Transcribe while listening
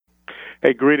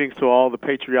Hey, greetings to all the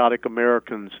patriotic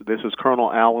Americans. This is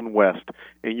Colonel Alan West,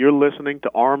 and you're listening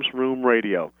to Arms Room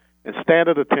Radio. And stand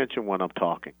at attention when I'm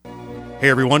talking. Hey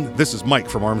everyone, this is Mike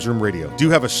from Arms Room Radio. Do you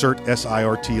have a CERT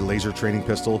SIRT laser training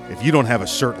pistol? If you don't have a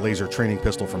CERT laser training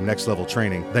pistol from Next Level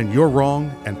Training, then you're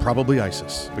wrong and probably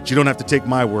ISIS. But you don't have to take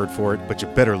my word for it, but you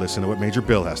better listen to what Major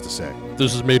Bill has to say.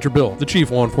 This is Major Bill, the Chief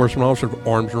Law Enforcement Officer of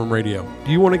Arms Room Radio.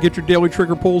 Do you want to get your daily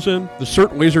trigger pulls in? The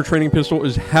CERT laser training pistol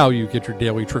is how you get your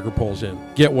daily trigger pulls in.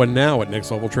 Get one now at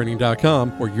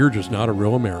nextleveltraining.com, or you're just not a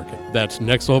real American. That's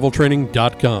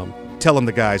nextleveltraining.com. Tell them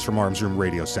the guys from Arms Room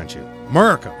Radio sent you.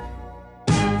 America!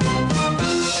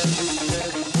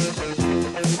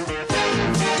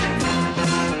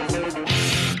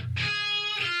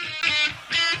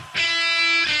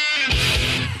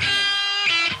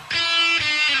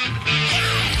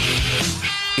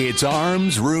 It's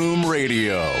Arms Room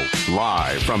Radio,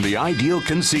 live from the Ideal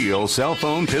Conceal Cell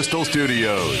Phone Pistol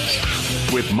Studios.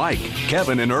 With Mike,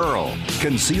 Kevin, and Earl.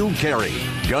 Concealed carry,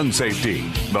 gun safety,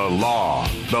 the law,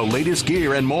 the latest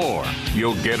gear, and more.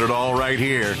 You'll get it all right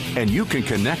here. And you can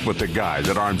connect with the guys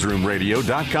at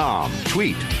armsroomradio.com.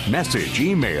 Tweet, message,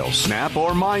 email, snap,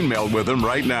 or mind meld with them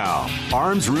right now.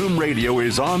 Arms Room Radio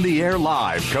is on the air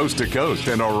live, coast to coast,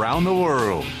 and around the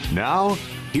world. Now,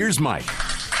 here's Mike.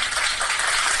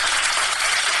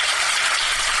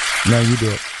 No, you do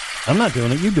it. I'm not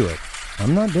doing it. You do it.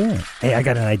 I'm not doing it. Hey, I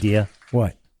got an idea.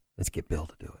 What? Let's get Bill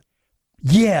to do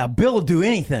it. Yeah, Bill will do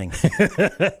anything.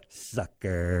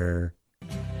 Sucker.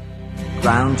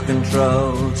 Ground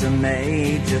control to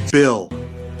Major Bill.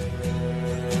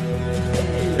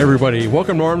 Everybody,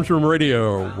 welcome to Arms Room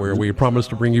Radio, where we promise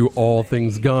to bring you all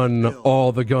things gun,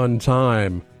 all the gun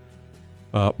time.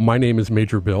 My name is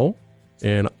Major Bill,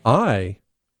 and I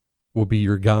will be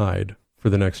your guide for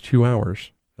the next 2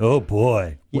 hours. Oh,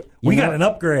 boy. We got an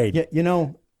upgrade. You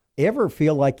know, ever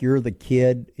feel like you're the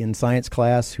kid in science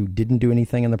class who didn't do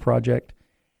anything in the project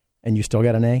and you still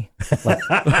got an A? Like,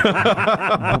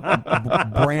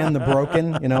 Bran the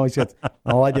Broken, you know, he said,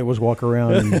 all I did was walk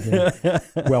around and,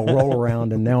 roll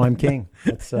around, and now I'm king.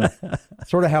 That's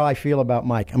sort of how I feel about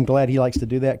Mike. I'm glad he likes to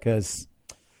do that because,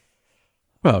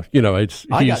 well, you know, I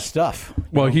got stuff.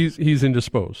 Well, he's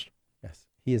indisposed.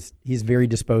 Yes, he's very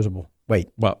disposable.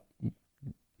 Wait.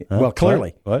 Well,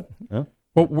 clearly. What? Huh?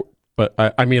 Well, but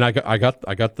I mean, I got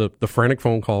the frantic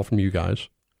phone call from you guys.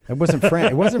 It wasn't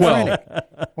frantic. It wasn't frantic.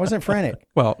 It wasn't frantic.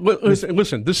 Well,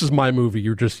 listen. This is my movie.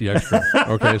 You're just the extra.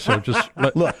 Okay, so just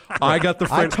look. I got the.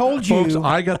 I told you. Folks,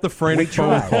 I got the frantic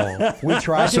phone call. We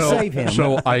tried to save him.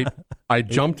 So I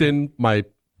jumped in my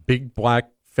big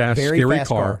black scary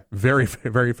car. Very,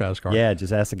 very fast car. Yeah,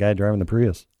 just ask the guy driving the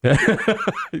Prius.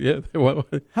 Yeah. Well,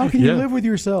 how can you live with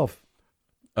yourself?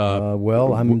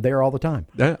 Well, I'm there all the time.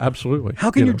 Yeah, absolutely.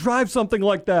 How can you drive something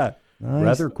like that?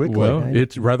 Rather quickly. Well,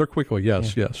 it's rather quickly.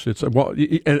 Yes, yeah. Yes. It's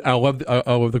and I love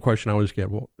the question I always get.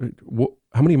 Well,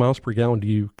 how many miles per gallon do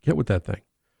you get with that thing?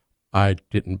 I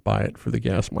didn't buy it for the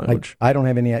gas mileage. I don't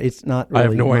have any. It's not really I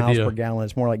have no miles idea. per gallon.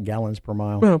 It's more like gallons per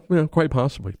mile. Well, yeah, quite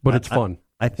possibly, but it's fun.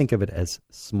 I think of it as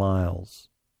smiles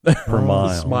per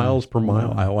mile. Smiles per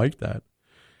mile. I like that.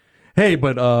 Hey,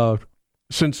 but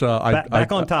since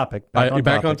back on topic.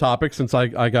 On topic. Since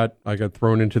I got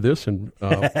thrown into this, and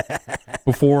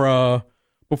before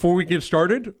we get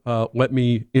started, let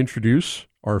me introduce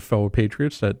our fellow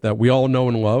patriots that we all know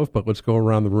and love. But let's go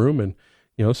around the room and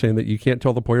saying that you can't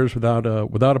tell the players without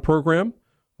a program,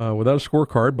 without a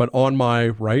scorecard. But on my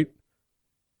right,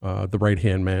 the right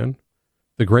hand man,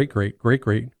 the great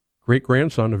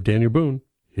grandson of Daniel Boone.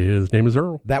 His name is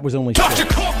Earl. That was only Dr.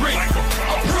 Corporate,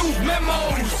 approved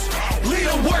memos, lead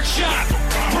a workshop,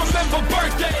 remember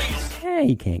birthdays. Hey,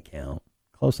 he can't count.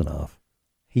 Close enough.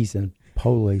 He's in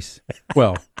police.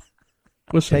 Well,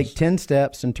 listen. Take 10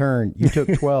 steps and turn. You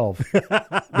took 12.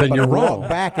 Then you're wrong.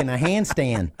 Back in a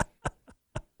handstand.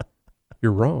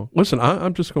 You're wrong. Listen,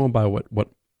 I'm just going by what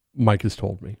Mike has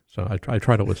told me, so I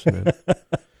try to listen in.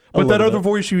 But that other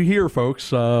voice you hear,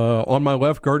 folks, on my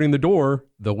left, guarding the door,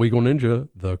 the legal ninja,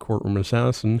 the courtroom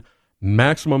assassin,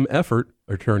 maximum effort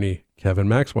attorney, Kevin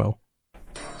Maxwell.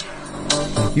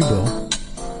 Thank you, Bill.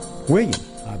 William.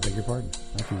 I beg your pardon.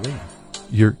 Thank you,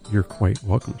 William. You're quite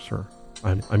welcome, sir.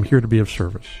 I'm here to be of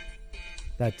service.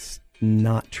 That's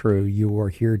not true. You are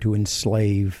here to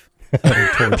enslave or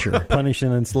torture. Punish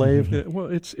and enslave? Mm-hmm. Well,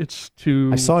 it's to...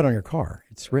 I saw it on your car.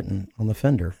 It's written on the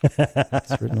fender.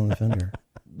 It's written on the fender.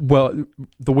 Well,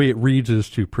 the way it reads is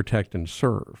to protect and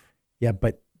serve. Yeah,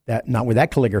 but not with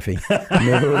that calligraphy.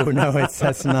 No,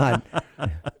 that's not.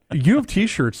 You have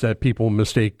T-shirts that people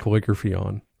mistake calligraphy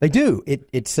on. They do.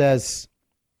 It says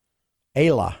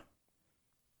 "Ayla"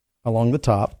 along the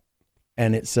top,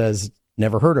 and it says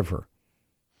never heard of her.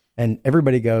 And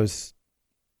everybody goes,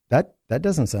 that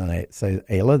doesn't say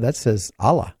Ayla, that says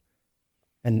Allah.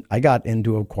 And I got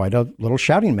into quite a little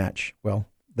shouting match. Well,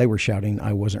 they were shouting.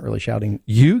 I wasn't really shouting.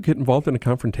 You get involved in a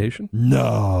confrontation?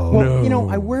 No. Well, you know,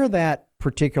 I wear that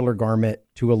particular garment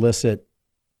to elicit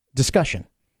discussion.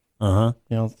 Uh-huh.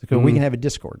 You know, so we can have a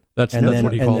discord. That's And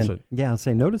what he calls it. Yeah, I'll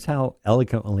say, notice how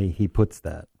eloquently he puts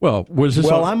that. Well, was this?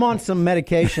 Well, I'm on some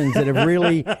medications that have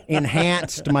really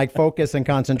enhanced my focus and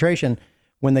concentration.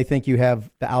 When they think you have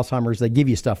the Alzheimer's, they give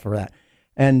you stuff for that.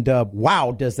 And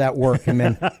wow, does that work? I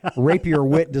mean, rapier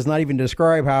wit does not even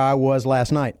describe how I was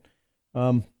last night.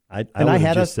 I would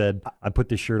have just said, I put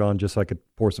this shirt on just so I could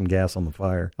pour some gas on the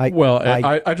fire. I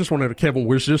just wanted to, Kevin,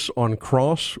 was this on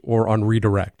Cross or on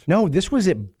Redirect? No, this was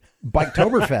at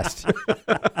Biketoberfest.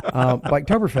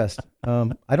 Biketoberfest.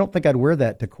 I don't think I'd wear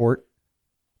that to court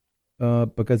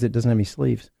because it doesn't have any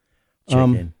sleeves.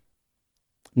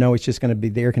 No, it's just going to be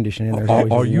the air conditioning in there.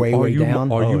 Way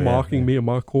down. Are you mocking me in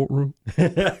my courtroom?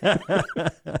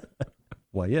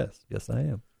 Well, yes, I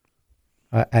am.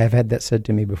 I have had that said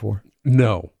to me before.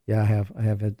 No. Yeah, I have.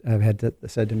 I've had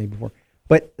that said to me before.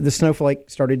 But the snowflake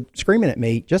started screaming at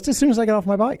me just as soon as I got off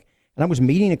my bike, and I was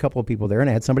meeting a couple of people there, and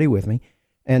I had somebody with me,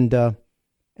 and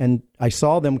I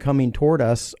saw them coming toward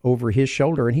us over his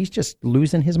shoulder, and he's just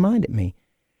losing his mind at me.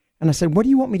 And I said, "What do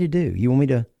you want me to do? You want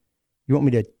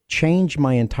me to change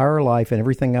my entire life and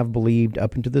everything I've believed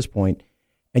up until this point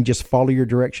and just follow your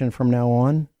direction from now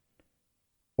on?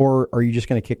 Or are you just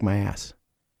going to kick my ass?"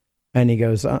 And he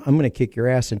goes, "I'm going to kick your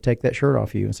ass and take that shirt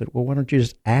off you." And I said, "Well, why don't you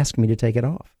just ask me to take it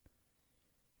off?"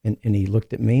 And he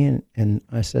looked at me and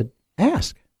I said,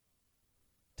 "Ask.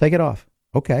 Take it off."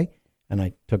 Okay. And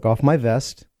I took off my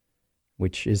vest,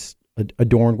 which is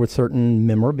adorned with certain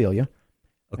memorabilia.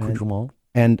 Accoutrement.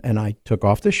 And I took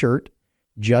off the shirt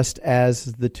just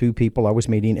as the two people I was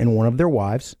meeting and one of their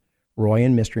wives, Roy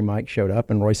and Mystery Mike, showed up.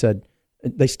 And Roy said,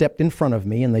 they stepped in front of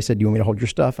me and they said, "Do you want me to hold your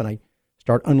stuff?" And I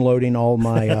start unloading all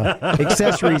my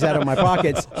accessories out of my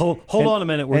pockets. Hold on a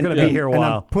minute. We're going to be here a while.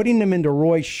 And I'm putting them into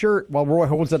Roy's shirt while Roy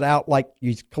holds it out like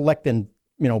he's collecting,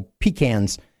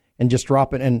 pecans and just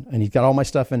drop it. And he's got all my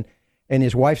stuff in. And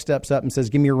his wife steps up and says,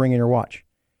 "Give me your ring and your watch."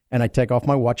 And I take off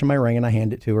my watch and my ring and I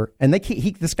hand it to her. And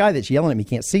this guy that's yelling at me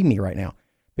can't see me right now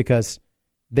because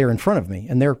they're in front of me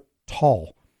and they're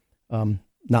tall.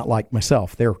 Not like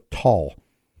myself. They're tall.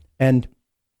 And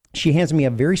she hands me a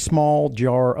very small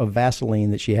jar of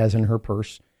Vaseline that she has in her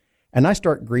purse. And I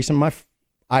start greasing my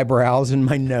eyebrows and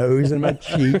my nose and my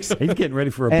cheeks. He's getting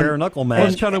ready for a bare knuckle match.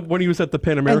 That's kind of when he was at the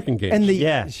Pan American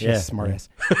Games. She's smart ass.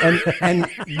 And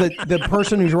the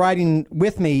person who's riding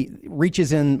with me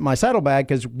reaches in my saddlebag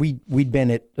because we'd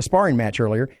been at a sparring match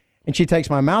earlier. And she takes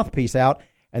my mouthpiece out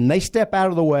and they step out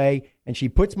of the way and she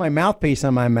puts my mouthpiece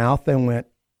on my mouth and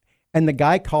the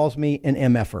guy calls me an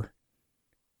MFer.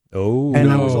 Oh, and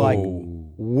I was like,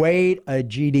 wait a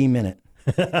GD minute.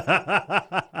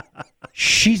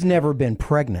 She's never been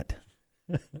pregnant,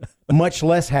 much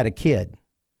less had a kid.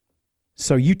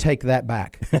 So you take that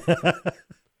back.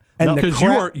 Because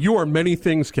you are many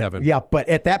things, Kevin. Yeah, but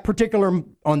at that particular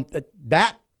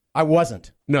I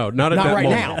wasn't. No, not at that right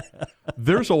moment. Now.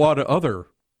 There's a lot of other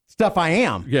stuff I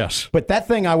am. Yes, but that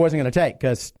thing I wasn't going to take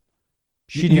because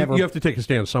you have to take a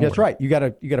stand somewhere. That's right. You got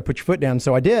to put your foot down.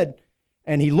 So I did.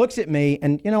 And he looks at me,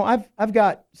 and I've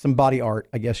got some body art,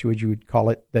 I guess you would call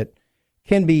it, that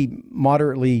can be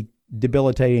moderately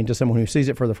debilitating to someone who sees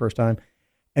it for the first time.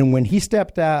 And when they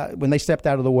stepped out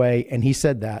of the way, and he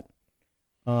said that,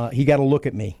 he got a look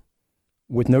at me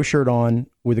with no shirt on,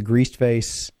 with a greased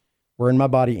face, wearing my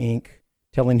body ink,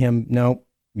 telling him, "No,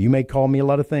 you may call me a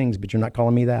lot of things, but you're not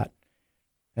calling me that."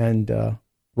 And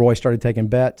Roy started taking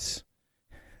bets,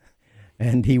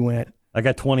 and he went, "I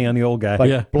got 20 on the old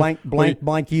guy."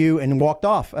 Blank you, and walked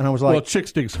off. And I was like, "Well,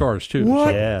 chicks dig scars too." What?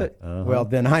 So. Yeah. Uh-huh. Well,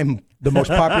 then I'm the most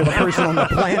popular person on the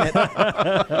planet.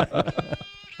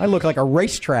 I look like a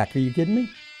racetrack. Are you kidding me?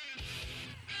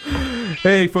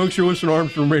 Hey, folks, you're listening to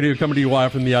Arms Room Radio, coming to you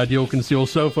live from the Ideal Concealed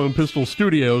Cell Phone Pistol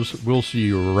Studios. We'll see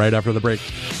you right after the break.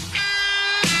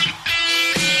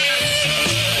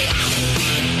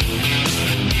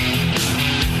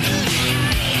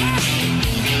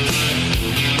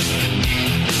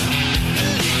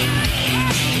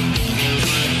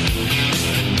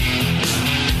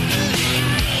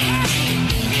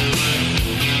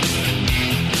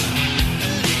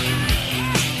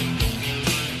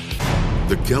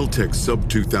 The Kel-Tec Sub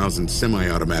 2000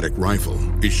 semi-automatic rifle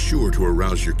is sure to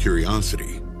arouse your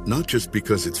curiosity, not just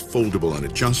because it's foldable and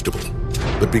adjustable,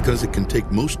 but because it can take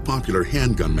most popular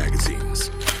handgun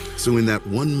magazines. So in that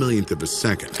 1/1,000,000th of a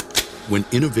second, when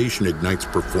innovation ignites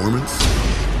performance,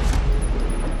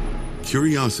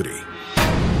 curiosity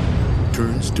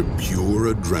turns to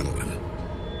pure adrenaline.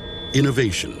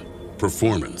 Innovation,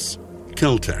 performance,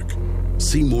 Kel-Tec.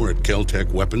 See more at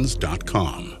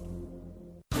keltecweapons.com.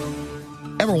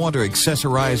 Ever want to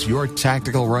accessorize your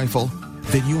tactical rifle?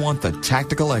 Then you want the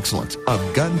tactical excellence of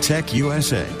GunTech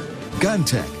USA.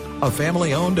 GunTech, a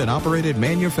family-owned and operated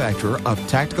manufacturer of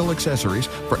tactical accessories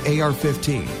for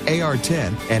AR-15,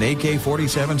 AR-10, and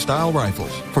AK-47 style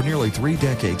rifles. For nearly 3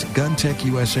 decades, GunTech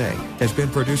USA has been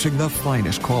producing the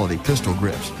finest quality pistol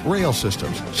grips, rail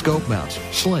systems, scope mounts,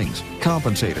 slings,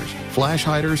 compensators, flash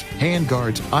hiders, hand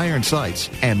guards, iron sights,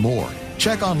 and more.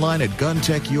 Check online at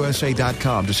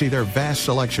GunTechUSA.com to see their vast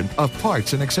selection of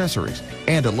parts and accessories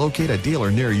and to locate a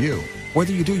dealer near you.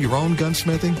 Whether you do your own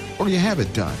gunsmithing or you have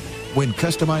it done, when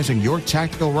customizing your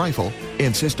tactical rifle,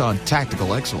 insist on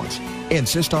tactical excellence.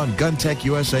 Insist on GunTech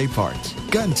USA parts.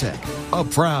 GunTech, a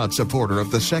proud supporter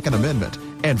of the Second Amendment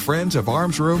and friends of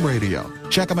Arms Room Radio.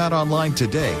 Check them out online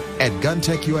today at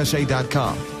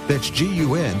GunTechUSA.com. That's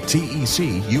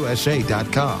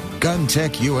GUNTECUSA.com.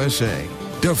 GunTech USA,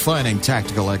 defining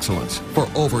tactical excellence for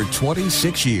over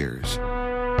 26 years.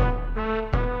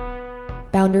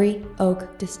 Boundary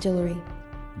Oak Distillery.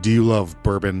 Do you love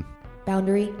bourbon?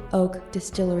 Boundary Oak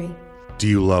Distillery. Do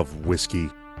you love whiskey?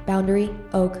 Boundary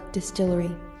Oak Distillery.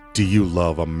 Do you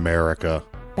love America?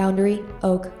 Boundary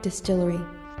Oak Distillery.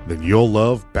 Then you'll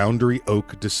love Boundary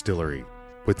Oak Distillery.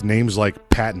 With names like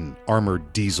Patton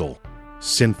Armored Diesel,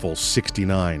 Sinful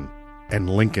 69, and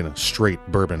Lincoln Straight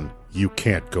Bourbon, you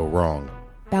can't go wrong.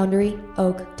 Boundary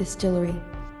Oak Distillery.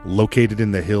 Located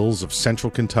in the hills of central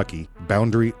Kentucky,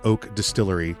 Boundary Oak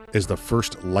Distillery is the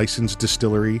first licensed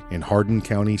distillery in Hardin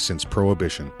County since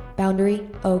Prohibition. Boundary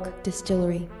Oak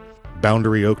Distillery.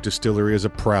 Boundary Oak Distillery is a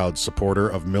proud supporter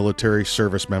of military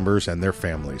service members and their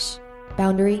families.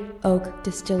 Boundary Oak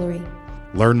Distillery.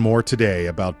 Learn more today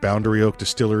about Boundary Oak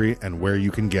Distillery and where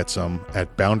you can get some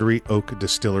at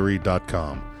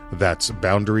BoundaryOakDistillery.com. That's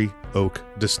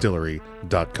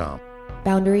BoundaryOakDistillery.com.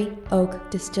 Boundary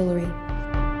Oak Distillery.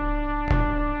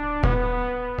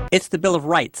 It's the Bill of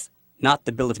Rights, not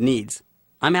the Bill of Needs.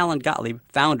 I'm Alan Gottlieb,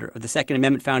 founder of the Second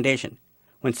Amendment Foundation.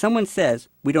 When someone says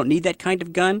we don't need that kind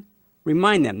of gun,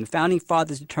 remind them the Founding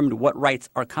Fathers determined what rights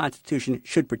our Constitution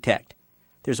should protect.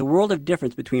 There's a world of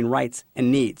difference between rights and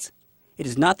needs. It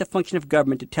is not the function of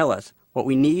government to tell us what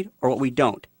we need or what we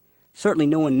don't. Certainly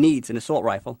no one needs an assault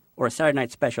rifle or a Saturday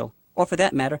Night Special, or for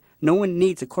that matter, no one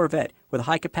needs a Corvette with a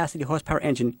high-capacity horsepower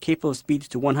engine capable of speeds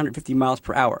to 150 miles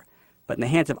per hour. But in the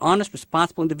hands of honest,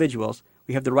 responsible individuals,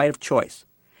 we have the right of choice.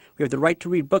 We have the right to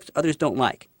read books others don't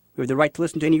like. We have the right to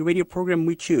listen to any radio program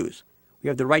we choose. We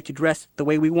have the right to dress the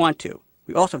way we want to.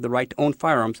 We also have the right to own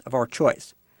firearms of our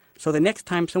choice. So the next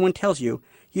time someone tells you,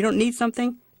 you don't need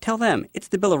something, tell them it's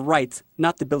the Bill of Rights,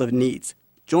 not the Bill of Needs.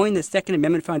 Join the Second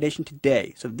Amendment Foundation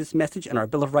today so that this message and our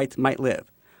Bill of Rights might live.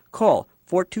 Call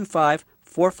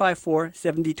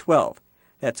 425-454-7012.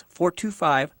 That's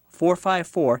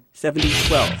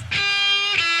 425-454-7012.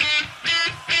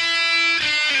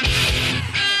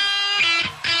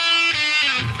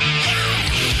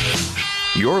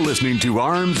 You're listening to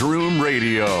Arms Room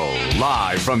Radio,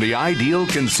 live from the Ideal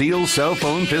Conceal Cell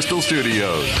Phone Pistol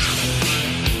Studios.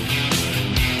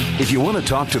 If you want to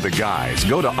talk to the guys,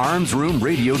 go to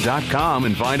armsroomradio.com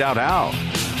and find out how.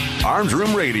 Arms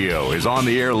Room Radio is on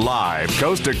the air live,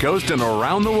 coast to coast and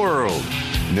around the world.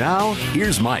 Now,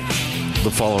 here's Mike.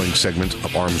 The following segment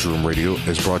of Arms Room Radio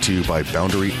is brought to you by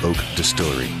Boundary Oak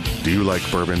Distillery. Do you like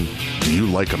bourbon? Do you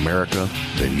like America?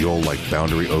 Then you'll like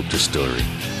Boundary Oak Distillery.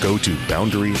 Go to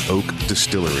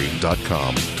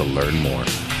BoundaryOakDistillery.com to learn more.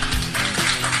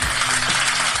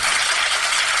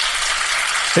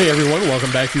 Hey everyone,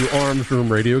 welcome back to Arms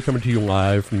Room Radio, coming to you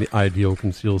live from the Ideal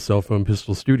Concealed Cell Phone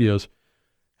Pistol Studios.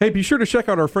 Hey, be sure to check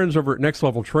out our friends over at Next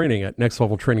Level Training at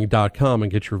nextleveltraining.com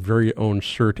and get your very own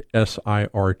SIRT,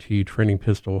 S-I-R-T training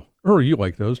pistol. Oh, you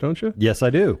like those, don't you? Yes,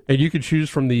 I do. And you can choose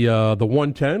from the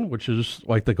 110, which is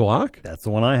like the Glock. That's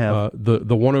the one I have.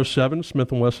 The 107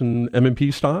 Smith & Wesson M&P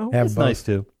style. That's nice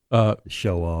too.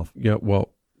 Show off. Yeah, well,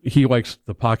 he likes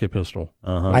the pocket pistol.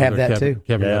 I have that too.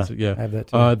 Kevin has it, yeah. I have that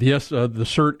too. The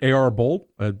SIRT AR Bolt.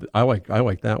 I like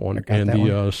that one. And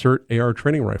the SIRT AR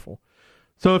training rifle.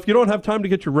 So if you don't have time to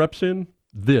get your reps in,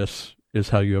 this is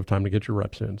how you have time to get your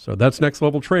reps in. So that's Next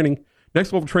Level Training,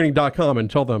 nextleveltraining.com, and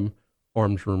tell them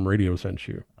Arms Room Radio sent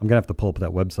you. I'm going to have to pull up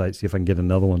that website, see if I can get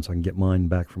another one so I can get mine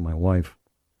back from my wife.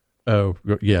 Oh,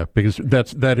 yeah, because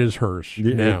that is hers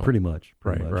now. Pretty much.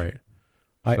 Right.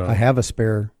 I have a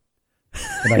spare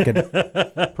that I could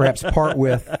perhaps part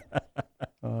with.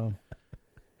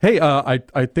 Hey,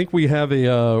 I think we have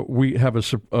a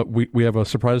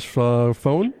surprise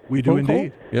phone. We do phone call?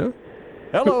 indeed. Yeah.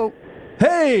 Hello.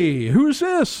 Hey, who's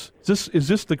this? Is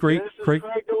this the great Craig?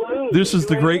 This is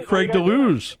the great Craig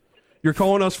DeLuz. You're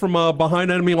calling us from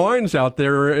behind enemy lines out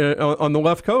there on the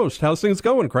left coast. How's things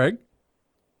going, Craig?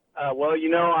 Well,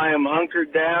 I am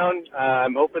hunkered down.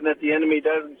 I'm hoping that the enemy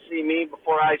doesn't see me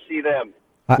before I see them.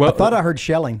 I thought I heard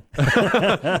shelling.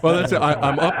 Well, that's it.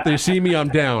 I'm up, they see me, I'm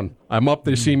down. I'm up,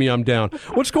 they see me, I'm down.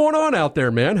 What's going on out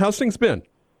there, man? How's things been?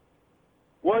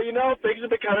 Well, things have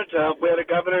been kind of tough. We had a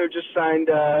governor who just signed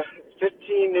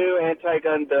 15 new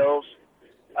anti-gun bills,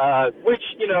 which,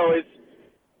 is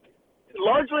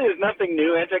largely is nothing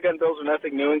new. Anti-gun bills are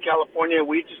nothing new in California.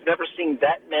 We've just never seen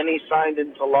that many signed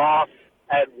into law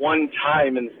at one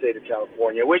time in the state of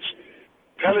California, which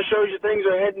kind of shows you things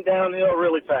are heading downhill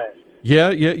really fast.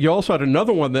 Yeah. You also had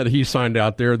another one that he signed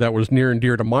out there that was near and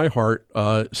dear to my heart,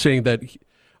 saying that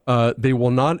they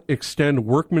will not extend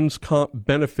workman's comp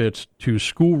benefits to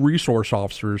school resource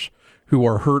officers who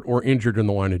are hurt or injured in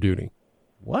the line of duty.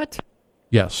 What?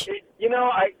 Yes.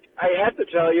 I have to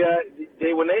tell you,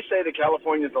 when they say that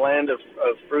California is the land of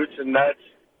fruits and nuts,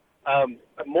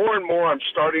 more and more I'm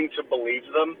starting to believe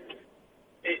them.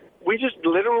 We just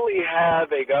literally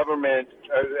have a government,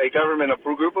 a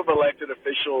group of elected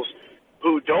officials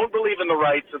who don't believe in the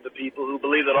rights of the people, who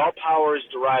believe that all power is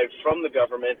derived from the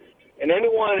government, and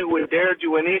anyone who would dare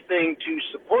do anything to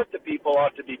support the people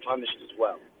ought to be punished as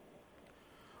well.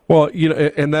 Well,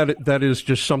 and that is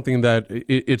just something that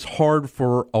it's hard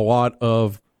for a lot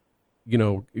of,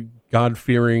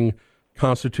 God-fearing,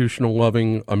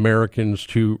 constitutional-loving Americans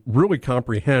to really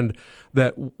comprehend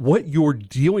that what you're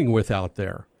dealing with out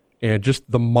there and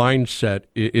just the mindset,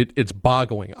 it's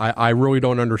boggling. I really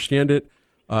don't understand it,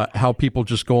 how people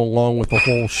just go along with the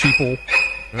whole sheeple.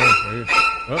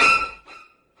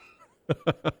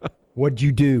 What'd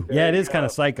you do? Yeah, it is kind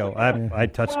of psycho. I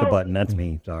touched a button. That's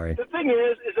me. Sorry. The thing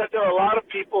is that there are a lot of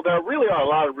people, there really are a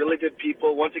lot of really good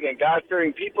people, once again,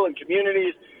 God-fearing people in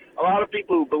communities, a lot of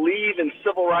people who believe in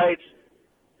civil rights.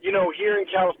 Here in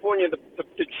California,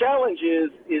 the challenge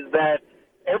is that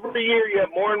every year you have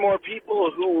more and more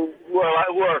people who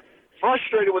are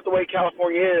frustrated with the way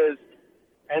California is,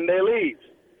 and they leave.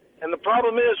 And the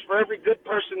problem is, for every good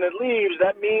person that leaves,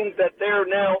 that means that they're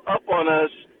now up on us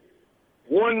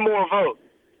one more vote.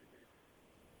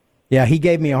 Yeah, he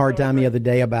gave me a hard time the other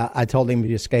day I told him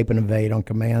to escape and evade on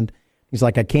command. He's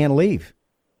like, I can't leave.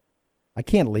 I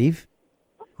can't leave.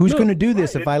 Who's going to do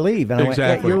this if I leave? And I went,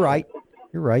 yeah, you're right.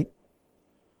 You're right.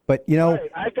 But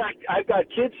right. I've got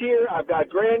kids here. I've got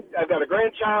a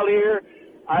grandchild here.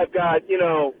 I've got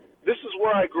this is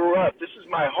where I grew up. This is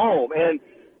my home, and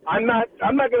I'm not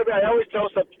going to be. I always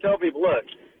tell people, look,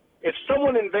 if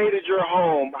someone invaded your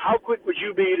home, how quick would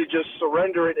you be to just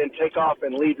surrender it and take off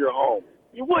and leave your home?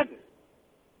 You wouldn't.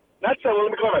 Let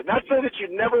me clarify. Not say that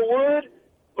you never would,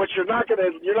 but you're not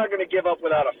going to give up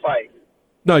without a fight.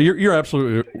 No, you're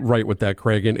absolutely right with that,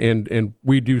 Craig, and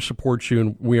we do support you,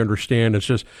 and we understand. It's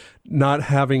just not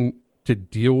having to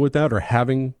deal with that or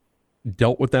having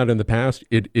dealt with that in the past.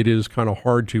 It is kind of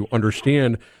hard to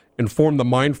understand and form the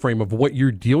mind frame of what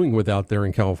you're dealing with out there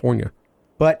in California.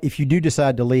 But if you do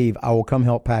decide to leave, I will come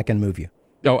help pack and move you.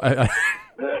 Oh,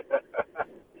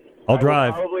 I'll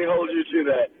drive. I will probably hold you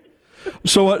to that.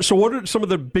 So what are some of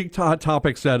the big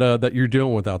topics that you're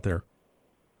dealing with out there?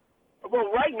 Well,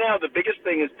 right now, the biggest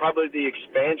thing is probably the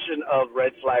expansion of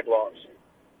red flag laws.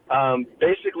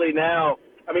 Basically now,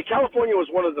 California was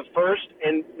one of the first,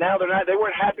 and now they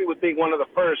weren't happy with being one of the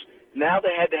first. Now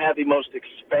they had to have the most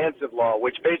expansive law,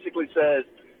 which basically says,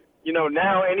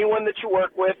 now anyone that you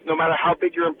work with, no matter how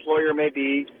big your employer may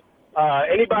be,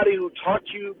 anybody who taught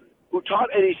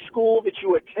at a school that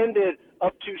you attended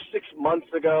up to 6 months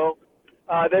ago,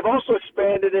 they've also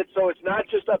expanded it so it's not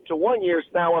just up to 1 year, it's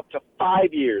now up to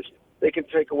 5 years. They can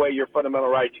take away your fundamental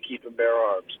right to keep and bear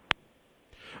arms.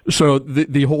 So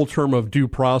the whole term of due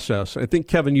process, I think,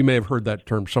 Kevin, you may have heard that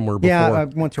term somewhere before. Yeah,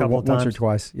 once or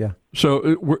twice, yeah.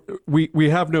 So we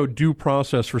have no due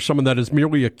process for someone that is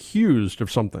merely accused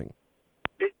of something.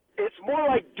 It's more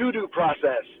like doo-doo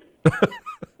process.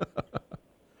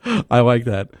 I like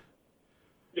that.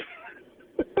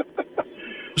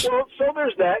 Well, so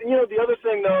there's that. The other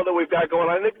thing, though, that we've got going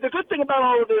on, the good thing about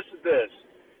all of this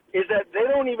is that they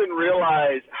don't even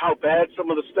realize how bad some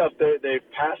of the stuff they've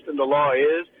passed into law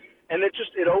is, and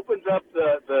it opens up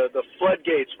the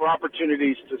floodgates for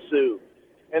opportunities to sue.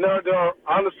 And there are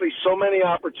honestly so many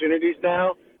opportunities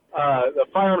now. The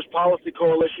Firearms Policy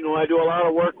Coalition, who I do a lot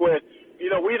of work with,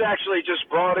 we've actually just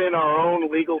brought in our own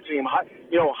legal team,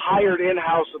 hired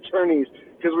in-house attorneys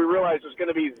because we realize there's going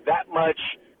to be that much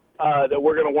that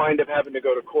we're going to wind up having to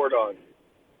go to court on.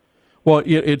 Well,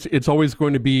 it's always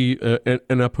going to be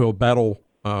an uphill battle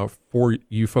for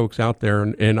you folks out there,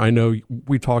 and I know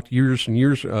we talked years and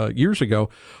years ago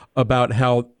about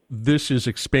how this is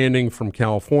expanding from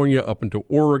California up into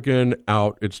Oregon,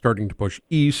 out. It's starting to push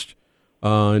east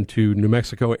into New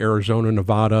Mexico, Arizona,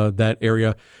 Nevada, that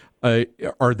area.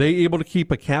 Are they able to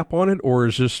keep a cap on it, or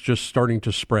is this just starting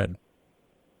to spread?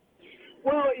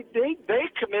 Well, they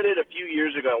committed a few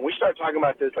years ago, and we started talking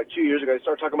about this like 2 years ago. They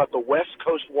started talking about the West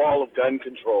Coast wall of gun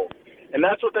control, and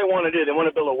that's what they want to do. They want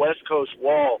to build a West Coast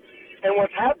wall. And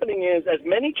what's happening is, as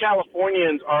many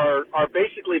Californians are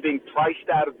basically being priced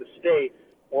out of the state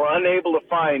or unable to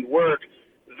find work,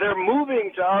 they're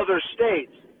moving to other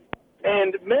states.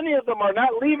 And many of them are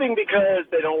not leaving because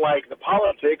they don't like the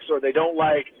politics or they don't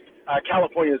like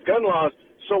California's gun laws.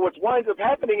 So what winds up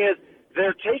happening is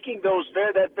they're taking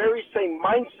that very same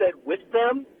mindset with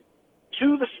them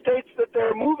to the states that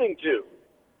they're moving to.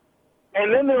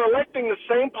 And then they're electing the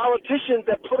same politicians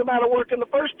that put them out of work in the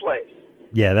first place.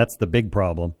 Yeah, that's the big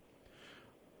problem.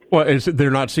 Well,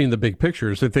 they're not seeing the big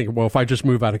pictures. They think, well, if I just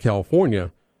move out of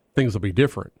California, things will be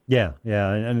different. Yeah.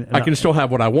 And I can still have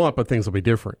what I want, but things will be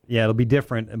different. Yeah, it'll be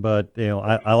different. But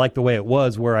I like the way it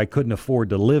was, where I couldn't afford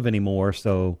to live anymore.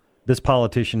 So this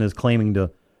politician is claiming to,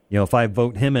 if I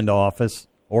vote him into office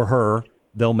or her,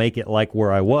 they'll make it like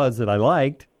where I was that I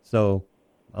liked. So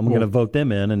I'm going to vote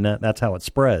them in, and that's how it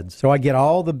spreads. So I get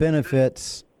all the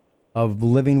benefits of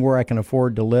living where I can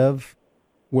afford to live,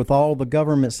 with all the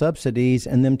government subsidies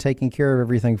and them taking care of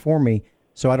everything for me,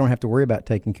 so I don't have to worry about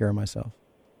taking care of myself.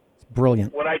 It's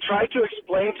brilliant. What I try to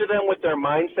explain to them with their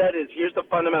mindset is, here's the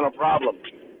fundamental problem.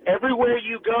 Everywhere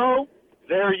you go,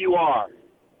 there you are.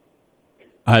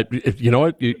 You know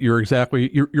what?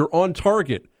 You're on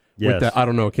target with that. I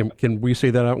don't know. Can we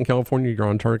say that out in California? You're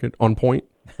on target, on point?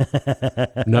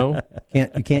 No? You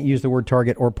can't use the word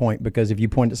target or point, because if you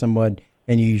point at someone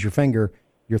and you use your finger,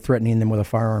 you're threatening them with a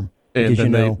firearm. And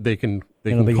then they can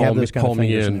call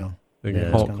me in. Now. They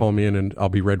can call me in, and I'll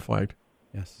be red flagged.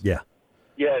 Yes. Yeah.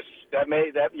 Yes,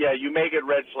 you may get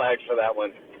red flags for that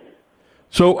one.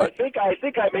 So I think I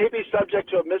may be subject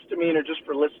to a misdemeanor just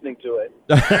for listening to it.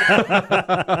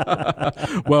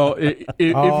 Well, if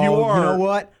you are, you know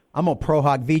what? I'm gonna pro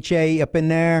hoc vice up in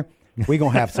there. We're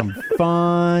gonna have some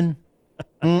fun.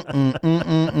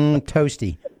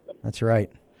 Toasty. That's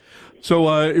right. So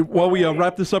while we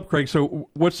wrap this up, Craig, so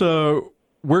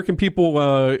where can people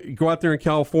go out there in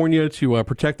California to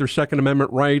protect their Second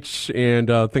Amendment rights and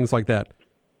things like that?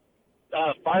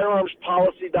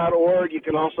 Firearmspolicy.org. You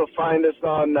can also find us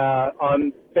on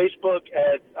Facebook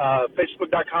at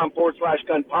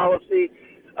facebook.com/gunpolicy.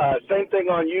 Same thing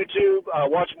on YouTube.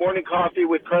 Watch Morning Coffee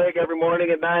with Craig every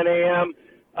morning at 9 a.m.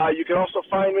 You can also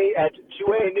find me at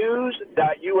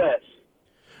 2anews.us.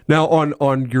 Now,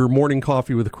 on your Morning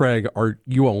Coffee with Craig, are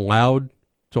you allowed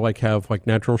to have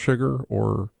natural sugar,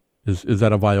 or is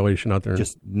that a violation out there?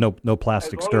 Just no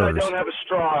plastic as long stirs. as I don't have a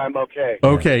straw, I'm okay.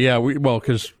 Okay, yeah.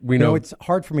 Because we know it's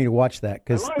hard for me to watch that,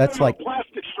 because that's like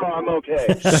plastic straw. I'm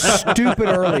okay. Stupid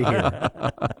early here.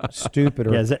 Stupid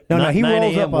early. Yeah, no, he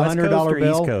rolls up West Coast $100 or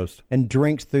bill East Coast? and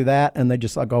drinks through that, and they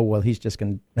just like, oh well, he's just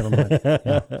gonna never mind.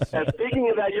 Yeah. And speaking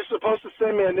of that, you're supposed to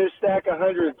send me a new stack of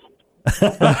hundreds.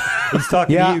 He's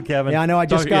talking to you, Kevin. Yeah, I know. I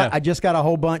just got a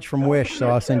whole bunch from Wish, so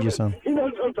I'll send you some. He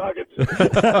knows who I'm talking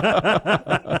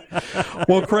to.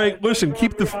 Well, Craig, listen,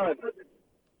 keep the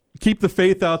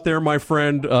faith out there, my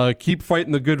friend. Keep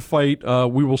fighting the good fight.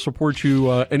 We will support you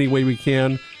any way we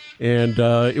can. And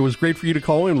it was great for you to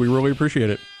call in. We really appreciate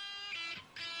it.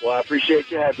 Well, I appreciate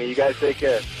you having me. You guys take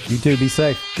care. You too. Be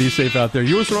safe. Be safe out there.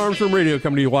 U.S. Arms Room Radio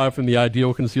coming to you live from the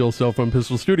Ideal Concealed Cell Phone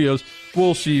Pistol Studios.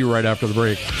 We'll see you right after the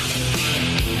break.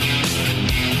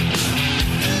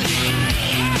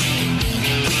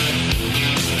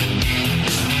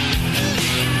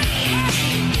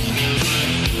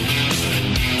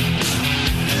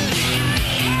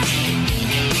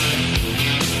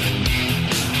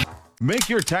 Make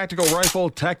your tactical rifle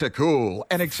tactical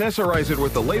and accessorize it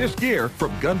with the latest gear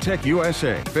from GunTech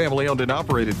USA. Family-owned and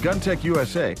operated GunTech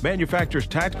USA manufactures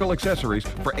tactical accessories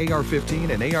for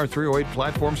AR-15 and AR-308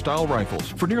 platform-style rifles.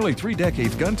 For nearly 3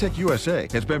 decades, GunTech USA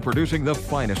has been producing the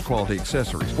finest quality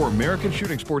accessories for American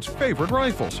shooting sports' favorite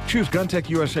rifles. Choose GunTech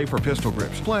USA for pistol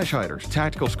grips, flash hiders,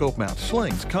 tactical scope mounts,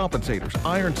 slings, compensators,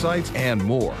 iron sights, and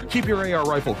more. Keep your AR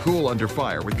rifle cool under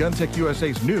fire with GunTech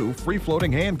USA's new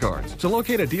free-floating handguards. So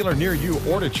locate a dealer near you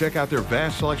or to check out their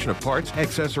vast selection of parts,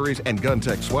 accessories, and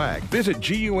GunTech swag, visit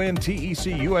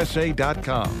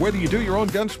GUNTECUSA.com. Whether you do your own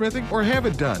gunsmithing or have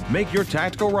it done, make your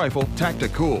tactical rifle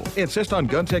Tacticool. Insist on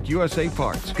GunTech USA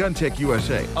parts. GunTech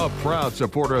USA, a proud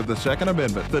supporter of the Second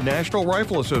Amendment, the National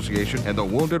Rifle Association, and the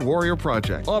Wounded Warrior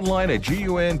Project. Online at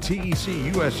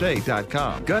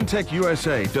GUNTECUSA.com. GunTech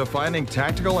USA, defining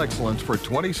tactical excellence for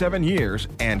 27 years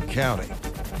and counting.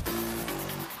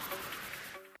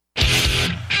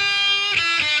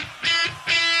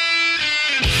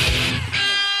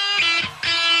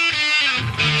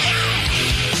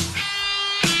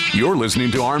 You're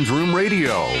listening to Arms Room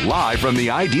Radio, live from the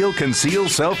Ideal Conceal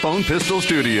Cell Phone Pistol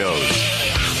Studios.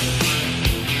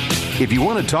 If you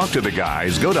want to talk to the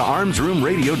guys, go to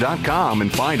armsroomradio.com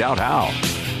and find out how.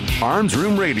 Arms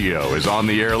Room Radio is on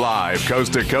the air live,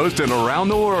 coast to coast and around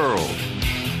the world.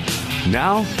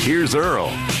 Now, here's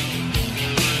Earl.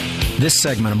 This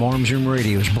segment of Arms Room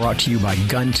Radio is brought to you by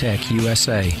GunTech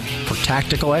USA. For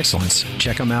tactical excellence,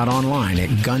 check them out online at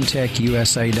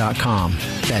guntechusa.com.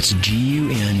 That's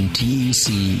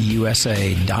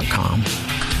GUNTECUSA.com.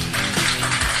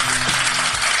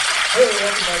 Hey,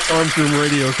 welcome back to Arms Room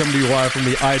Radio, coming to you live from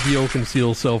the Ideal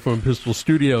Conceal Cell Phone Pistol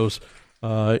Studios.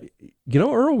 Earl,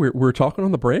 we're talking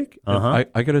on the break. I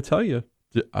got to tell you,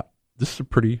 this is a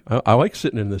pretty. I like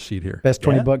sitting in this seat here. Best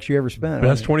 $20 you ever spent.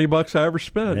 Best $20 I ever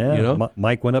spent. Yeah,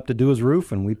 Mike went up to do his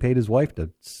roof, and we paid his wife to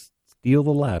steal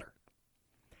the ladder.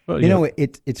 Well,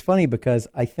 it's funny because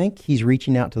I think he's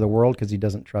reaching out to the world because he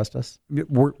doesn't trust us.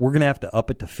 We're gonna have to up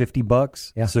it to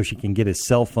 $50, so she can get his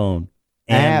cell phone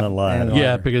and the ladder.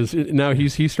 Yeah, because now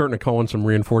he's starting to call in some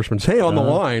reinforcements. Hey, on the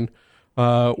line,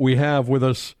 we have with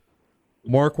us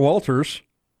Mark Walters.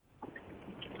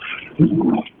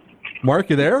 Mark,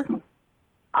 you there?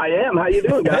 I am. How you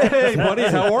doing, guys? Hey, buddy,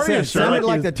 how are you, sir? Sounded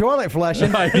like the toilet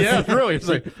flushing. Yeah, really. It's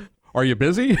like, are you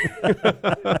busy?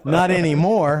 Not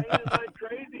anymore. It's like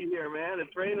crazy here, man.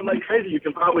 It's raining like crazy. You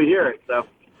can probably hear it. So.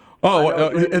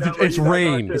 It's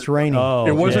rain. It's raining. Oh,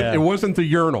 it wasn't the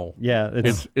urinal. Yeah,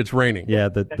 it's raining. Yeah,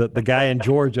 the guy in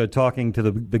Georgia talking to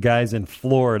the guys in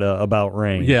Florida about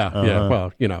rain. Yeah.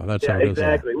 Well, that's how it is.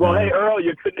 Exactly. Well, hey, Earl,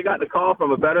 you couldn't have gotten a call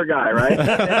from a better guy, right?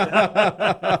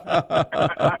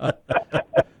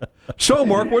 So,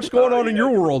 Mark, what's going on in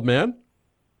your world, man?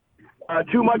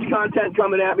 Too much content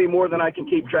coming at me, more than I can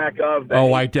keep track of.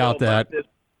 I doubt that.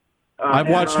 I've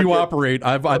watched you operate.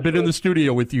 I've been in the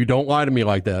studio with you. Don't lie to me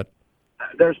like that.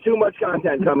 There's too much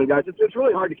content coming, guys. It's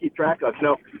really hard to keep track of.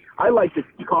 I like to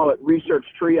call it research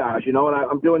triage, and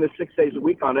I'm doing this 6 days a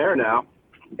week on air now,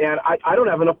 and I don't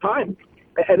have enough time.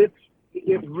 And it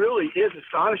really is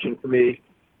astonishing to me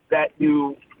that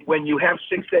when you have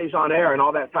 6 days on air and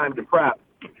all that time to prep,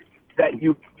 that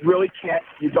you really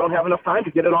you don't have enough time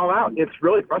to get it all out. It's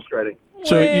really frustrating.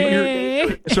 So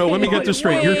so let me get this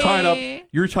straight. You're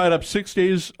tied up 6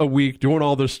 days a week doing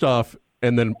all this stuff,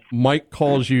 and then Mike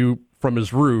calls you from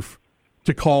his roof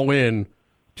to call in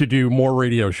to do more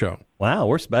radio show. Wow,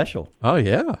 we're special. Oh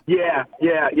yeah. Yeah.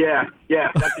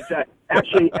 That's exactly.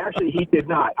 Actually, he did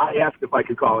not. I asked if I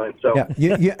could call in. So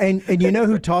and you know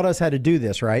who taught us how to do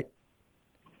this, right?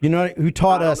 You know who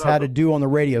taught us how to do on the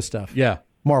radio stuff? Yeah.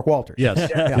 Mark Walters. Yes,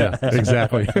 yeah,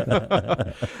 exactly.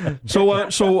 So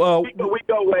we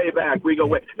go way back.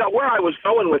 Now, where I was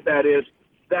going with that is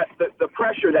that the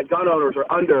pressure that gun owners are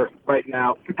under right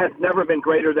now has never been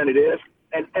greater than it is,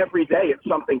 and every day it's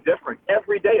something different.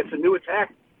 Every day it's a new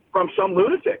attack from some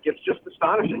lunatic. It's just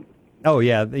astonishing. Oh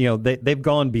yeah, they've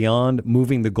gone beyond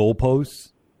moving the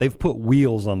goalposts. They've put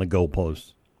wheels on the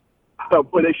goalposts. Oh,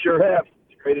 boy, they sure have.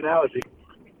 It's a great analogy.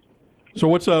 So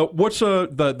what's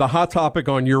the hot topic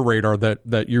on your radar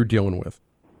that you're dealing with?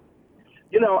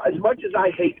 As much as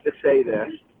I hate to say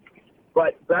this,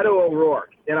 but Beto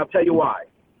O'Rourke, and I'll tell you why.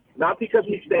 Not because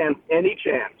he stands any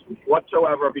chance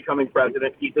whatsoever of becoming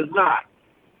president. He does not.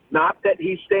 Not that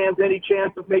he stands any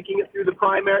chance of making it through the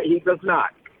primary. He does not.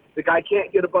 The guy can't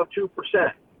get above 2%.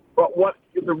 But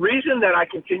the reason that I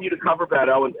continue to cover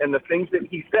Beto and the things that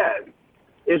he says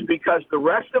is because the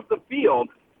rest of the field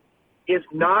is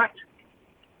not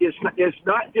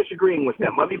disagreeing with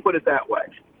him. Let me put it that way.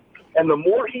 And the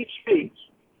more he speaks,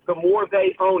 the more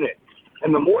they own it.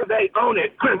 And the more they own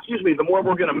it, the more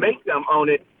we're going to make them own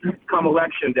it come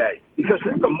Election Day. Because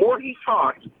the more he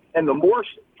talks and the more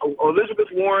Elizabeth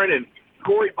Warren and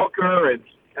Cory Booker and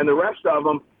the rest of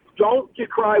them don't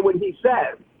decry what he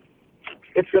says,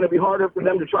 it's going to be harder for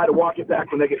them to try to walk it back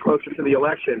when they get closer to the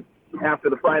election after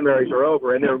the primaries are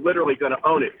over, and they're literally going to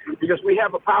own it. Because we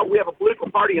have a political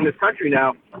party in this country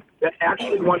now that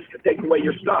actually wants to take away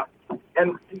your stuff.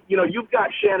 And, you've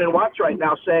got Shannon Watts right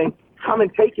now saying, come and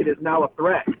take it is now a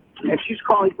threat. and she's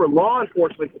calling for law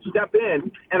enforcement to step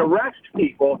in and arrest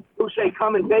people who say,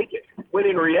 come and take it. When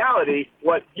in reality,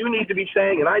 what you need to be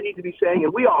saying and I need to be saying,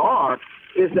 and we all are,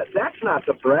 is that that's not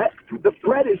the threat. The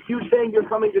threat is you saying you're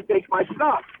coming to take my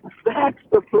stuff. That's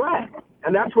the threat.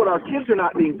 And that's what our kids are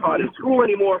not being taught in school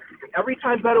anymore. Every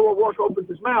time Beto O'Rourke opens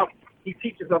his mouth, he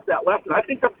teaches us that lesson. I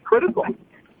think that's critical.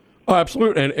 Oh,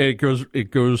 absolutely. And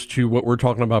it goes to what we're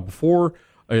talking about before,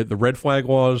 the red flag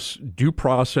laws, due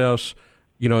process.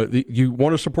 You know, you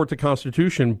want to support the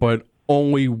Constitution, but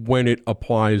only when it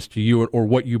applies to you or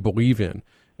what you believe in.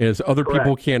 As other Correct.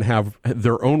 people can't have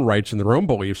their own rights and their own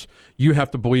beliefs, you have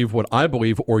to believe what I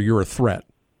believe or you're a threat.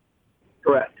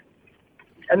 Correct.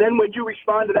 And then when you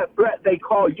respond to that threat, they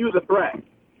call you the threat.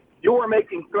 You're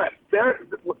making threats. They're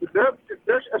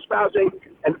espousing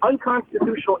an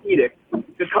unconstitutional edict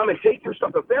to come and take your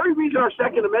stuff. The very reason our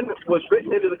Second Amendment was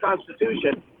written into the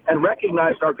Constitution and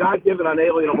recognized our God-given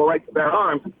unalienable right to bear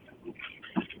arms,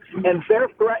 and they're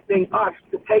threatening us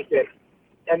to take it,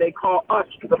 and they call us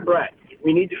the threat.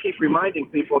 We need to keep reminding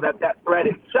people that that threat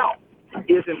itself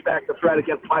is, in fact, a threat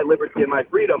against my liberty and my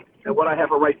freedom and what I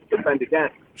have a right to defend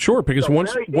against. Sure, because So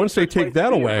once they take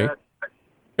that away,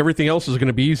 everything else is going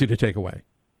to be easy to take away.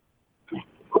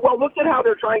 Well, look at how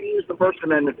they're trying to use the First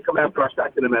Amendment to come after our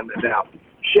Second Amendment now.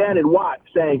 Shannon Watt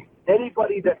saying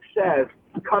anybody that says,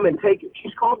 come and take it,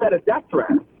 she's called that a death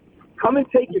threat. Come and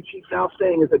take it, she's now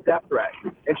saying, is a death threat.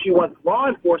 And she wants law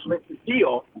enforcement to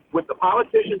deal with the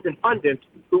politicians and pundits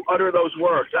who utter those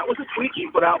words. That was a tweet she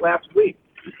put out last week.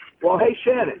 Well, hey,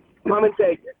 Shannon, come and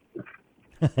take it.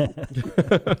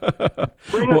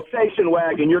 Bring a station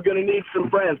wagon. You're going to need some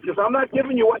friends because I'm not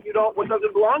giving you what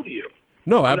doesn't belong to you.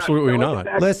 No, absolutely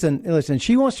not. Listen.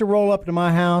 She wants to roll up to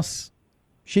my house.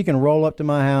 She can roll up to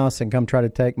my house and come try to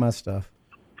take my stuff.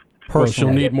 Well, she'll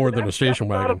Personally. need more than a station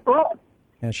wagon.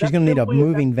 Yeah, she's going to need a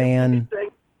moving van, a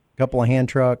couple of hand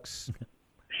trucks.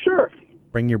 Sure.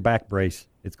 Bring your back brace.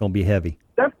 It's going to be heavy.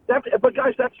 But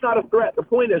guys, that's not a threat. The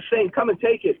point is saying, come and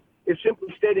take it, is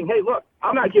simply stating, hey, look,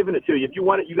 I'm not giving it to you. If you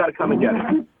want it, you got to come and get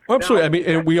it. Absolutely. I mean,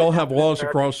 and we all have laws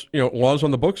across, laws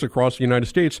on the books across the United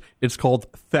States. It's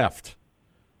called theft.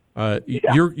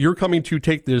 You're coming to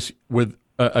take this with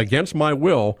against my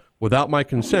will, without my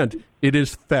consent. It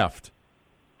is theft.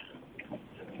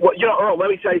 Well, Earl,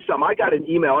 let me tell you something. I got an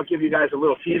email. I'll give you guys a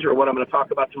little teaser of what I'm going to talk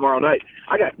about tomorrow night.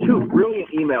 I got 2 brilliant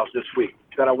emails this week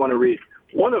that I want to read.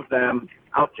 One of them,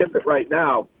 I'll tip it right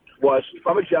now, was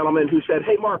from a gentleman who said,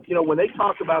 hey, Mark, when they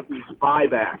talk about these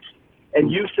buybacks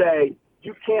and you say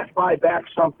you can't buy back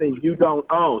something you don't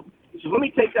own, he says, let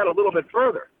me take that a little bit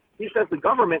further. He says the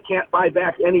government can't buy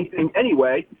back anything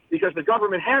anyway because the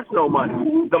government has no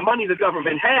money. The money the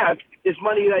government has is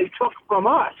money they took from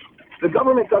us. The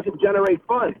government doesn't generate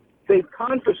funds. They've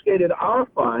confiscated our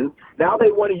funds. Now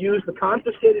they want to use the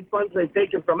confiscated funds they've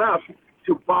taken from us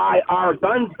to buy our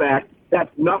guns back. That's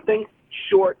nothing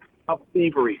short of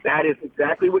thievery. That is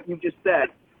exactly what you just said.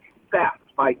 Theft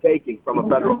by taking from a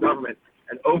federal government,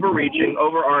 an overreaching,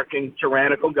 overarching,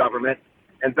 tyrannical government.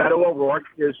 And Beto O'Rourke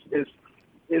is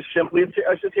simply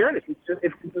a tyrant.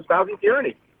 It's espousing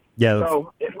tyranny. Yeah.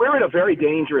 So we're in a very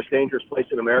dangerous place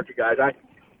in America, guys.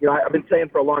 I've been saying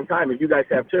for a long time, and you guys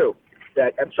have too,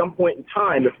 that at some point in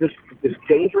time, if this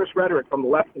dangerous rhetoric from the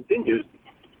left continues,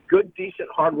 good, decent,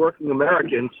 hardworking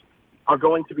Americans are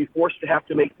going to be forced to have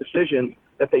to make decisions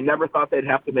that they never thought they'd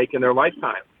have to make in their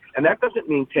lifetime. And that doesn't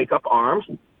mean take up arms.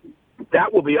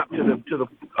 That will be up to the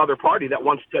other party that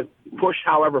wants to push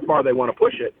however far they want to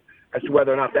push it. As to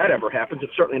whether or not that ever happens,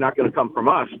 it's certainly not going to come from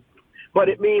us. But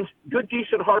it means good,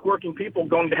 decent, hardworking people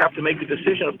going to have to make a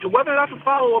decision as to whether or not to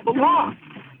follow the law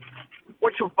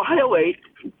or to violate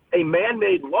a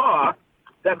man-made law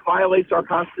that violates our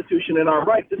Constitution and our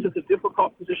rights. This is a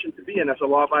difficult position to be in as a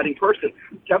law-abiding person.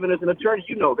 Kevin, as an attorney,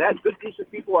 you know that. Good, decent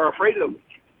people are afraid of them.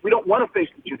 We don't want to face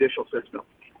the judicial system.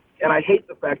 And I hate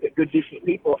the fact that good, decent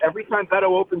people, every time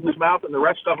Beto opens his mouth and the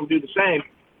rest of them do the same,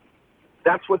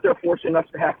 that's what they're forcing us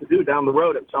to have to do down the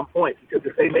road at some point. Because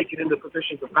if they make it into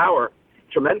positions of power,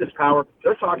 tremendous power,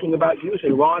 they're talking about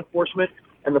using law enforcement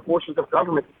and the forces of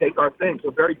government to take our things.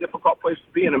 A very difficult place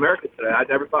to be in America today. I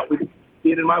never thought we'd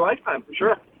see it in my lifetime, for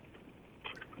sure.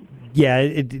 Yeah,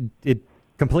 it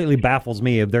completely baffles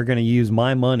me if they're going to use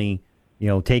my money,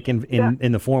 taken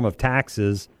in the form of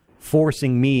taxes,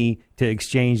 forcing me to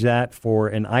exchange that for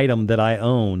an item that I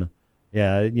own.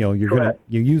 Yeah, you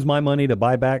use my money to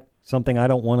buy back something I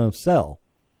don't want to sell.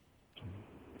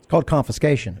 It's called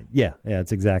confiscation. Yeah,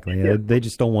 it's exactly. Yeah. They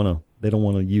just don't want to. They don't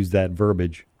want to use that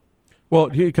verbiage.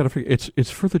 Well, you got to figure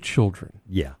it's for the children.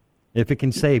 Yeah. If it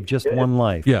can save just one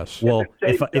life. Yes. Well,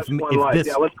 Let's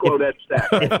quote Ed Stack.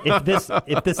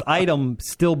 if this item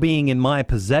still being in my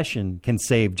possession can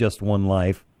save just one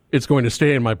life, it's going to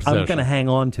stay in my possession. I'm going to hang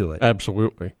on to it.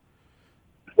 Absolutely.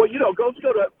 Well, let's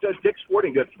go to Dick's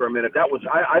Sporting Goods for a minute.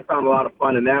 I found a lot of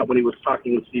fun in that when he was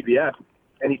talking with CBS,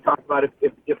 and he talked about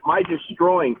if my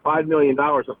destroying $5 million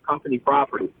of company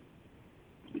property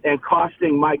and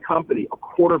costing my company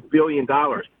 $250 million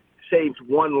saves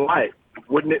one life,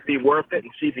 wouldn't it be worth it?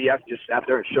 And CBS just sat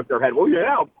there and shook their head. Well,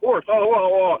 yeah, of course.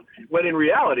 Oh. When in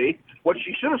reality, what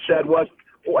she should have said was,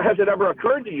 well, has it ever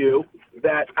occurred to you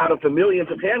that out of the millions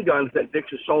of handguns that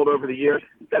Dick's has sold over the years,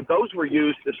 that those were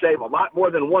used to save a lot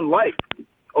more than one life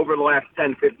over the last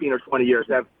 10, 15, or 20 years?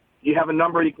 Do you have a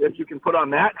number that you can put on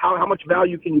that? How much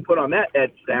value can you put on that,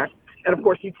 Ed Stack? And, of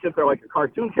course, he'd sit there like a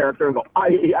cartoon character and go,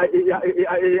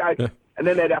 and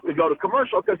then they'd have to go to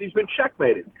commercial because he's been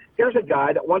checkmated. Here's a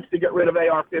guy that wants to get rid of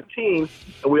AR-15,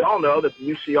 and we all know that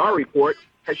the UCR report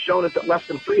has shown us that less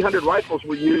than 300 rifles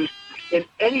were used in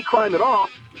any crime at all,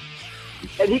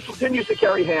 and he continues to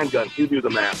carry handguns. You do the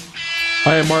math.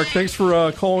 Hi, Mark. Thanks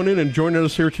for calling in and joining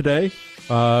us here today.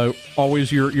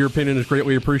 Always your opinion is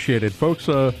greatly appreciated. Folks,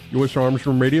 you listen to Arms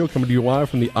Room Radio, coming to you live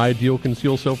from the Ideal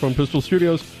Concealed Cell Phone Pistol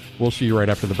Studios. We'll see you right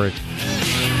after the break.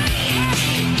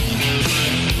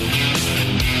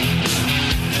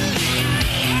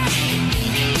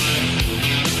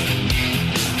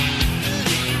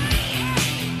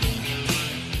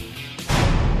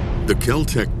 The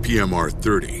Kel-Tec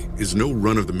PMR-30 is no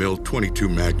run-of-the-mill .22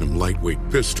 Magnum lightweight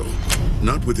pistol,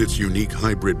 not with its unique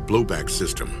hybrid blowback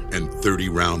system and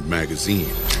 30-round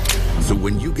magazine. So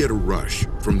when you get a rush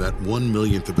from that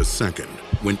 1/1,000,000th of a second,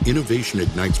 when innovation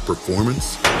ignites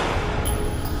performance,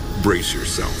 brace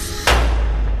yourself.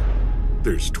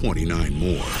 There's 29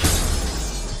 more.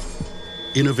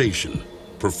 Innovation,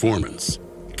 performance,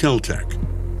 Kel-Tec.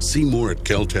 See more at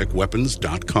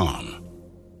keltecweapons.com.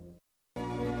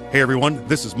 Hey everyone,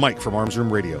 this is Mike from Arms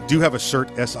Room Radio. Do you have a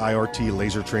CERT SIRT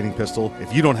laser training pistol?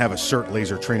 If you don't have a CERT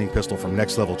laser training pistol from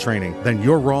Next Level Training, then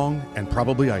you're wrong and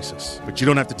probably ISIS. But you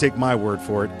don't have to take my word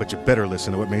for it, but you better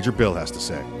listen to what Major Bill has to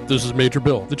say. This is Major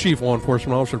Bill, the Chief Law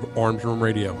Enforcement Officer of Arms Room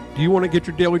Radio. Do you want to get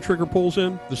your daily trigger pulls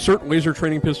in? The CERT laser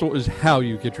training pistol is how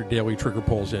you get your daily trigger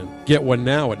pulls in. Get one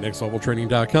now at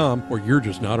nextleveltraining.com, or you're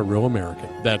just not a real American.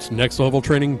 That's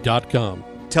nextleveltraining.com.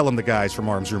 Tell them the guys from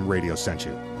Arms Room Radio sent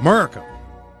you. America!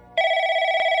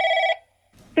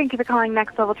 Thank you for calling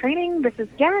Next Level Training. This is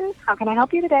Jen. How can I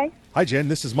help you today? Hi, Jen.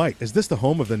 This is Mike. Is this the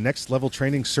home of the Next Level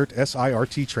Training CERT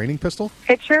SIRT training pistol?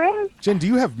 It sure is. Jen, do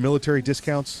you have military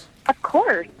discounts? Of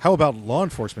course. How about law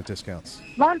enforcement discounts?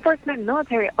 Law enforcement and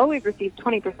military always receive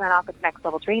 20% off at Next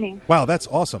Level Training. Wow, that's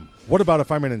awesome. What about if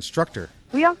I'm an instructor?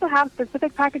 We also have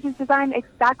specific packages designed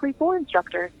exactly for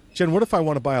instructors. Jen, what if I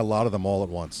want to buy a lot of them all at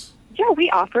once? Yeah,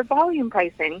 we offer volume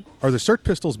pricing. Are the CERT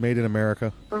pistols made in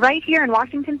America? Right here in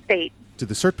Washington State. Do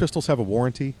the CERT pistols have a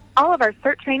warranty? All of our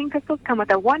CERT training pistols come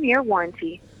with a 1-year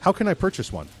warranty. How can I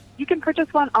purchase one? You can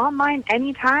purchase one online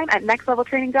anytime at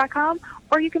nextleveltraining.com,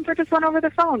 or you can purchase one over the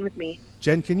phone with me.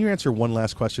 Jen, can you answer one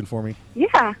last question for me?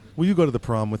 Yeah. Will you go to the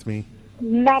prom with me?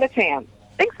 Not a chance.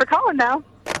 Thanks for calling, though.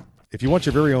 If you want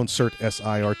your very own CERT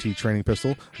SIRT training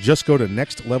pistol, just go to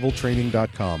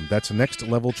nextleveltraining.com. That's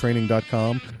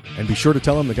nextleveltraining.com. And be sure to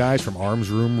tell them the guys from Arms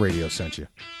Room Radio sent you.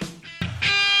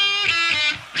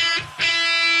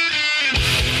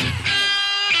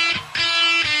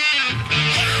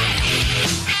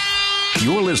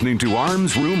 You're listening to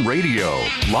Arms Room Radio,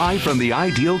 live from the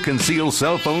Ideal Concealed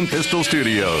Cell Phone Pistol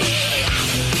Studios.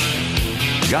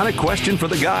 Got a question for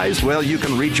the guys? Well, you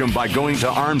can reach them by going to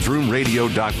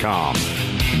armsroomradio.com.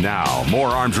 Now, more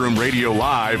Arms Room Radio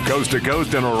live, coast to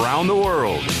coast and around the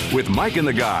world, with Mike and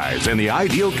the guys in the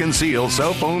Ideal Concealed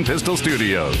Cell Phone Pistol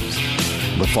Studios.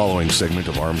 The following segment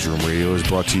of Arms Room Radio is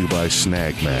brought to you by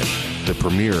Snag Mag, the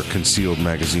premier concealed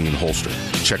magazine holster.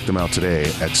 Check them out today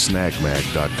at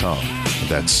snagmag.com.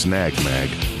 That's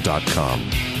snagmag.com.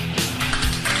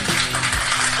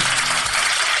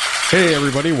 Hey,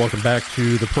 everybody. Welcome back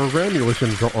to the program. You're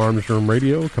listening to Arms Room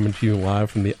Radio, coming to you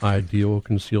live from the Ideal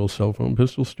Concealed Cell Phone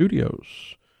Pistol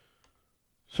Studios.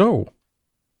 So,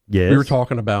 yes, we were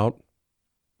talking about,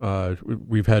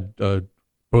 we've had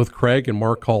both Craig and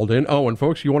Mark called in. Oh, and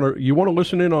folks, you want to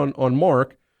listen in on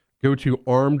Mark, go to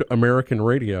Armed American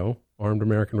Radio. Armed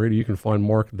American Radio. You can find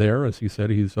Mark there. As he said,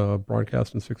 he's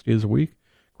broadcasting 6 days a week.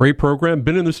 Great program.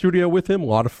 Been in the studio with him. A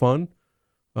lot of fun.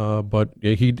 But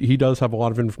he does have a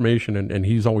lot of information, and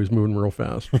he's always moving real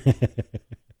fast.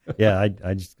 Yeah,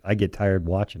 I get tired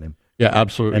watching him. Yeah,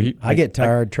 absolutely. I get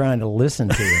tired trying to listen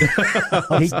to him.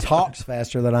 He talks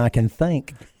faster than I can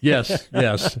think. Yes.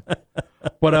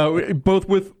 But both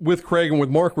with Craig and with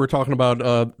Mark, we were talking about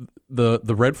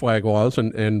the red flag laws,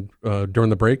 and during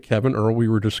the break, Kevin, Earl, we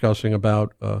were discussing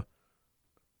about.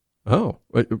 Yeah,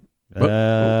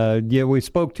 we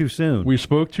spoke too soon. We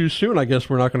spoke too soon. I guess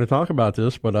we're not going to talk about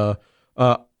this, but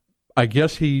I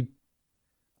guess he.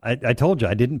 I told you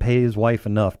I didn't pay his wife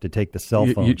enough to take the cell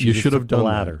phone. You should have done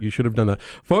that. You should have done that,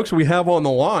 folks. We have on the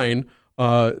line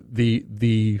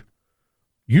the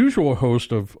usual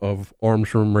host of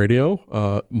Arms Room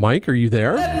Radio, Mike. Are you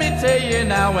there? Let me tell you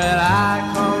now, when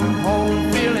I come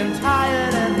home feeling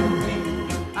tired and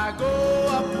weak, I go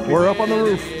up. We're up on the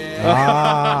roof.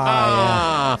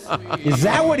 Yeah. Is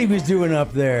that what he was doing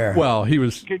up there? Well, he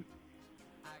was.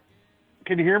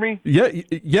 Can you hear me?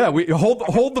 Yeah. We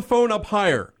hold the phone up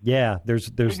higher. Yeah,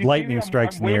 there's lightning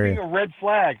strikes in the area. I'm waving a red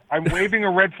flag. I'm waving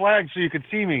a red flag so you can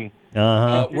see me.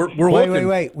 We're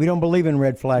wait. We don't believe in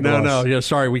red flag laws. No. Yeah,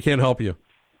 sorry, we can't help you.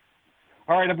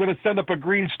 All right, I'm going to send up a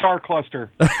green star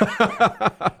cluster.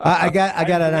 I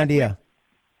got an idea.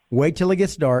 Wait till it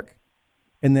gets dark,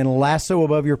 and then lasso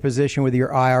above your position with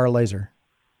your IR laser.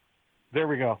 There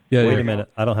we go. Yeah. Wait a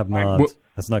minute. I don't have nods.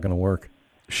 That's not going to work.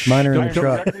 Mine are in the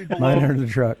truck. Mine are in the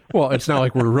truck. Well, it's not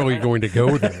like we're really going to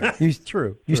go there.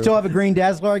 True. You still have a green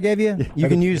Dazzler I gave you? You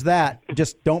can use that.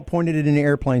 Just don't point it at any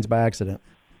airplanes by accident.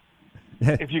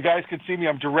 If you guys could see me,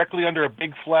 I'm directly under a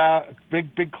big cloud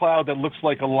that looks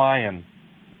like a lion.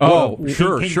 Oh,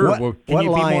 sure. What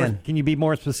lion? Can you be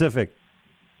more specific?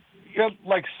 Yeah,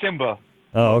 like Simba.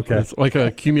 Oh, okay. It's like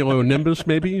a cumulonimbus,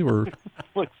 maybe, or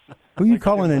who are you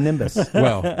calling a nimbus?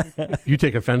 Well, you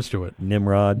take offense to it,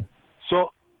 Nimrod.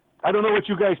 So, I don't know what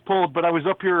you guys pulled, but I was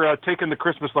up here taking the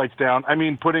Christmas lights down. I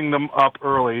mean, putting them up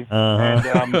early, and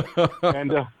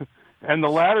the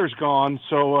ladder's gone.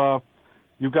 So,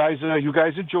 you guys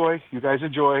enjoy.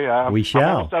 We shall.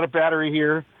 I'm almost out of battery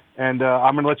here, and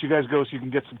I'm going to let you guys go so you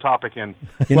can get some topic in.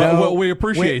 Well, we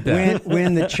appreciate that.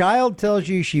 When the child tells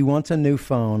you she wants a new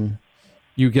phone,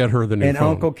 you get her the new phone. And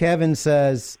Uncle Kevin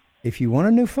says, "If you want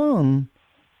a new phone,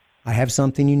 I have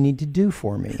something you need to do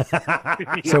for me."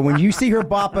 So when you see her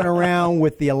bopping around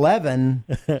with the 11,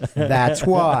 that's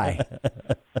why.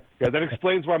 Yeah, that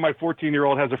explains why my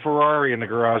 14-year-old has a Ferrari in the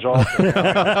garage also.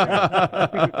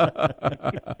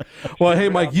 Well, hey,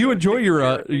 Mike, you enjoy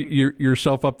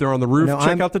yourself up there on the roof.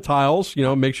 Check out the tiles.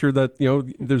 Make sure that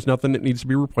there's nothing that needs to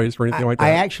be replaced or anything like that.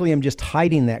 I actually am just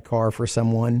hiding that car for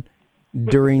someone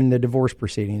during the divorce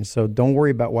proceedings, so don't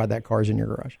worry about why that car's in your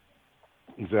garage.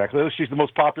 Exactly. She's the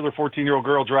most popular 14-year-old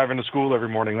girl driving to school every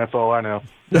morning. That's all I know.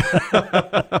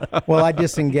 Well, I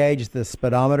disengaged the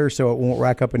speedometer so it won't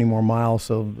rack up any more miles,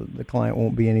 so the client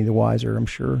won't be any the wiser, I'm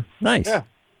sure. Nice. Yeah,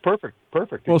 perfect. Well,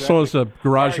 exactly. as long as the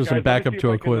garage doesn't guys, back up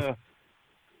to a cliff.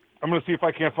 I'm going to see if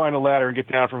I can't find a ladder and get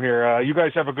down from here. You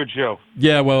guys have a good show.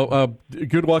 Yeah, well,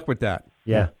 good luck with that.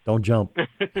 Yeah, don't jump.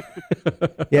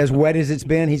 Yeah, as wet as it's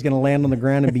been, he's going to land on the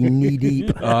ground and be knee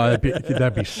deep.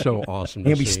 That'd be so awesome.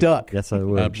 He'll be stuck. Yes, I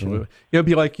would. Absolutely. It'd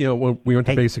be like when we went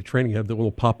to basic training. You have the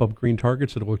little pop-up green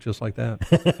targets that'll look just like that.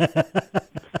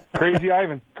 Crazy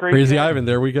Ivan. Crazy Ivan.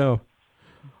 There we go.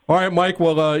 All right, Mike.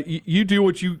 Well, you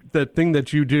do that thing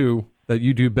that you do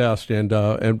best, and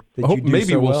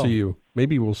maybe we'll see you.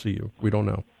 Maybe we'll see you. We don't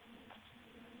know.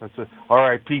 That's it. All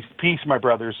right, peace, my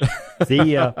brothers. See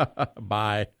ya.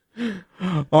 Bye.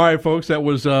 All right, folks. That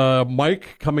was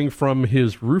Mike coming from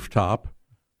his rooftop.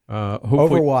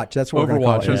 Overwatch. That's what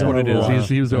Overwatch. That's what it is.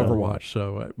 He's Yeah. Overwatch.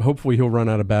 So hopefully he'll run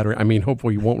out of battery. I mean,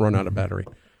 hopefully he won't run out of battery.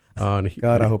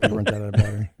 God, I hope he runs out of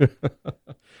battery.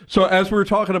 So as we were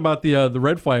talking about the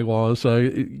red flag laws,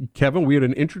 Kevin, we had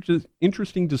an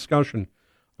interesting discussion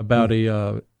about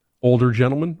a older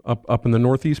gentleman up in the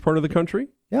northeast part of the country.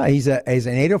 Yeah, he's an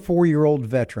 84-year-old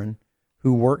veteran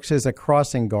who works as a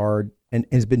crossing guard and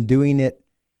has been doing it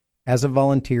as a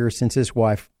volunteer since his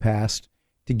wife passed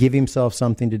to give himself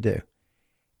something to do.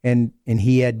 And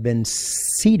he had been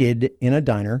seated in a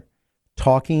diner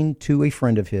talking to a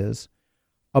friend of his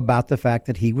about the fact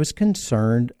that he was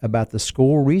concerned about the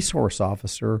school resource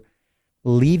officer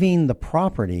leaving the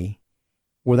property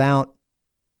without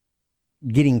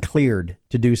getting cleared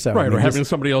to do so. Right, or having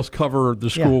somebody else cover the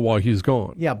school while he's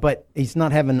gone. Yeah, but he's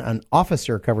not having an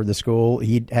officer cover the school.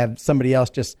 He'd have somebody else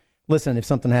just, listen, if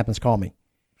something happens, call me.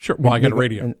 Sure, well, I got a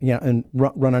radio. And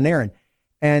run an errand.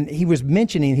 And he was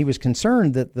mentioning he was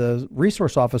concerned that the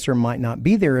resource officer might not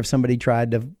be there if somebody tried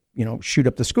to, shoot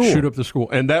up the school. Shoot up the school.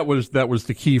 And that was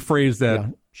the key phrase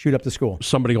that shoot up the school.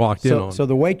 Somebody locked in on. So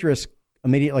the waitress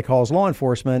immediately calls law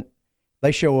enforcement.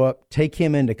 They show up, take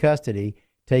him into custody.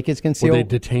 Take his concealed. Well, they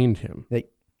detained him.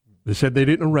 They said they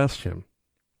didn't arrest him.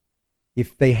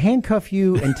 If they handcuff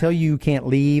you until you can't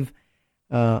leave,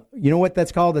 you know what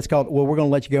that's called? That's called, well, we're going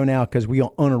to let you go now because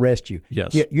we'll unarrest you.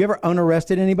 Yes. You ever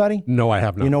unarrested anybody? No, I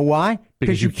have not. You know why?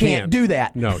 Because you you can't can't. do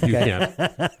that. No, you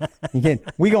can't. You can't.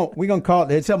 We're gonna call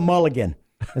it. It's a mulligan.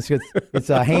 It's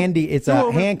a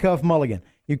handcuff mulligan.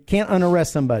 You can't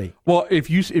unarrest somebody. Well, if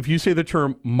you say the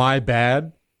term "my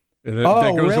bad," that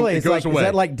goes, really? It goes away. Is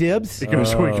that like dibs? It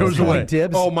goes away. Like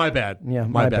dibs? Oh, my bad. Yeah,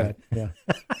 my bad. Yeah.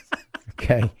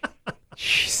 Okay.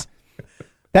 Jeez.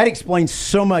 That explains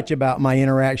so much about my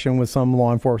interaction with some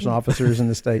law enforcement officers in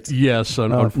the States. Yes,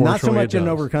 unfortunately, not so much it in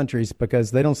does. other countries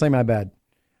because they don't say my bad.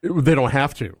 They don't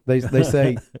have to. They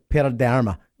say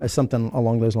 "perdama" or something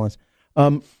along those lines.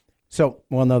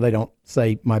 No, they don't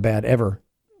say my bad ever.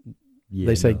 Yeah,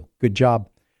 they say good job.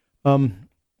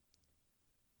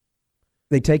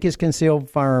 They take his concealed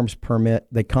firearms permit.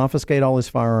 They confiscate all his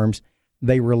firearms.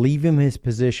 They relieve him his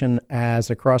position as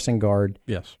a crossing guard.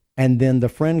 Yes. And then the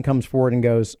friend comes forward and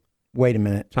goes, wait a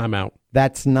minute. Time out.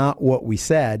 That's not what we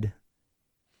said.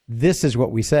 This is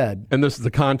what we said. And this is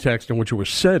the context in which it was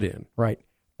said in. Right.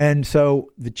 And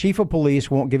so the chief of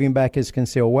police won't give him back his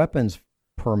concealed weapons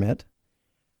permit,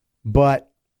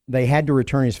 but they had to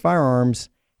return his firearms,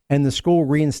 and the school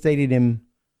reinstated him.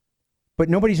 But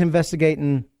nobody's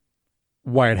investigating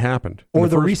why it happened. Or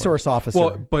the resource officer.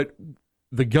 Well, but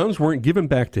the guns weren't given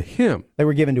back to him. They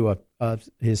were given to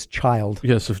his child.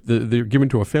 Yes, if they're given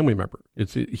to a family member.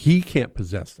 He can't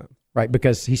possess them. Right,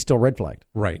 because he's still red flagged.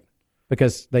 Right.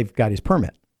 Because they've got his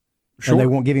permit. Sure. And they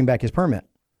won't give him back his permit.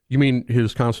 You mean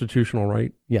his constitutional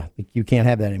right? Yeah, you can't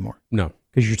have that anymore. No.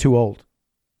 Because you're too old.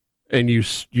 And you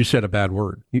said a bad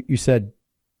word. You said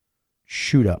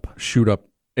shoot up. Shoot up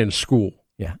in school.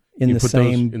 Yeah, in the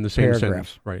same paragraph.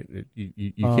 Sentence. Right.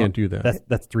 You can't do that.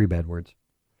 That's 3 bad words.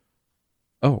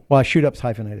 Oh. Well, shoot up's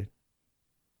hyphenated.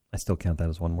 I still count that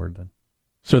as 1 word then.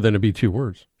 So then it'd be 2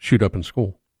 words. Shoot up in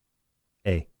school.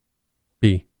 A.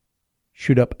 B.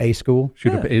 Shoot up a school?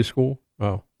 Shoot up a school?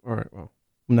 Oh, all right. Well.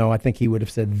 No, I think he would have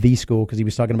said the school because he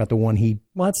was talking about the one he...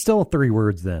 Well, it's still 3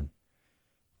 words then.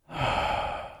 All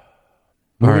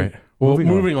right. Well,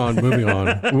 moving on.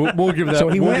 We'll give that. So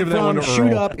he we'll went give that from one to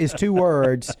shoot Earl. up is 2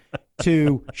 words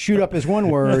to shoot up is 1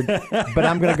 word, but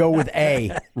I'm going to go with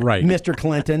A. Right. Mr.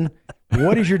 Clinton,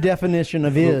 what is your definition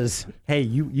of is? Hey,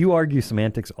 you argue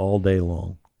semantics all day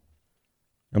long.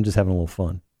 I'm just having a little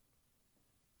fun.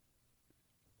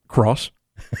 Cross?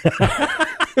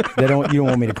 You don't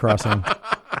want me to cross him.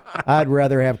 I'd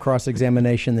rather have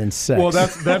cross-examination than sex. Well,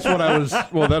 that's what I was.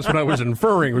 Well, that's what I was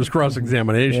inferring was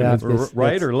cross-examination. Yeah,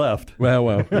 right or left? Well,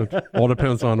 it all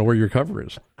depends on where your cover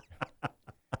is.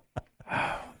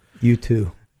 You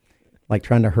too, like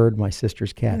trying to herd my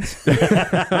sister's cats.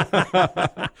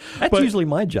 That's usually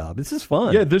my job. This is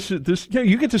fun. Yeah, this. Yeah,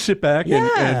 you get to sit back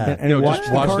and watch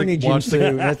the carnage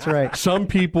ensue. That's right. Some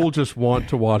people just want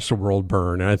to watch the world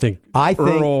burn, and I think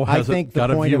Earl has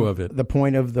got a view of it. The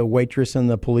point of the waitress and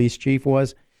the police chief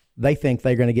was they think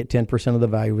they're going to get 10% of the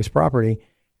value of his property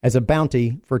as a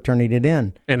bounty for turning it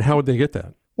in. And how would they get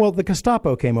that? Well, the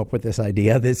Gestapo came up with this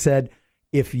idea that said,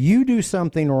 if you do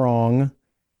something wrong,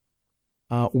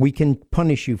 we can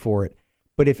punish you for it.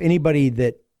 But if anybody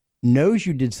that knows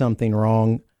you did something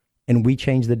wrong and we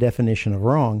change the definition of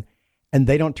wrong and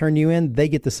they don't turn you in, they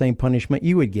get the same punishment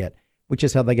you would get, which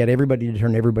is how they got everybody to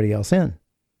turn everybody else in.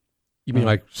 You mean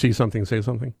like see something, say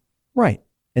something? Right.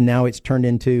 And now it's turned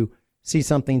into see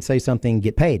something, say something,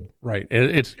 get paid. Right.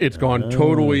 And it's gone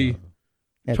totally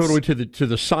to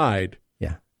the side.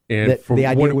 Yeah. And for the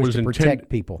idea what it was to intended, protect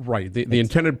people. Right. The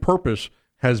intended purpose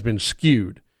has been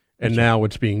skewed. And now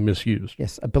it's being misused.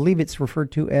 Yes, I believe it's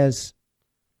referred to as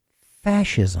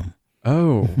fascism.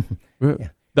 Oh,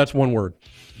 That's 1 word.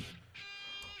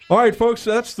 All right, folks,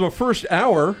 that's the first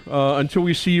hour. Until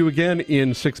we see you again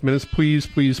in 6 minutes, please,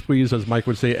 as Mike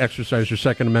would say, exercise your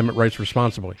Second Amendment rights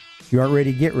responsibly. If you aren't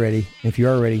ready, get ready. If you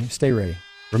are ready, stay ready.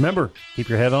 Remember, keep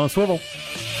your head on a swivel.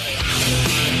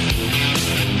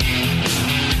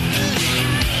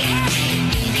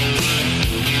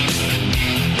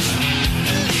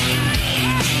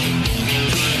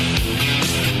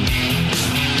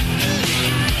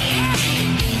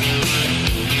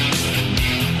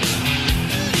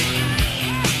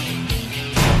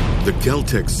 The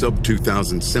Kel-Tec Sub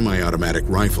 2000 semi-automatic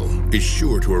rifle is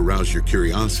sure to arouse your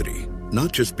curiosity,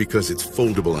 not just because it's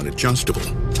foldable and adjustable,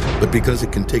 but because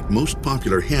it can take most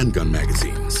popular handgun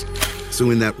magazines.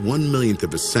 So in that 1/1,000,000th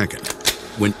of a second,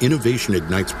 when innovation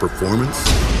ignites performance,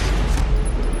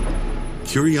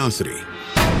 curiosity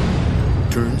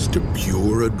turns to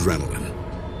pure adrenaline.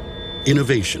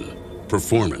 Innovation,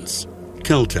 performance,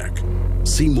 Kel-Tec.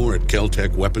 See more at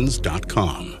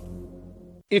keltecweapons.com.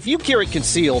 If you carry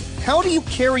concealed, how do you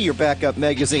carry your backup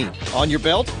magazine? On your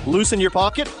belt? Loose in your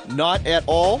pocket? Not at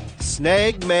all?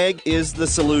 Snag Mag is the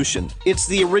solution. It's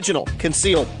the original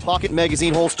concealed pocket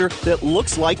magazine holster that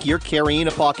looks like you're carrying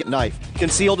a pocket knife.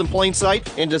 Concealed in plain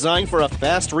sight and designed for a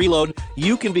fast reload,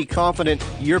 you can be confident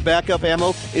your backup ammo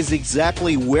is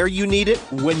exactly where you need it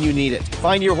when you need it.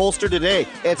 Find your holster today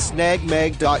at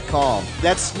snagmag.com.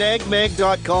 That's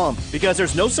snagmag.com, because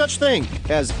there's no such thing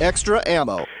as extra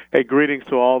ammo. Hey, greetings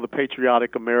to all the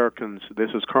patriotic Americans. This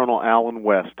is Colonel Alan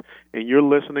West, and you're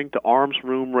listening to Arms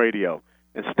Room Radio.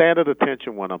 And stand at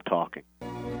attention when I'm talking.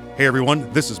 Hey everyone,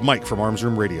 this is Mike from Arms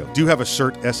Room Radio. Do you have a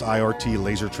CERT SIRT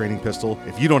laser training pistol?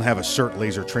 If you don't have a CERT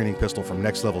laser training pistol from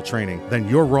Next Level Training, then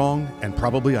you're wrong and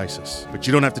probably ISIS. But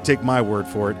you don't have to take my word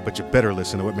for it, but you better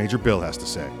listen to what Major Bill has to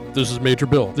say. This is Major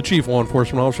Bill, the Chief Law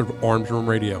Enforcement Officer of Arms Room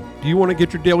Radio. Do you want to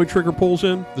get your daily trigger pulls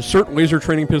in? The CERT laser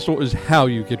training pistol is how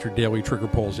you get your daily trigger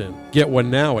pulls in. Get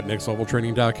one now at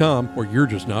nextleveltraining.com, or you're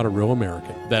just not a real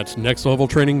American. That's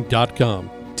nextleveltraining.com.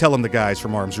 Tell them the guys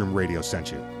from Arms Room Radio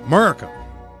sent you. America!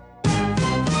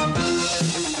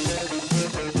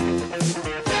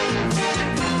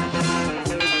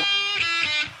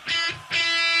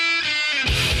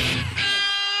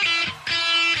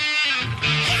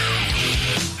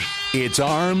 It's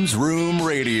Arms Room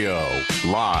Radio,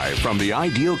 live from the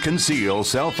Ideal Conceal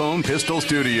Cell Phone Pistol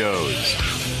Studios.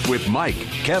 With Mike,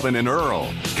 Kevin, and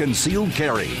Earl, concealed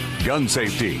carry, gun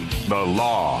safety, the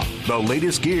law, the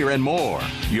latest gear, and more.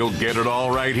 You'll get it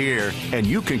all right here, and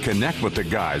you can connect with the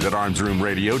guys at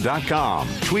armsroomradio.com.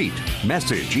 Tweet,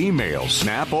 message, email,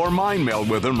 snap, or mind meld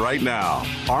with them right now.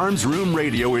 Arms Room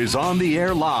Radio is on the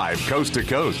air live, coast to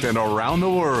coast, and around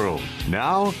the world.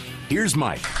 Now, here's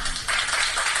Mike.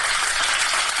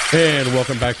 And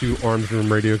welcome back to Arms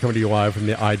Room Radio, coming to you live from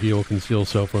the Ideal Conceal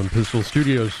Cell Phone Pistol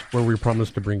Studios, where we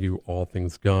promise to bring you all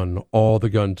things gun, all the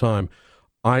gun time.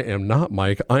 I am not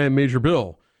Mike. I am Major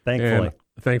Bill.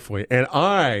 Thankfully. And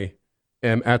I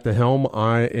am at the helm.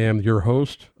 I am your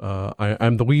host.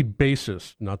 I'm the lead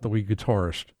bassist, not the lead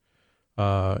guitarist,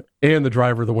 and the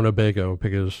driver of the Winnebago,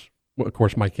 because, well, of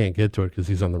course, Mike can't get to it because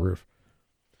he's on the roof.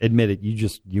 Admit it.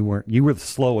 You were the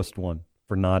slowest one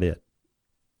for not it.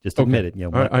 Just admit it.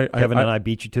 You know, Kevin and I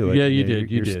beat you to it. Yeah, you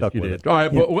did. You're stuck with it. All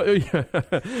right.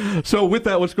 Yeah. So with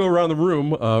that, let's go around the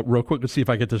room real quick. Let's see if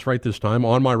I get this right this time.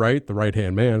 On my right, the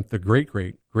right-hand man, the great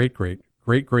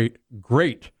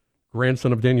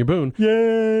grandson of Daniel Boone.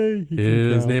 Yay!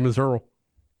 His name is Earl.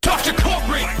 Dr.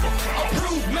 Corporate,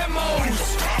 approved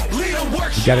memos, leader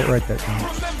workshop. You got it right that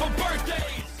time.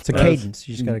 It's a cadence.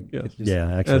 You just got to.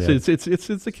 Actually,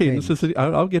 it's a cadence.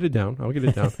 I'll get it down.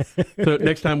 So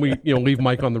next time we leave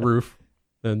Mike on the roof,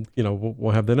 then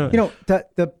we'll have the night.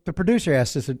 The producer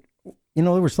asked us, there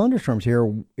were thunderstorms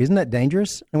here. Isn't that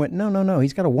dangerous? I went, no.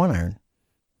 He's got a 1-iron.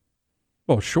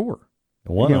 Well, sure. A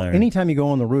 1-iron. Anytime you go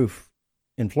on the roof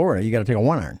in Florida, you got to take a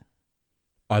 1-iron.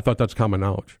 I thought that's common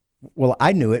knowledge. Well,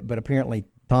 I knew it, but apparently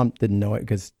Tom didn't know it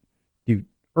because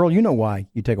Earl, you know why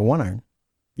you take a 1-iron.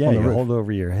 Yeah, you hold it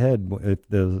over your head if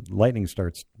the lightning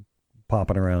starts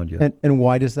popping around you. And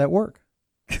why does that work?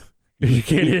 You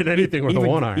can't hit anything with a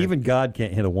 1-iron. Even God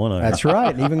can't hit a 1-iron. That's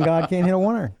right. Even God can't hit a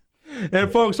 1-iron.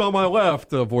 And folks, on my left,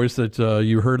 the voice that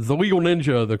you heard, the legal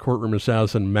ninja, the courtroom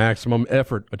assassin, maximum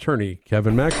effort attorney,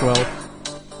 Kevin Maxwell.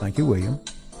 Thank you, William.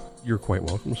 You're quite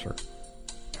welcome, sir.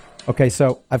 Okay,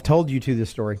 so I've told you two this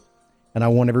story, and I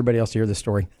want everybody else to hear this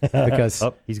story because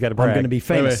he's got to brag. I'm going to be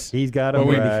famous. He's got to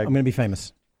brag. I'm going to be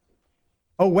famous.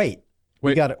 Oh, wait.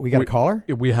 We got a caller?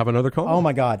 We have another caller? Oh,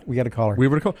 my God. We got a caller. We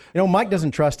have a caller. Mike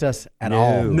doesn't trust us at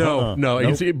all. No.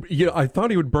 Nope. I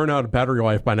thought he would burn out battery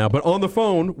life by now. But on the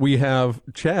phone, we have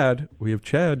Chad.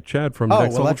 Chad from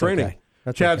Next Level Training.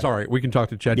 Okay. Chad's all right. We can talk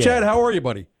to Chad. Yeah. Chad, how are you,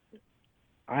 buddy?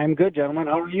 I'm good, gentlemen.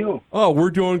 How are you? Oh, we're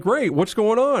doing great. What's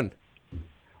going on?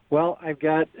 Well, I've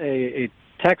got a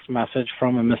text message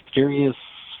from a mysterious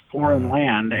foreign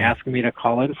land asking me to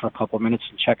call in for a couple of minutes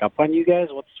and check up on you guys.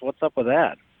 What's up with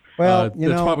that? Well,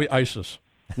 it's probably ISIS.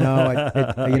 No,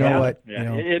 you know what?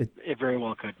 Yeah, it very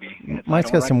well could be. Mike's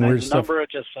got some weird stuff. The number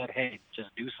just said, "Hey,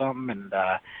 just do something," and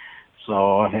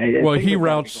so. Well, he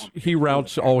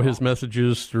routes all his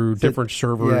messages through different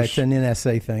servers. Yeah, it's an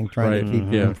NSA thing, trying to keep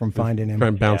him from finding him.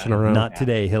 Trying bouncing around. Not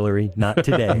today, Hillary. Not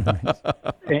today.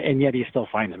 and yet he still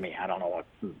finds me. I don't know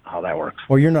how that works.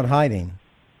 Well, you're not hiding.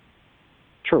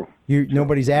 True.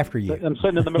 Nobody's after you. I'm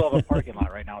sitting in the middle of a parking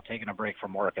lot right now, taking a break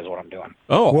from work is what I'm doing.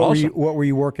 Oh, awesome. What were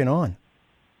you working on?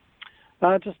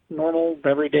 Just normal,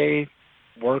 everyday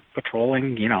work,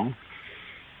 patrolling,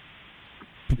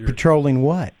 Patrolling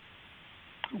what?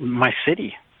 My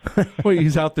city. Well,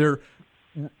 he's out there.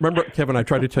 Remember, Kevin, I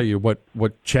tried to tell you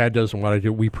what Chad does and what I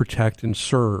do. We protect and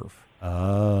serve.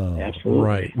 Oh, absolutely.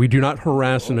 Right. We do not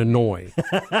harass and annoy.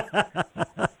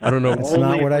 I don't know. That's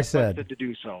not what I said. To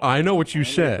do so. I know what you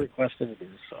said. Requested to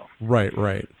do so.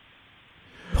 Right.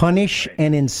 Punish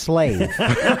and enslave.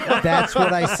 That's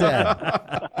what I said.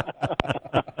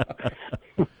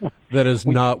 That is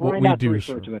not what we not to do.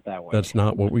 refer Sir. to it that way. That's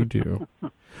not what we do.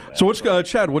 So, what's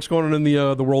Chad? What's going on in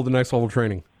the world of Next Level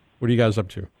Training? What are you guys up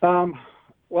to?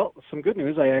 Well, some good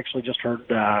news. I actually just heard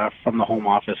from the home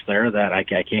office there that I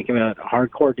can't give a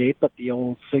hardcore date, but the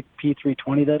old SIG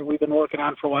P320 that we've been working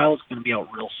on for a while is going to be out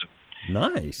real soon.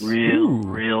 Nice.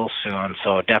 Real soon.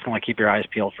 So definitely keep your eyes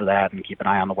peeled for that and keep an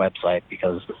eye on the website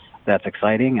because that's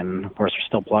exciting. And, of course, we're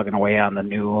still plugging away on the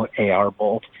new AR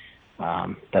bolt.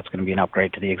 That's going to be an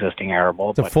upgrade to the existing AR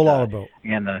bolt. It's a full auto bolt.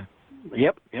 And the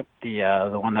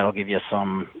one that'll give you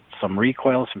some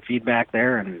recoil, some feedback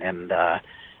there, and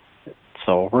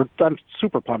so I'm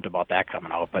super pumped about that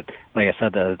coming out. But like I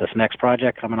said, this next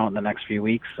project coming out in the next few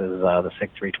weeks is the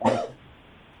SIG 320.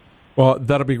 Well,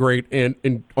 that'll be great.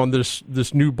 And on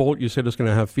this new bolt, you said it's going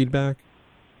to have feedback?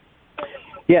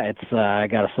 Yeah, it's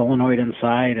got a solenoid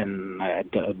inside, and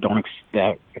don't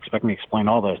expect me to explain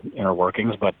all the inner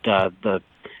workings, but the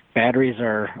batteries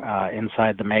are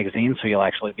inside the magazine, so you'll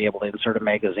actually be able to insert a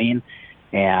magazine,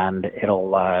 and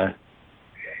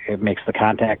it makes the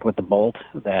contact with the bolt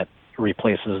that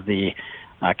replaces the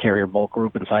carrier bolt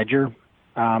group inside your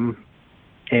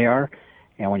AR.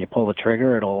 And when you pull the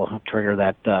trigger, it'll trigger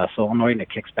that solenoid, and it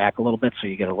kicks back a little bit, so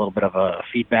you get a little bit of a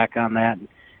feedback on that,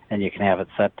 and you can have it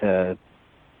set to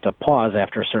pause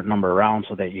after a certain number of rounds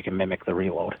so that you can mimic the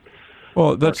reload.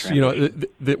 Well, that's,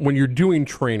 when you're doing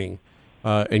training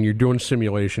and you're doing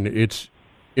simulation, it's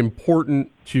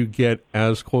important to get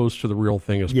as close to the real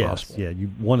thing as possible. Yeah,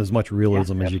 you want as much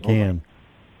realism as you can.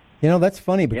 That's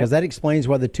funny because that explains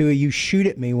why the two of you shoot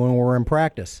at me when we're in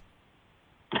practice.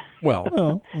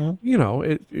 Well,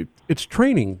 it's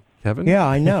training, Kevin. Yeah,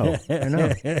 I know.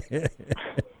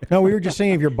 No, we were just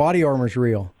saying if your body armor's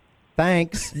real.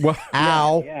 Thanks. Well,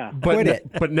 ow. Yeah. Quit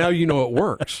it. But now you know it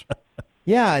works.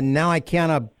 Yeah, and now I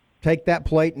kind take that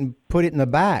plate and put it in the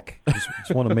back.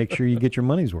 Just want to make sure you get your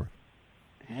money's worth.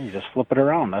 Yeah, you just flip it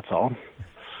around, that's all.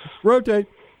 Rotate.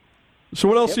 So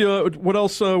what else? What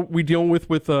else we dealing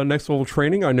with Next Level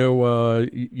Training? I know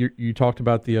you talked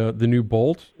about the new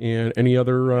bolt and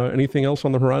anything else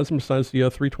on the horizon besides the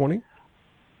 320.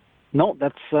 No,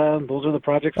 that's those are the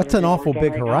projects. That's an awful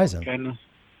big horizon.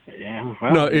 Yeah.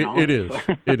 Well, no, it is.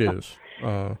 It is.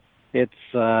 It's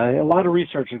a lot of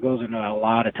research that goes into a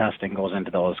lot of testing goes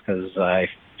into those because if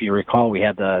you recall, we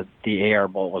had the AR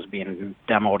bolt was being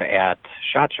demoed at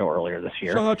SHOT Show earlier this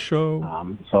year. SHOT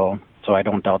Show. So I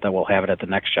don't doubt that we'll have it at the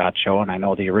next SHOT Show, and I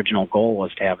know the original goal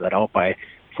was to have that out by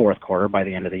fourth quarter by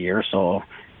the end of the year. So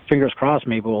fingers crossed,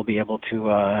 maybe we'll be able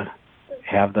to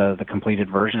have the completed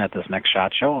version at this next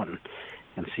SHOT Show and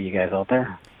see you guys out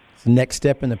there. It's the next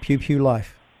step in the pew pew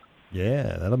life.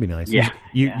 Yeah, that'll be nice. Yeah,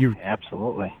 you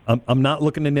absolutely. I'm not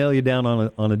looking to nail you down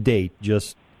on a date.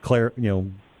 Just a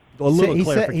little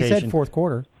clarification. He said fourth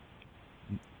quarter.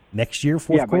 Next year,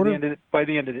 fourth quarter? By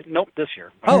the end of it. Nope, this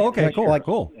year. Oh, okay, cool.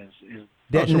 Cool.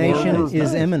 Detonation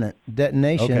is imminent.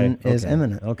 Detonation is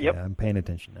imminent. Okay, Yep. I'm paying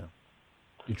attention now.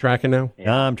 You tracking now?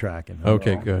 Yeah, I'm tracking.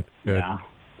 Okay, good. Yeah,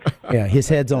 his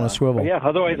head's on a swivel. Yeah,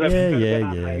 otherwise I've been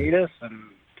on yeah. hiatus, and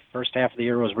first half of the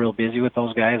year was real busy with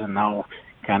those guys, and now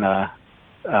kind of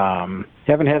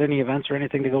haven't had any events or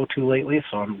anything to go to lately,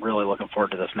 so I'm really looking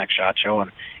forward to this next SHOT Show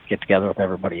and get together with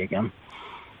everybody again.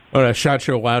 SHOT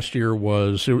Show last year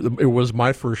was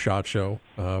my first SHOT Show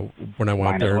when I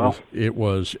went there. Well. It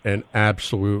was an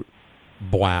absolute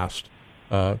blast.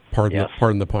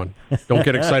 Pardon the pun. Don't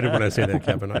get excited when I say that,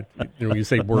 Kevin. You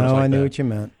say words like that. I knew what you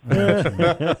meant.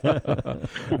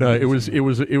 No,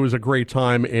 it was a great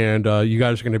time, and you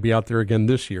guys are going to be out there again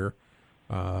this year.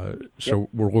 So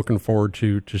we're looking forward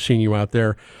to seeing you out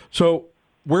there. So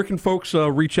where can folks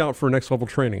reach out for Next Level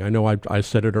Training? I know I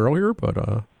said it earlier,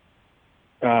 but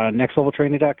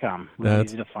nextleveltraining.com. Really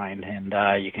easy to find, and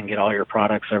you can get all your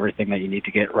products, everything that you need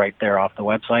to get right there off the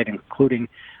website, including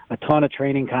a ton of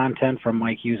training content from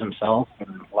Mike Hughes himself,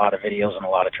 and a lot of videos and a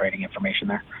lot of training information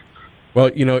there.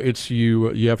 Well, it's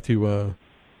you have to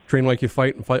train like you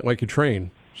fight and fight like you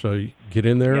train. So you get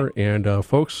in there and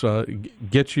folks,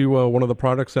 get you one of the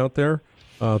products out there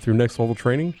through Next Level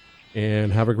Training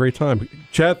and have a great time.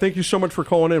 Chad, thank you so much for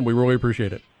calling in. We really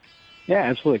appreciate it. Yeah,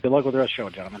 absolutely. Good luck with the rest of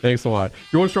the show, gentlemen. Thanks a lot.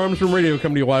 You're listening to Arms Room Radio,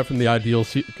 coming to you live from the Ideal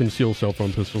Concealed Cell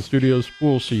Phone Pistol Studios.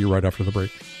 We'll see you right after the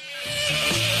break.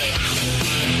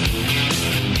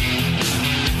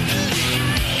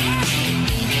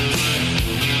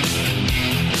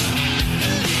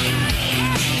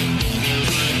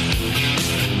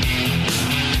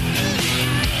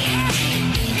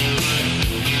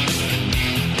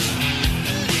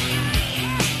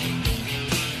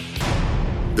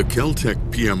 Kel-Tec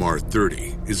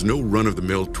PMR-30 is no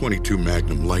run-of-the-mill .22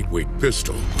 Magnum lightweight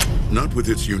pistol, not with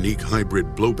its unique hybrid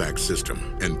blowback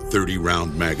system and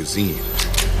 30-round magazine.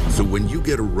 So when you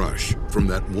get a rush from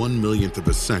that 1/1,000,000th of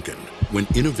a second, when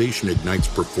innovation ignites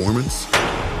performance,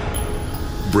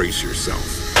 brace yourself.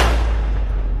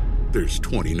 There's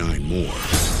 29 more.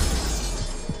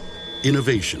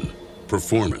 Innovation,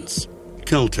 performance,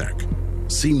 Kel-Tec.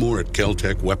 See more at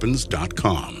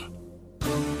keltecweapons.com.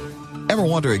 Ever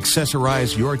want to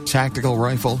accessorize your tactical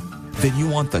rifle? Then you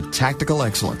want the tactical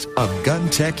excellence of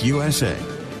GunTech USA.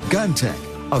 GunTech,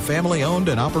 a family-owned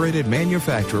and operated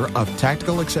manufacturer of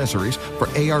tactical accessories for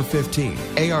AR-15,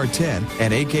 AR-10,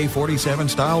 and AK-47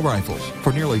 style rifles.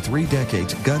 For nearly 3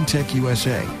 decades, GunTech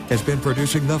USA has been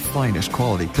producing the finest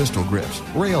quality pistol grips,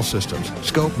 rail systems,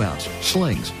 scope mounts,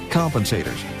 slings,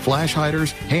 compensators, flash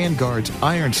hiders, hand guards,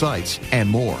 iron sights, and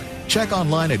more. Check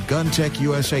online at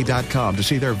GunTechUSA.com to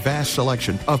see their vast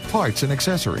selection of parts and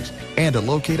accessories and to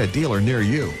locate a dealer near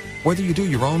you. Whether you do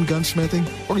your own gunsmithing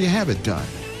or you have it done,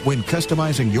 when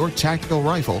customizing your tactical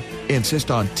rifle,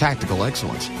 insist on tactical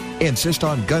excellence. Insist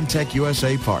on GunTech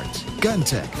USA parts.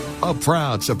 GunTech, a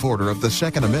proud supporter of the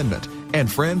Second Amendment and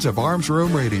friends of Arms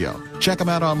Room Radio. Check them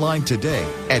out online today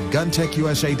at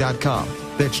GunTechUSA.com.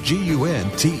 That's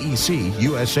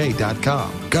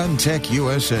GUNTECUSA.com. GunTech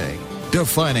USA.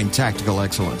 Defining tactical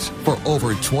excellence for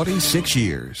over 26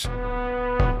 years.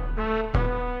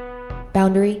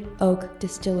 Boundary Oak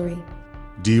Distillery.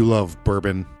 Do you love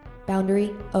bourbon?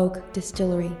 Boundary Oak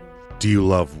Distillery. Do you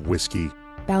love whiskey?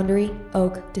 Boundary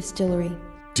Oak Distillery.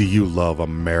 Do you love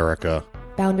America?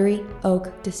 Boundary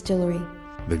Oak Distillery.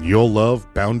 Then you'll love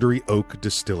Boundary Oak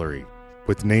Distillery.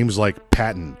 With names like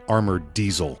Patton Armored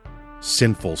Diesel,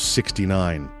 Sinful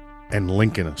 69, and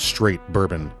Lincoln Straight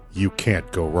Bourbon, you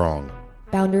can't go wrong.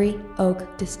 Boundary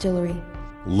Oak Distillery.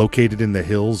 Located in the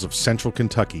hills of central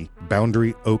Kentucky,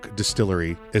 Boundary Oak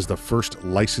Distillery is the first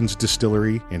licensed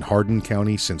distillery in Hardin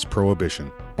County since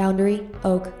Prohibition. Boundary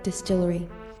Oak Distillery.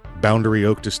 Boundary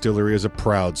Oak Distillery is a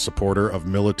proud supporter of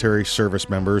military service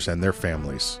members and their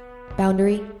families.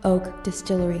 Boundary Oak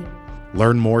Distillery.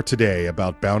 Learn more today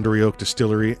about Boundary Oak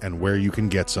Distillery and where you can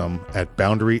get some at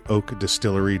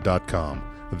BoundaryOakDistillery.com.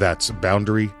 That's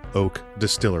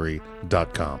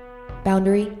BoundaryOakDistillery.com.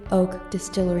 Boundary Oak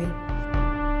Distillery.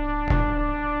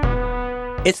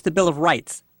 It's the Bill of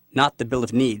Rights, not the Bill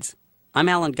of Needs. I'm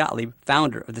Alan Gottlieb,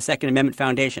 founder of the Second Amendment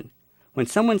Foundation. When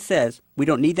someone says we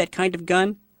don't need that kind of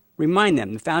gun, remind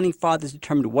them the Founding Fathers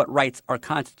determined what rights our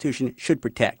Constitution should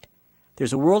protect.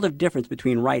 There's a world of difference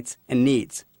between rights and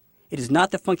needs. It is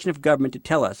not the function of government to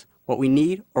tell us what we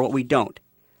need or what we don't.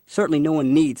 Certainly no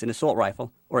one needs an assault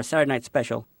rifle or a Saturday Night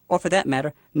Special, or for that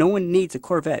matter, no one needs a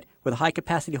Corvette with a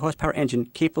high-capacity horsepower engine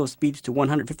capable of speeds to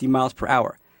 150 miles per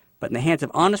hour. But in the hands of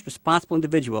honest, responsible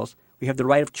individuals, we have the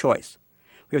right of choice.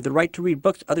 We have the right to read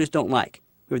books others don't like.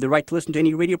 We have the right to listen to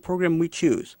any radio program we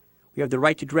choose. We have the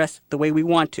right to dress the way we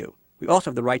want to. We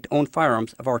also have the right to own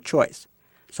firearms of our choice.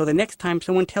 So the next time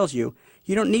someone tells you,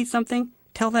 you don't need something,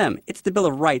 tell them it's the Bill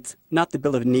of Rights, not the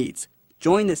Bill of Needs.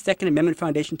 Join the Second Amendment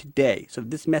Foundation today so that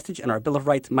this message and our Bill of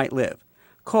Rights might live.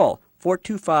 Call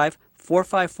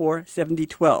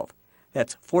 425-454-7012.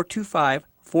 That's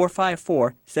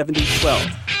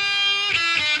 425-454-7012.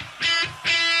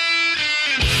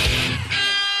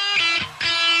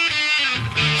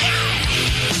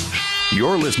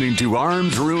 You're listening to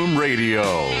Arms Room Radio,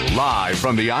 live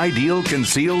from the Ideal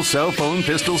Conceal Cell Phone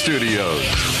Pistol Studios.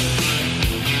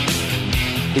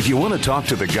 If you want to talk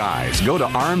to the guys, go to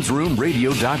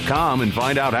armsroomradio.com and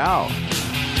find out how.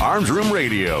 Arms Room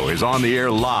Radio is on the air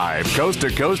live, coast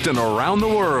to coast and around the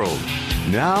world.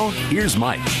 Now, here's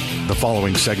Mike. The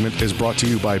following segment is brought to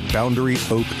you by Boundary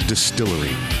Oak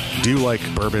Distillery. Do you like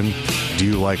bourbon? Do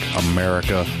you like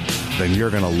America? Then you're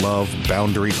going to love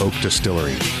Boundary Oak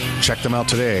Distillery. Check them out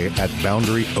today at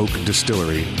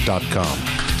BoundaryOakDistillery.com.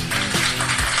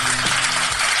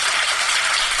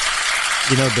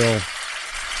 You know, Bill,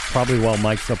 probably while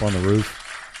Mike's up on the roof,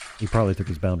 he probably took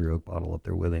his Boundary Oak bottle up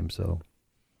there with him. So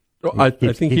I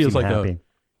think he is like a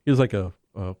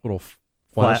little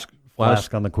flask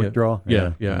on the quick draw.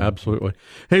 Yeah, absolutely.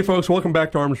 Hey, folks, welcome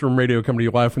back to Arms Room Radio, coming to you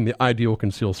live from the Ideal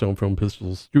Conceal Cell Phone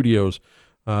Pistol Studios.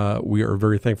 We are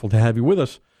very thankful to have you with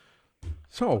us.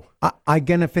 So I'm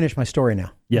going to finish my story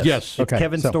now. Yes. It's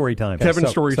Kevin's story time. Kevin's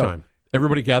story time.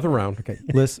 Everybody gather around. Okay.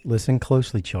 Listen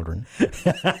closely, children.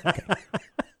 Okay.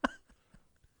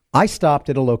 I stopped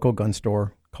at a local gun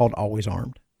store called Always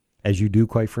Armed. As you do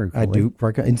quite frequently. I do.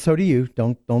 And so do you.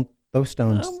 Don't throw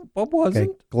stones. Bob wasn't.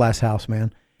 Okay. Glass house,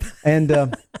 man. And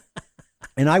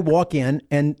and I walk in,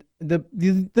 and the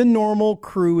normal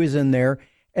crew is in there,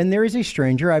 And there is a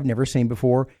stranger I've never seen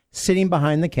before sitting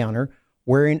behind the counter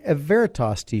wearing a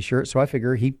Veritas T-shirt. So I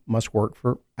figure he must work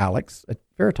for Alex at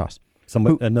Veritas.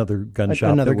 Another gun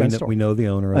shop another gun that store. we know the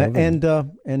owner of.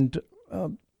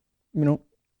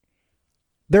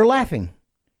 They're laughing.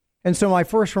 And so my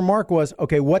first remark was,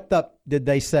 okay, what the did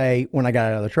they say when I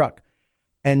got out of the truck?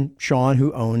 And Sean,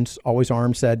 who owns Always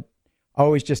Armed, said, I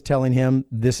was just telling him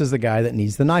this is the guy that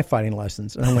needs the knife fighting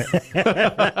lessons. And I went,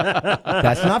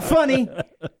 that's not funny.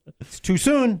 It's too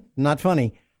soon. Not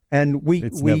funny. And we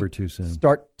never too soon.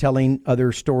 Start telling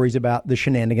other stories about the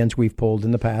shenanigans we've pulled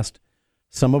in the past,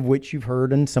 some of which you've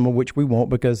heard and some of which we won't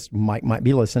because Mike might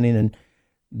be listening. And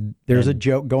there's a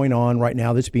joke going on right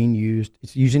now that's being used.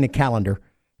 It's using a calendar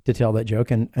to tell that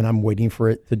joke, and I'm waiting for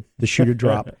it, the shoe to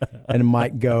drop, and it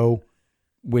might go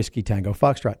Whiskey Tango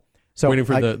Foxtrot. So waiting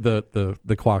for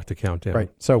the clock to count down.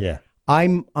 Right. So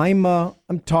I'm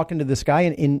talking to this guy,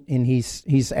 and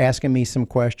he's asking me some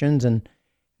questions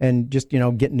and just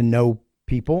getting to know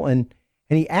people, and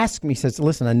he asked me, he says,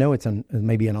 listen, I know it's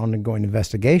maybe an ongoing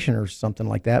investigation or something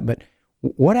like that, but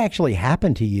what actually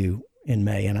happened to you in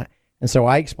May? And so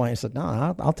I explained. I said,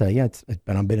 no, I'll tell you. It's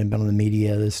been on the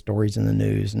media. There's stories in the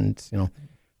news, and it's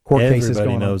court cases going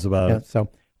on. Everybody knows about it. So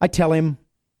I tell him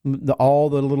all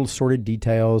the little sordid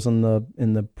details and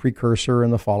the precursor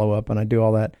and the follow up, and I do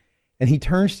all that. And he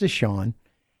turns to Sean,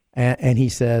 and he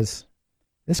says,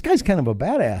 "This guy's kind of a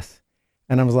badass."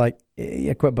 And I was like,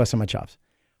 "Yeah, quit busting my chops."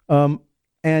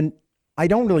 And I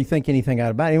don't really think anything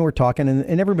out about it. And we're talking,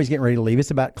 and everybody's getting ready to leave.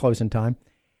 It's about closing time.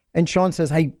 And Sean says,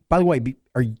 hey, by the way,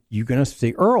 are you going to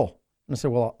see Earl? And I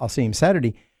said, well, I'll see him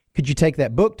Saturday. Could you take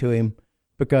that book to him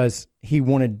because he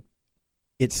wanted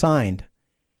it signed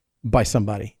by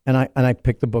somebody? And I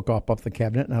picked the book off the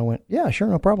cabinet, and I went, yeah, sure,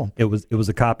 no problem. It was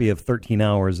a copy of 13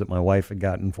 Hours that my wife had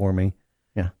gotten for me.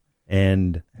 Yeah.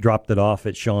 And dropped it off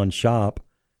at Sean's shop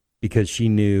because she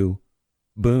knew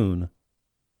Boone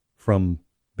from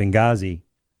Benghazi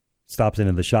stops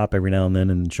into the shop every now and then,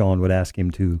 and Sean would ask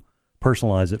him to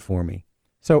personalize it for me.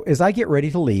 So as I get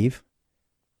ready to leave,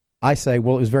 I say,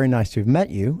 well, it was very nice to have met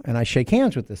you. And I shake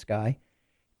hands with this guy.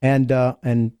 And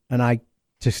I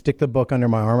just stick the book under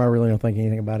my arm. I really don't think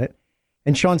anything about it.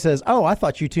 And Sean says, oh, I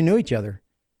thought you two knew each other.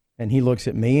 And he looks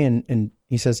at me and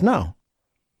he says, no,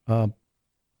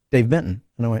 Dave Benton.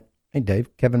 And I went, hey,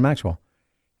 Dave, Kevin Maxwell.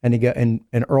 And he go, and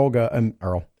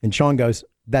Earl, and Sean goes,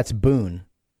 that's Boone.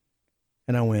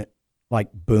 And I went, like,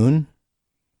 Boone?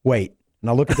 Wait. And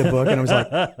I look at the book, and I was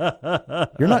like,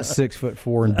 you're not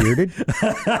 6'4" and bearded.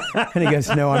 And he goes,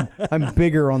 no, I'm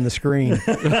bigger on the screen.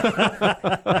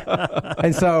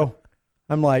 And so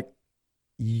I'm like,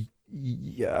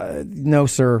 no,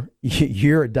 sir,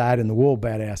 you're a dyed-in-the-wool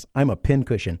badass. I'm a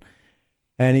pincushion.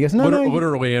 And he goes, no,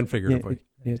 literally and figuratively.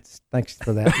 Thanks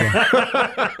for that.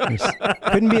 Yeah.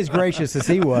 Couldn't be as gracious as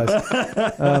he was.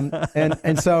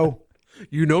 And so.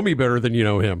 You know me better than you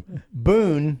know him.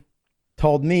 Boone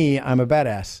told me I'm a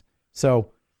badass.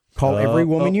 So call every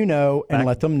woman you know and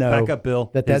let them know. Back up, Bill.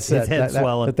 That's his head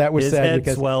swelling. That was his said head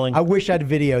because swelling. I wish I'd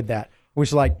videoed that. I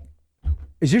was like,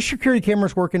 is your security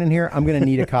cameras working in here? I'm going to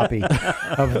need a copy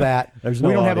of that. We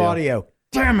don't have audio.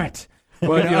 Damn it.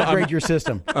 Well, upgrade your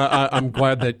system. I'm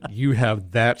glad that you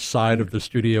have that side of the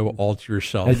studio all to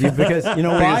yourself. Because you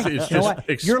know why?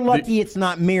 You're lucky it's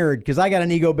not mirrored because I got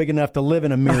an ego big enough to live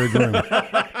in a mirrored room.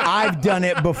 I've done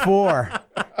it before.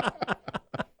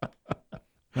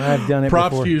 I've done it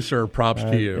Props before. to you, sir. Props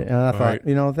to you. And I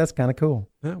thought, that's kind of cool.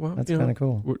 Yeah, well, that's kind of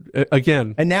cool.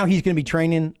 Again. And now he's going to be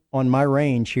training on my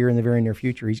range here in the very near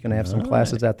future. He's going to have some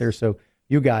classes out there. So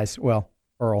you guys,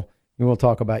 Earl, we'll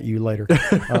talk about you later. Get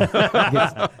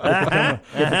the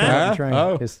camera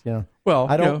trained. Well,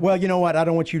 I don't. Well, you know what? I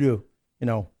don't want you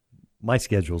to, my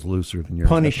schedule's looser than yours.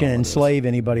 Punish and enslave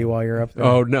anybody while you're up there.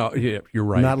 Oh no, yeah, you're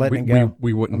right. I'm not letting it go.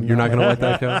 We wouldn't. You're not going to let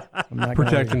that go.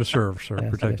 Protect and serve, sir.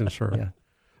 Yes, Protect and serve. Yeah.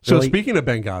 So Really? speaking of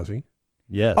Benghazi,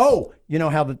 yes. Oh, you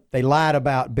know how they lied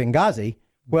about Benghazi?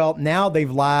 Well, now they've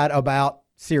lied about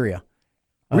Syria.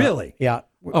 Really? Yeah.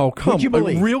 Oh, come on. Would you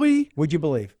believe? Really? Would you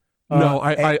believe? No,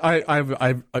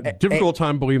 I've a difficult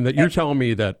time believing that you're telling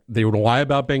me that they would lie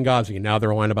about Benghazi and now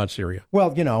they're lying about Syria.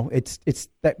 Well, it's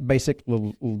that basic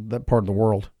little that part of the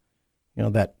world,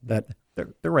 that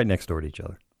they're right next door to each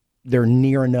other. They're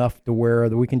near enough to where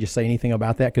we can just say anything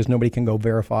about that because nobody can go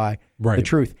verify the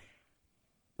truth.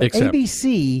 But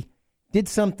ABC did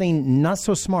something not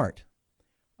so smart.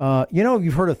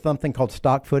 You've heard of something called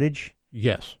stock footage?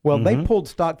 Yes. Well, they pulled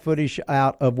stock footage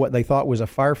out of what they thought was a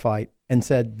firefight and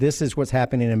said, this is what's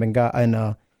happening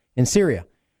in Syria.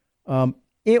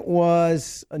 It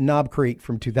was Knob Creek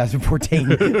from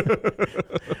 2014,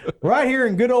 right here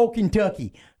in good old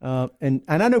Kentucky. And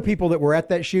I know people that were at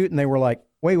that shoot, and they were like,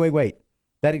 "Wait!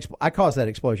 I caused that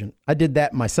explosion. I did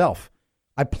that myself.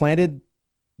 I planted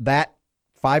that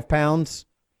 5 pounds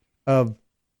of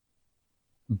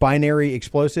binary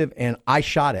explosive, and I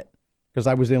shot it because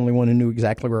I was the only one who knew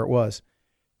exactly where it was."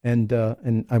 And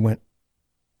I went,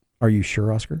 "Are you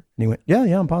sure, Oscar?" And he went,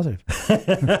 Yeah, I'm positive.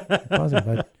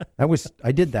 Positive.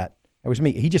 I did that. That was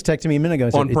me. He just texted me a minute ago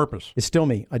and said, On purpose. It's still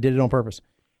me. I did it on purpose.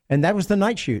 And that was the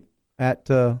night shoot at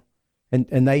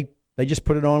and they just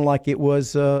put it on like it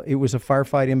was a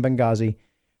firefight in Benghazi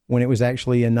when it was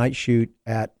actually a night shoot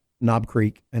at Knob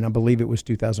Creek, and I believe it was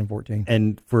 2014.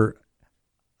 And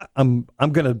I'm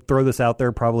going to throw this out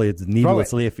there. Probably it's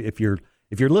needlessly. If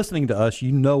you're listening to us,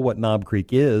 you know what Knob Creek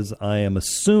is. I am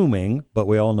assuming, but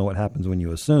we all know what happens when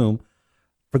you assume.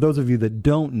 For those of you that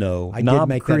don't know, I Knob did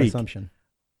make Creek that assumption.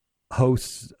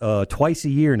 Hosts twice a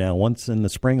year now, once in the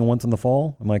spring and once in the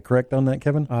fall. Am I correct on that,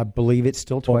 Kevin? I believe it's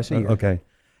still twice a year. Okay.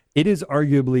 It is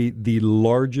arguably the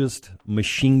largest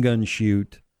machine gun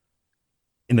shoot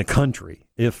in the country,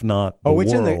 if not the world.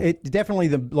 It's definitely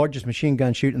the largest machine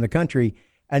gun shoot in the country,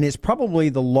 and it's probably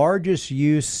the largest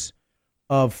use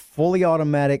of fully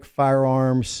automatic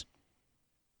firearms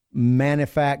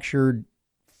manufactured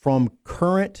from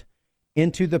current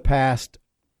into the past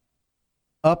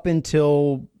up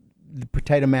until the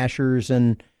potato mashers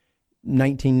and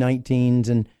 1919s,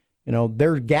 and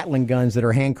there are Gatling guns that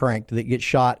are hand cranked that get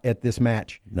shot at this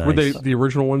match. Nice. Were they the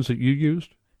original ones that you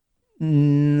used?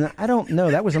 I don't know.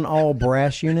 That was an all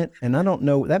brass unit, and I don't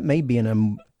know. That may be in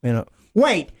a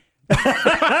wait. That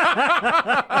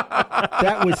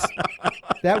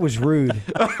was rude.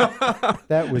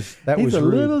 That was He's a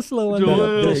rude. little slow on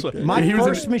that. My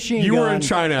first machine you gun were in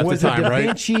China at was the time, a Da right?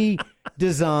 Vinci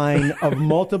design of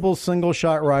multiple single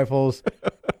shot rifles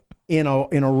in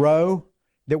a row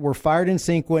that were fired in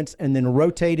sequence and then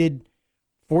rotated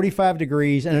 45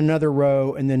 degrees in another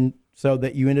row, and then so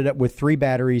that you ended up with 3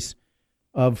 batteries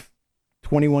of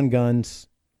 21 guns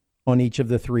on each of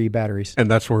the 3 batteries.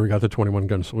 And that's where we got the 21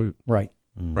 gun salute. Right.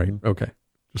 Right. Okay.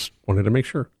 Just wanted to make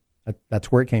sure. That's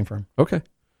where it came from. Okay.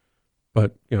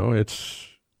 But, it's...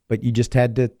 But you just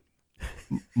had to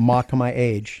mock my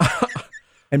age.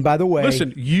 And by the way,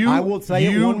 listen, I will say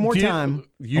it one more time.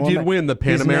 You did win the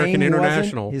Pan American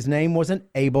International. His name wasn't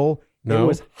Abel. No. It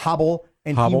was Hobble,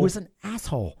 and he was an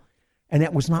asshole. And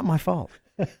that was not my fault.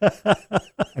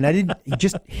 And he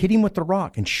just hit him with the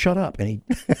rock and shut up. And he,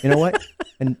 you know what?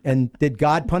 And did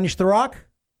God punish the rock?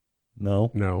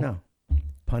 No.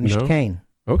 Punished Cain.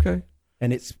 Okay.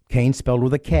 And it's Cain spelled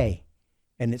with a K,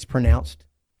 and it's pronounced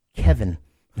Kevin.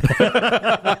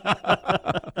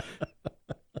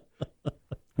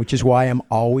 Which is why I'm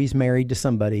always married to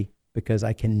somebody, because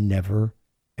I can never,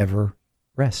 ever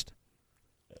rest.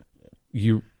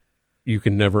 You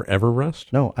can never, ever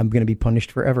rest? No, I'm going to be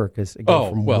punished forever, because I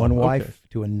go from one wife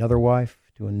to another wife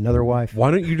to another wife. Why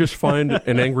don't you just find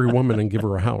an angry woman and give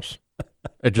her a house?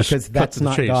 Because that's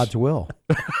not God's will.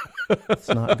 It's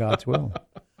not God's will.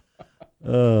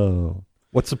 Oh,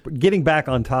 getting back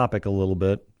on topic a little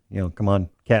bit? Come on,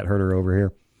 cat herder over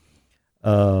here.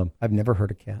 I've never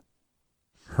heard a cat.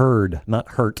 Herd, not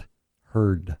hurt.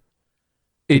 Herd.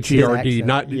 H-E-R-D.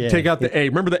 Not take out the A.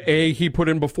 Remember the A he put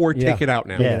in before? Yeah. Take it out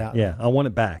now. Yeah. I want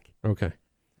it back. Okay.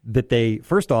 That they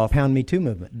first off Pound Me Too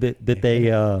movement. That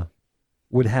they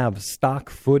would have stock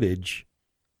footage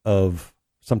of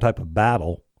some type of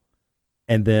battle,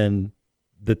 and then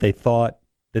that they thought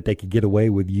that they could get away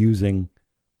with using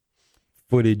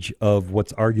footage of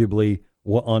what's arguably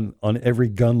on every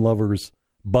gun lover's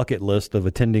bucket list of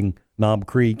attending Knob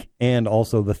Creek, and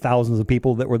also the thousands of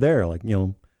people that were there. Like,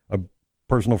 a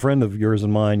personal friend of yours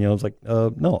and mine, it's like,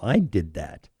 no, I did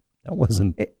that. That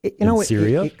wasn't in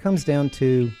Syria. It comes down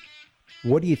to,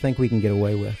 what do you think we can get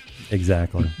away with?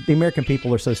 Exactly. The American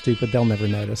people are so stupid, they'll never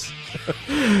notice.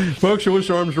 Folks, you're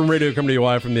listening to Arms Room Radio, coming to you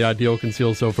live from the Ideal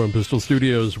Concealed Cell Phone Pistol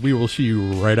Studios. We will see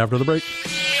you right after the break.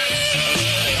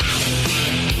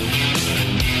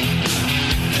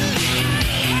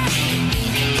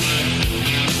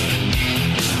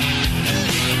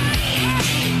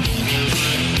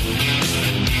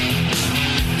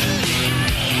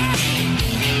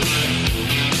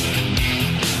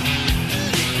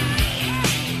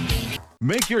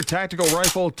 Make your tactical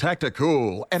rifle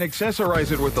tactical and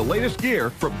accessorize it with the latest gear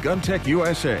from GunTech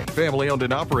USA. Family-owned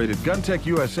and operated GunTech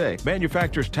USA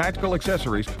manufactures tactical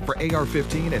accessories for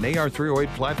AR-15 and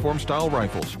AR-308 platform-style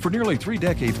rifles. For nearly 3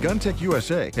 decades, GunTech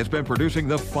USA has been producing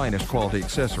the finest quality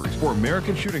accessories for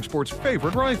American shooting sports'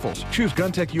 favorite rifles. Choose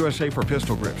GunTech USA for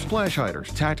pistol grips, flash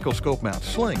hiders, tactical scope mounts,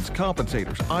 slings,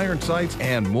 compensators, iron sights,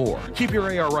 and more. Keep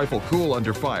your AR rifle cool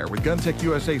under fire with GunTech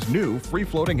USA's new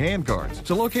free-floating handguards.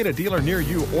 To locate a dealer near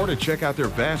you or to check out their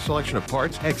vast selection of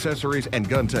parts, accessories, and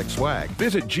GunTech swag,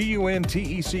 visit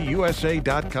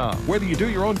GUNTECUSA.com. Whether you do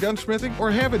your own gunsmithing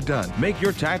or have it done, make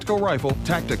your tactical rifle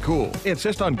tactical.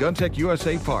 Insist on GunTech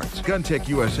USA parts. GunTech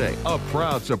USA, a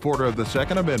proud supporter of the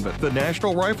Second Amendment, the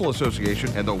National Rifle Association,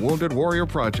 and the Wounded Warrior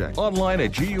Project. Online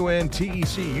at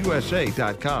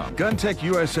GUNTECUSA.com. GunTech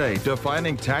USA,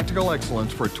 defining tactical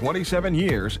excellence for 27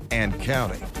 years and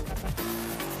counting.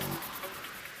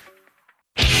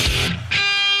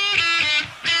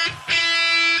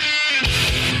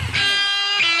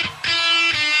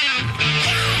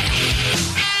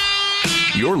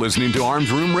 You're listening to Arms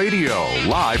Room Radio,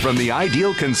 live from the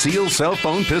Ideal Conceal Cell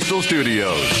Phone Pistol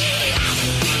Studios.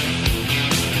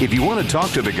 If you want to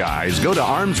talk to the guys, go to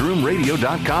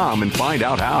armsroomradio.com and find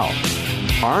out how.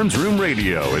 Arms Room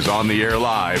Radio is on the air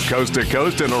live, coast to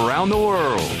coast and around the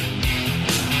world.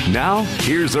 Now,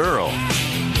 here's Earl.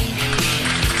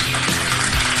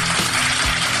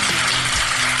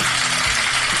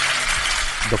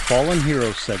 The Fallen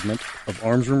Heroes segment of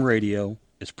Arms Room Radio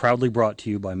is proudly brought to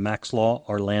you by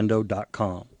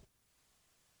MaxLawOrlando.com.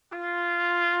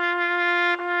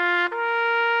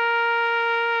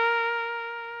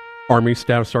 Army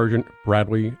Staff Sergeant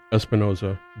Bradley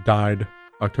Espinoza died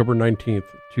October 19th,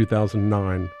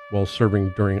 2009, while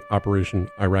serving during Operation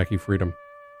Iraqi Freedom.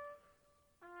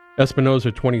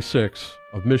 Espinoza, 26,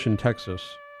 of Mission,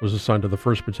 Texas, was assigned to the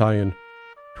 1st Battalion,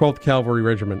 12th Cavalry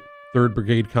Regiment, 3rd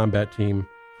Brigade Combat Team,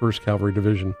 1st Cavalry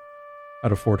Division,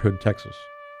 out of Fort Hood, Texas.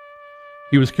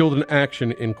 He was killed in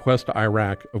action in Quest,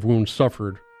 Iraq, of wounds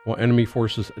suffered while enemy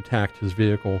forces attacked his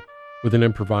vehicle with an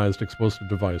improvised explosive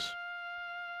device.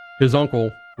 His uncle,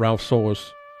 Ralph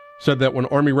Solis, said that when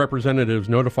Army representatives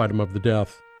notified him of the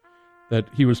death, that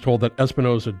he was told that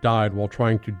Espinoza died while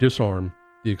trying to disarm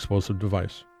the explosive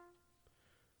device.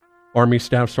 Army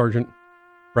Staff Sergeant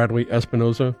Bradley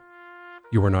Espinoza,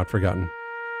 you are not forgotten.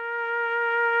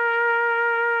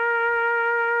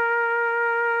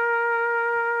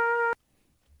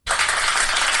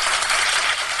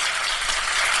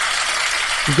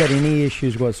 If you've got any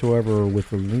issues whatsoever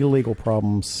with illegal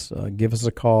problems, give us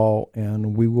a call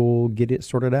and we will get it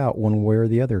sorted out one way or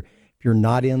the other. If you're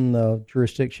not in the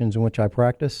jurisdictions in which I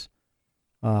practice,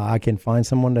 I can find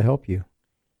someone to help you.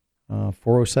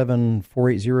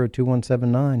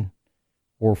 407-480-2179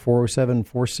 or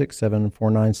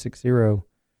 407-467-4960.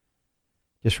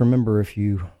 Just remember, if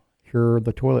you hear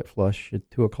the toilet flush at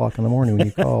 2 o'clock in the morning when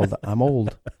you called, I'm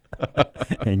old.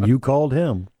 And you called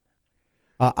him.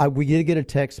 We did get a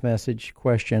text message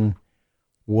question.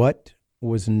 What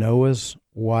was Noah's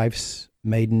wife's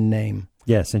maiden name?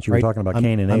 Yeah, since you were talking about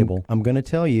Cain and Abel. I'm going to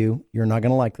tell you, you're not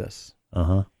going to like this.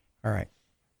 Uh-huh. All right.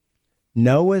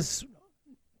 Noah's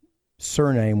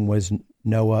surname was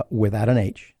Noah without an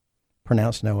H,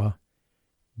 pronounced Noah,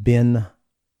 bin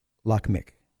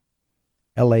Lamech,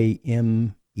 Lamech,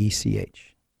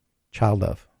 child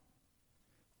of.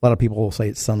 A lot of people will say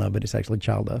it's son of, but it's actually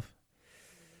child of.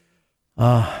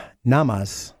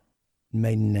 Nama's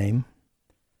maiden name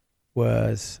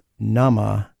was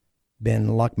Nama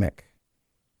bin Lamech.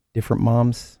 Different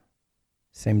moms,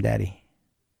 same daddy.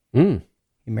 Mm.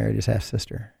 He married his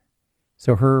half-sister.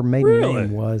 So her maiden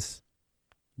name was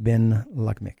bin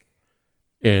Lamech.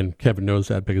 And Kevin knows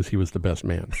that because he was the best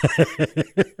man.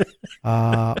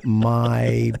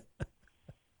 My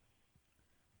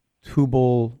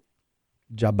Tubal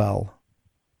Jabal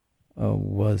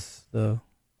was the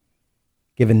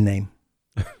given name,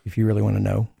 if you really want to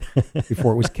know,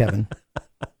 before it was Kevin.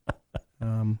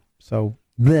 So,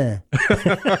 bleh.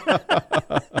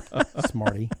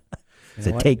 Smarty.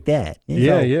 So take that.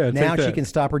 Yeah. Now she can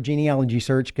stop her genealogy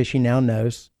search because she now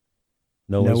knows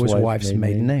Noah's wife's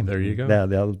maiden name. There you go.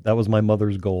 That was my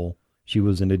mother's goal. She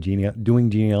was into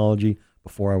doing genealogy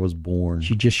before I was born.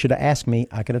 She just should have asked me.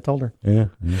 I could have told her. Yeah.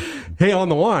 Hey, on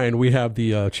the line, we have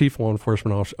the chief law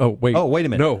enforcement officer. Oh, wait a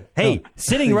minute. No. Hey,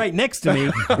 sitting right next to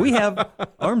me, we have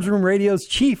Arms Room Radio's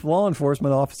chief law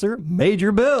enforcement officer,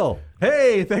 Major Bill.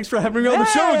 Hey, thanks for having me on the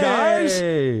show, guys.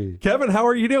 Kevin, how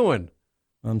are you doing?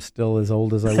 I'm still as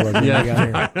old as I was when I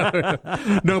got here.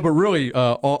 No, but really,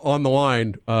 on the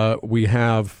line, we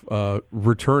have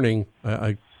returning,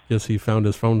 I guess he found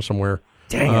his phone somewhere.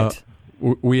 Dang it.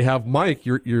 we have Mike.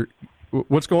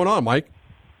 What's going on, Mike?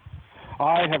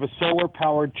 I have a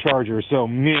solar-powered charger, so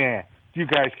meh. You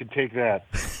guys can take that.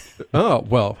 Oh,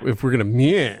 well, if we're going to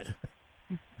meh.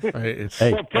 Right,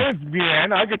 Well, Ken's meh,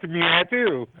 I get to meh,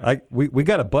 too. We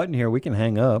got a button here. We can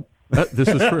hang up. This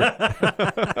is true.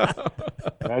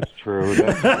 That's true.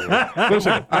 That's true.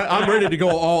 Listen, I'm ready to go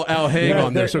all Al Haig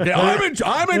on this. Okay,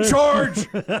 I'm in charge.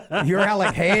 You're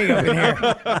Alec Haig up in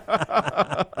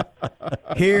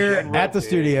here at the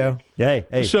studio. Hey,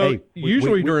 So, hey,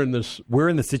 usually during this, we're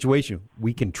in the situation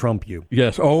we can trump you.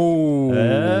 yes. Oh, See, we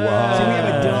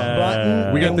have a dump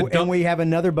button. We got the and we have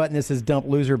another button that says dump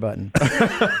loser button.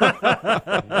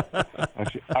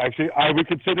 Actually, I would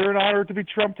consider it an honor to be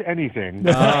trumped anything.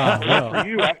 For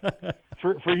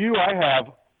you, I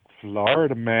have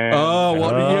Florida Man. Oh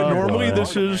well, yeah, normally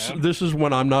this is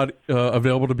when I'm not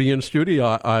available to be in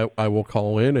studio. I will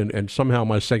call in, and somehow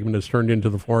my segment has turned into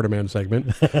the Florida Man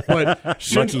segment. But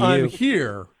since I'm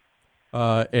here,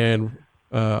 and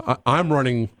I'm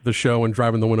running the show and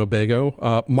driving the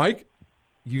Winnebago, Mike,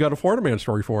 you got a Florida Man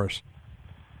story for us.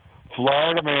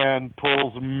 Florida Man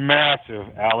pulls massive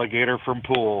alligator from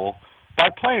pool by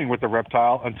playing with the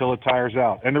reptile until it tires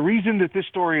out. And the reason that this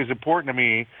story is important to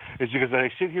me is because as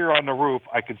I sit here on the roof,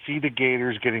 I can see the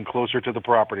gators getting closer to the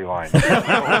property line.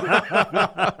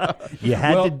 You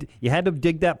had to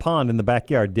dig that pond in the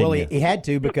backyard, didn't you? He had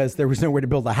to because there was nowhere to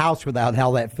build a house without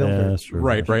all that filter. Yeah, that's true.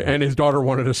 Right. And his daughter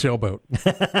wanted a sailboat.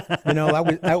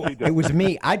 It was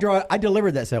me. I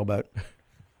delivered that sailboat.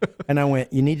 And I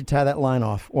went, you need to tie that line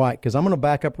off. Why? Because I'm going to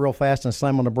back up real fast and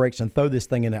slam on the brakes and throw this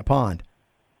thing in that pond.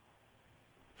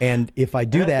 And if I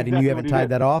do that and you haven't tied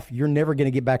that off, you're never going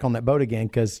to get back on that boat again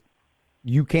because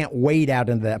you can't wade out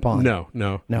into that pond. No.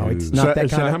 It's not that kind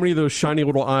of. So how many of those shiny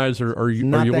little eyes are you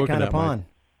not looking that kind at, of pond.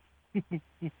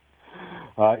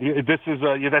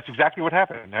 That's exactly what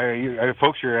happened.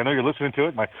 Folks, I know you're listening to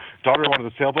it. My daughter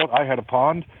wanted a sailboat. I had a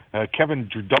pond. Kevin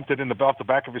dumped it off the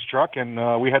back of his truck,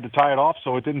 and we had to tie it off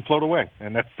so it didn't float away.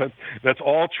 And that's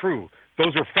all true.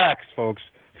 Those are facts, folks.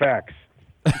 Facts.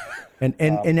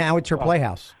 And now it's her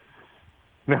playhouse.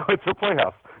 No, it's her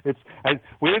playhouse.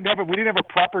 We didn't have a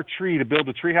proper tree to build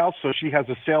a tree house, so she has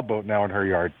a sailboat now in her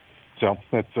yard. So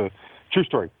that's a true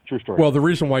story. True story. Well, the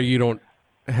reason why you don't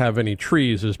have any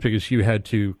trees is because you had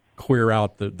to clear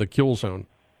out the kill zone.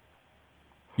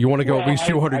 You want to go at least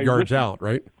 200 yards out,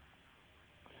 right?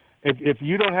 If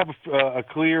you don't have a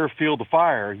clear field of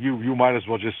fire, you might as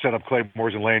well just set up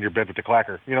claymores and lay in your bed with the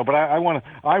clacker. But I want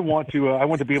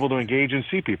to be able to engage and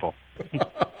see people.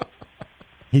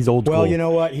 He's old school. Well, you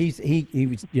know what? He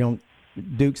was,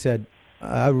 Duke said,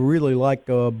 I really like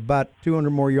about 200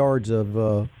 more yards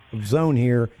of zone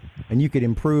here, and you could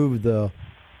improve the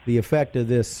effect of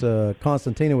this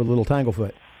Constantina with a little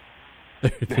Tanglefoot.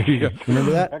 There you go.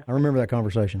 Remember that? I remember that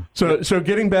conversation. So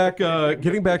getting back to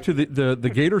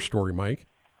the gator story, Mike.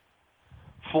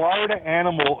 Florida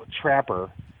animal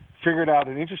trapper figured out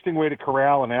an interesting way to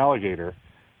corral an alligator.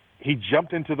 He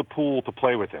jumped into the pool to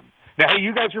play with him. Now, hey,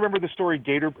 you guys remember the story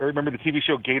remember the TV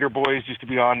show Gator Boys used to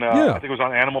be on, I think it was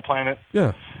on Animal Planet?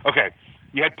 Yeah. Okay.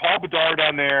 You had Paul Bedard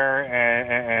on there,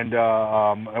 and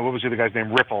what was the other guy's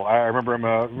name? Riffle. I remember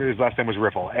him. His last name was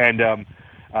Riffle. And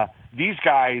these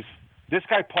guys, this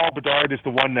guy Paul Bedard is the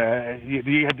one.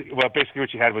 You had, basically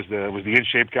what you had was the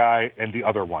in-shape guy and the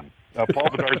other one. Paul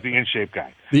Bedard is the in-shape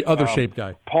guy. The other shape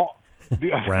guy. Paul,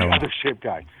 the other shape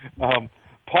guy.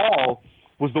 Paul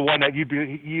was the one that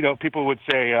people would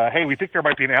say, hey, we think there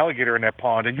might be an alligator in that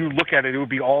pond, and you look at it, it would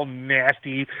be all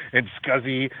nasty and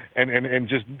scuzzy and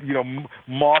just,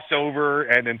 moss over,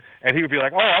 and he would be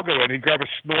like, oh, I'll go in. He'd grab a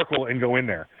snorkel and go in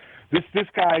there. This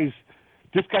guy's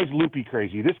loopy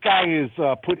crazy. This guy is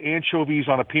put anchovies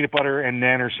on a peanut butter and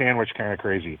nanner sandwich kind of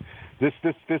crazy. This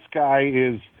guy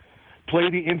is play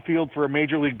the infield for a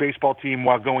Major League Baseball team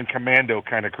while going commando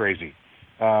kind of crazy.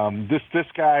 This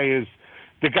guy is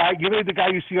the guy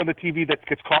you see on the TV that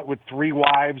gets caught with 3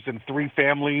 wives and 3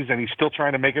 families, and he's still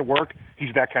trying to make it work.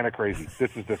 He's that kind of crazy. This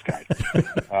is this guy.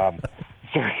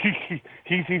 So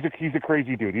he's a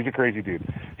crazy dude. He's a crazy dude.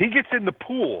 He gets in the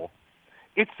pool.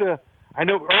 I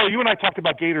know, Earl, you and I talked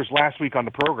about gators last week on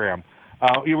the program.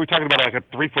 You were talking about like a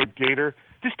 3-foot gator.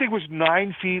 This thing was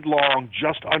 9 feet long,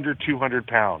 just under 200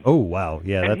 pounds. Oh, wow.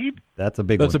 Yeah, that's a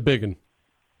big one. That's a big one.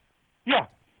 Yeah.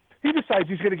 He decides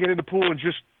he's going to get in the pool and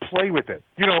just play with it.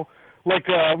 Like,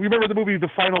 remember the movie The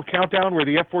Final Countdown where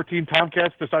the F-14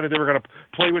 Tomcats decided they were going to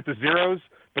play with the Zeros,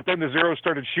 but then the Zeros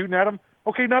started shooting at them?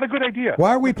 Okay, not a good idea.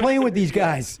 Why are we playing with these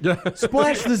guys?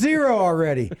 Splash the zero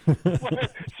already.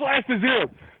 Splash the zero.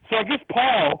 So I guess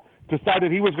Paul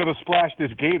decided he was going to splash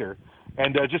this gator.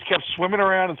 and just kept swimming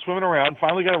around.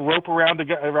 Finally got a rope around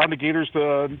the gator's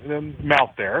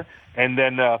mouth there, and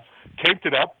then taped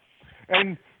it up.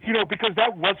 And because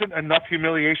that wasn't enough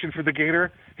humiliation for the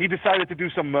gator, he decided to do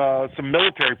some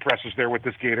military presses there with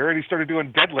this gator, and he started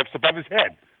doing deadlifts above his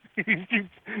head.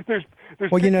 There's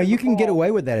Well, you can get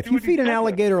away with that. If you feed an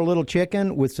alligator a little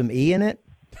chicken with some E in it,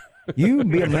 you'd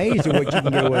be amazed at what you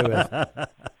can get away with.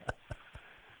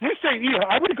 You say E.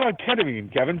 I would have gone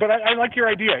ketamine, Kevin, but I like your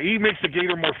idea. E makes the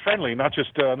gator more friendly, not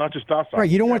just docile. Right,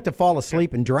 you don't want it to fall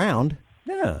asleep and drown.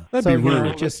 Yeah, that'd so, be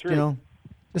weird. Just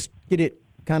get it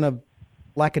kind of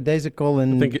lackadaisical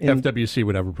and. I think FWC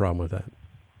would have a problem with that.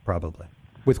 Probably.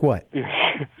 With what?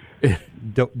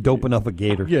 Doping up a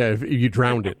gator. Yeah, if you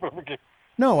drowned it.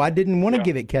 No, I didn't want to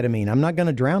give it ketamine. I'm not going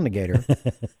to drown the gator.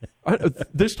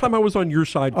 This time I was on your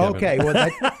side, Kevin. Okay,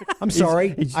 well, I'm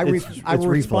sorry. I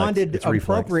responded It's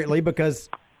appropriately because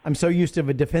I'm so used to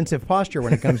a defensive posture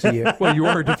when it comes to you. Well, you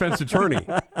are a defense attorney.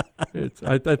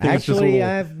 I think Actually,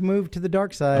 I've moved to the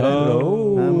dark side.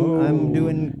 I'm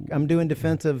doing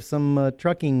defense of some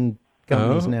trucking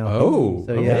companies now. Oh,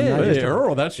 so yeah. Hey,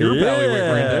 Earl, that's your bailiwick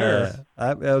right there.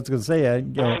 I was going to say, I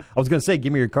was going to say,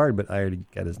 give me your card, but I already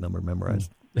got his number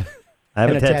memorized. I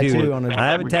have a tattoo on it. I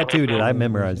haven't tattooed it. I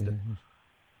memorized it.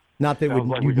 Not that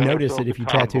you'd notice it if you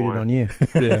tattooed it on you.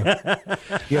 Yeah.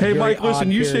 Hey, Mike,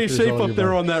 listen, you stay safe up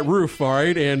there on that roof, all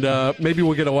right? And maybe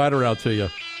we'll get a ladder out to you.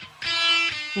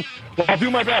 Well, I'll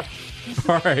do my best.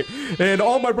 All right. And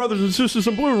all my brothers and sisters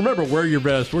in blue, remember, wear your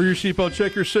best. Wear your seatbelt,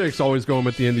 check your six. Always go home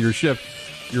at the end of your shift.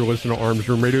 You're listening to Arms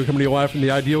Room Radio, coming to you live from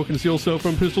the Ideal Concealed Cell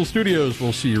Phone Pistol Studios.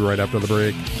 We'll see you right after the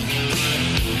break.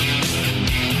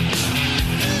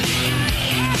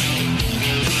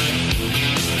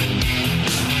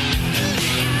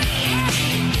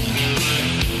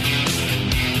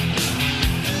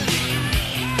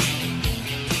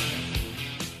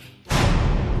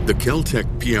 The Kel-Tec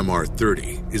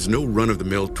PMR-30 is no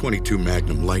run-of-the-mill .22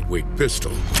 Magnum lightweight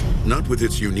pistol, not with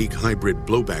its unique hybrid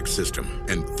blowback system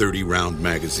and 30-round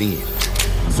magazine.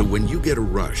 So when you get a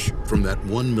rush from that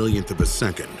 1/1,000,000th of a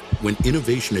second, when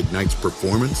innovation ignites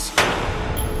performance,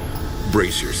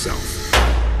 brace yourself.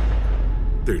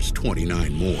 There's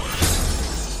 29 more.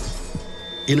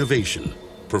 Innovation,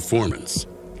 performance,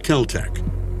 Kel-Tec.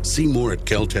 See more at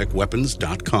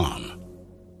keltecweapons.com.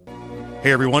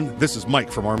 Hey everyone, this is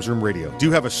Mike from Arms Room Radio. Do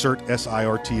you have a CERT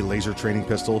SIRT laser training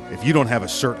pistol? If you don't have a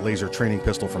CERT laser training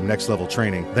pistol from Next Level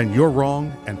Training, then you're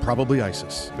wrong and probably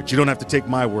ISIS. But you don't have to take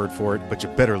my word for it, but you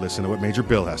better listen to what Major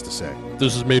Bill has to say.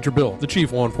 This is Major Bill, the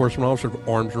Chief Law Enforcement Officer of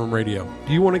Arms Room Radio.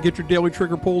 Do you want to get your daily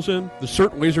trigger pulls in? The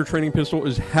CERT laser training pistol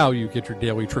is how you get your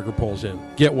daily trigger pulls in.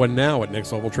 Get one now at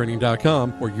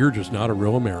nextleveltraining.com, or you're just not a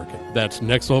real American. That's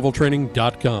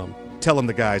nextleveltraining.com. Tell them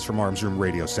the guys from Arms Room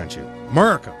Radio sent you.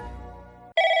 America!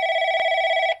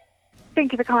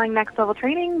 Thank you for calling Next Level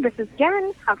Training. This is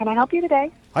Jen. How can I help you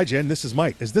today? Hi Jen, this is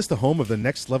Mike. Is this the home of the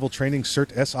Next Level Training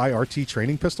CERT SIRT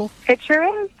training pistol? It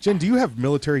sure is. Jen, do you have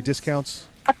military discounts?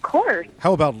 Of course.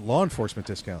 How about law enforcement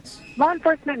discounts? Law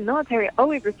enforcement and military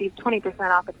always receive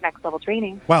 20% off at Next Level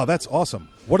Training. Wow, that's awesome.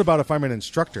 What about if I'm an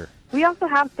instructor? We also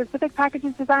have specific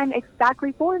packages designed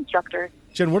exactly for instructors.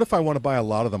 Jen, what if I want to buy a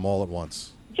lot of them all at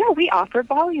once? Yeah, we offer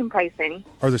volume pricing.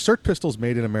 Are the CERT pistols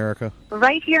made in America?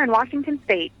 Right here in Washington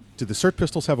State. Do the CERT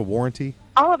pistols have a warranty?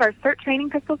 All of our CERT training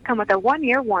pistols come with a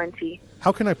 1-year warranty.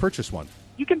 How can I purchase one?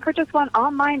 You can purchase one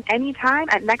online anytime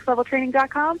at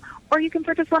nextleveltraining.com, or you can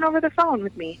purchase one over the phone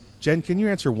with me. Jen, can you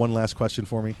answer one last question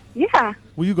for me? Yeah.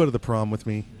 Will you go to the prom with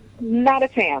me? Not a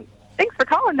chance. Thanks for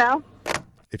calling, though.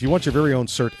 If you want your very own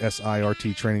CERT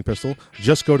SIRT training pistol,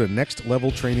 just go to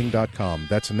nextleveltraining.com.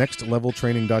 That's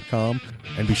nextleveltraining.com.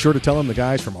 And be sure to tell them the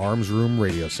guys from Arms Room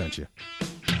Radio sent you.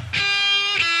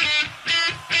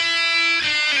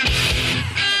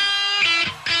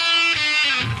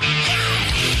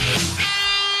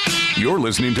 You're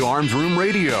listening to Arms Room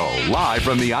Radio, live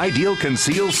from the Ideal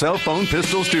Concealed Cell Phone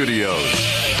Pistol Studios.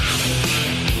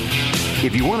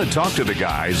 If you want to talk to the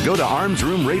guys, go to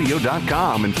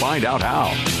armsroomradio.com and find out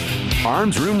how.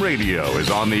 Arms Room Radio is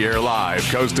on the air live,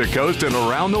 coast to coast and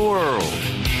around the world.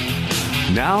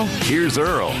 Now, here's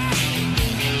Earl.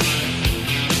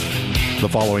 The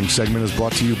following segment is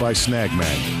brought to you by Snag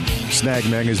Mag. Snag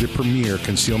Mag is the premier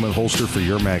concealment holster for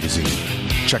your magazine.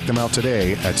 Check them out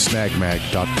today at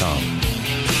snagmag.com.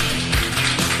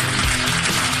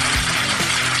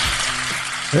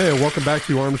 Hey, welcome back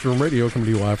to Arms Room Radio, coming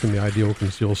to you live from the Ideal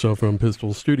Concealed Cell Phone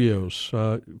Pistol Studios.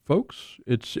 Folks,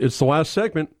 it's the last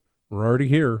segment. We're already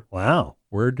here. Wow.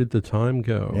 Where did the time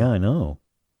go? Yeah, I know.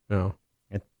 Yeah.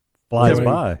 It flies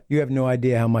by. You have no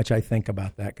idea how much I think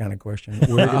about that kind of question.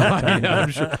 Where did that time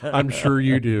go? I'm sure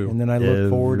you do. And then I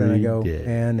look forward and I go, day.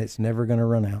 and it's never going to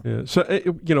run out. Yeah. So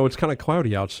it's kind of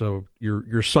cloudy out. So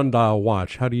your sundial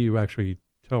watch. How do you actually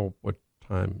tell what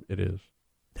time it is?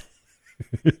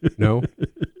 No.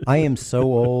 I am so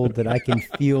old that I can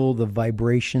feel the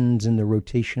vibrations and the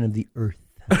rotation of the earth.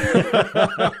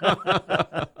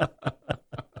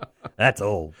 That's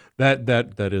old. That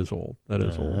is old. That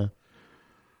is old.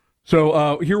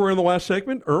 So here we're in the last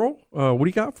segment. Earl, what do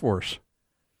you got for us?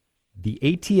 The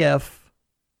ATF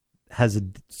has a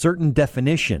certain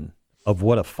definition of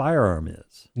what a firearm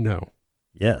is. No.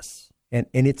 Yes. And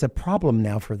it's a problem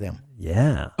now for them.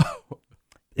 Yeah.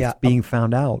 It's being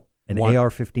found out. An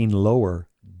AR-15 lower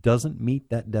doesn't meet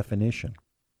that definition.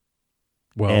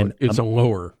 Well, and it's a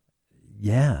lower.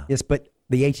 Yeah. Yes, but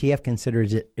the ATF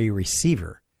considers it a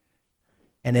receiver.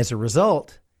 And as a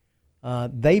result,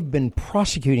 they've been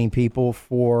prosecuting people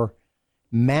for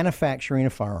manufacturing a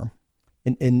firearm.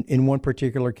 In one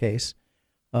particular case,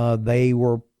 they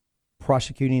were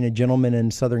prosecuting a gentleman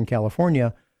in Southern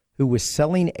California who was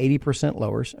selling 80%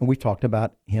 lowers. And we talked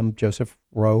about him, Joseph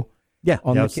Rowe,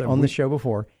 on the show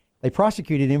before. They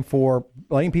prosecuted him for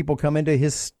letting people come into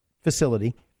his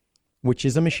facility, which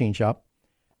is a machine shop.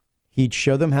 He'd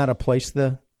show them how to place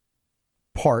the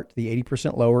part, the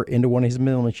 80% lower, into one of his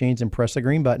milling machines and press the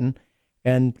green button,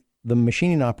 and the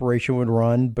machining operation would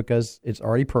run because it's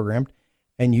already programmed,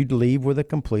 and you'd leave with a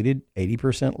completed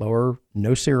 80% lower,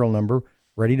 no serial number,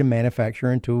 ready to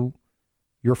manufacture into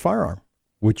your firearm.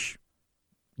 Which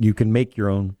you can make your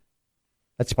own.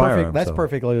 That's firearm, perfect. That's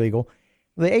perfectly legal.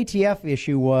 The ATF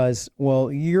issue was,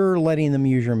 well, you're letting them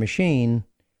use your machine,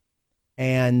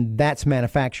 and that's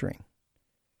manufacturing.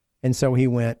 And so he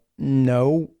went,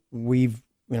 no,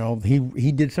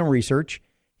 he did some research.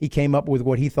 He came up with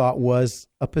what he thought was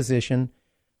a position.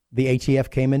 The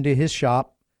ATF came into his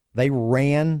shop. They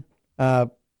ran a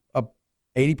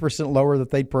 80% lower that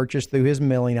they'd purchased through his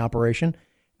milling operation,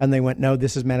 and they went, no,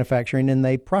 this is manufacturing, and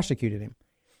they prosecuted him.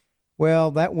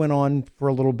 Well, that went on for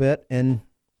a little bit, and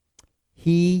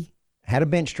he had a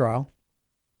bench trial,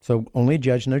 so only a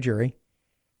judge, no jury,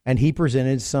 and he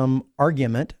presented some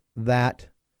argument that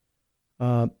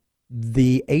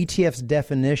the ATF's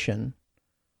definition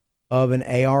of an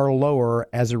AR lower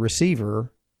as a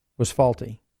receiver was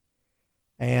faulty.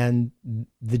 And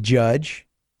the judge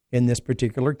in this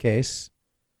particular case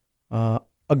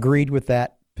agreed with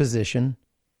that position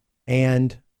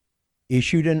and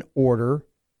issued an order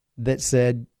that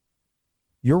said,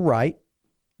 you're right,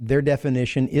 their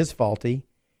definition is faulty,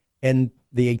 and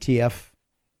the ATF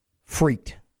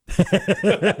freaked. That's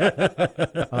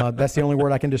the only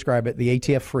word I can describe it. The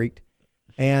ATF freaked.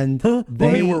 And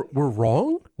they were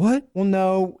wrong? What? Well,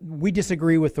 no, we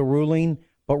disagree with the ruling,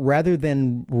 but rather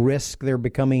than risk there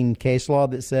becoming case law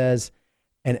that says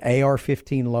an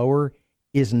AR-15 lower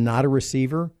is not a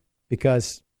receiver,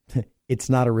 because it's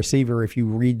not a receiver if you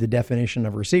read the definition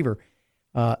of receiver,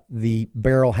 the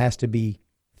barrel has to be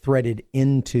threaded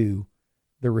into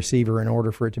the receiver in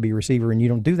order for it to be a receiver, and you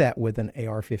don't do that with an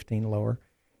AR-15 lower.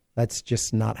 That's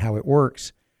just not how it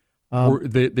works.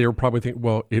 They were probably thinking,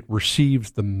 well, it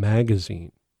receives the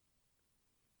magazine.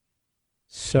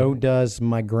 So does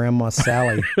my grandma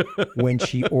Sally when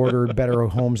she ordered Better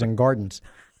Homes and Gardens.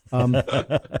 Well,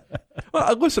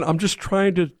 listen, I'm just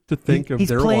trying to think of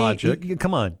their logic.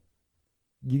 Come on.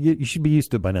 You should be used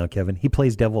to it by now, Kevin. He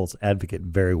plays devil's advocate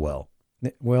very well.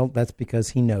 Well, that's because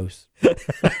he knows.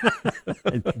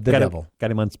 The devil.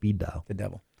 Got him on speed dial. The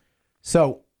devil.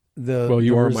 So the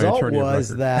are result my attorney was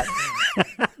that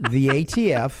the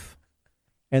ATF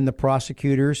and the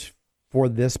prosecutors for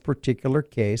this particular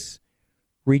case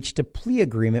reached a plea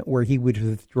agreement where he would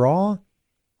withdraw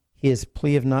his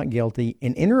plea of not guilty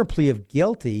and enter a plea of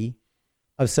guilty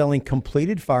of selling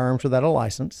completed firearms without a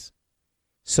license,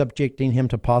 subjecting him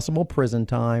to possible prison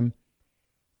time,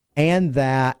 and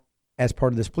that as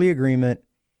part of this plea agreement,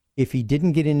 if he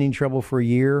didn't get in any trouble for a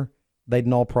year, they'd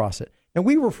null process it. And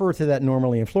we refer to that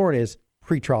normally in Florida as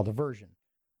pretrial diversion.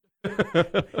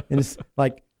 And it's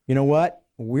like, you know what?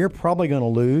 We're probably going to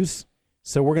lose,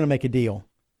 so we're going to make a deal.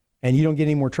 And you don't get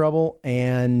any more trouble,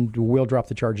 and we'll drop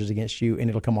the charges against you, and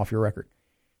it'll come off your record.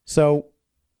 So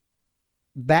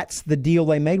that's the deal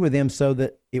they made with him so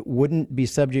that it wouldn't be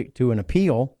subject to an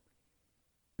appeal,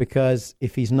 because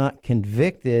if he's not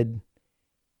convicted,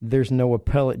 there's no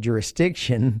appellate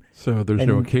jurisdiction. So there's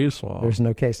no case law. There's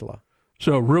no case law.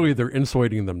 So really they're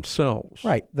insulating themselves.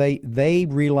 Right. They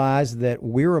realize that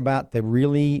we're about to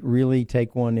really, really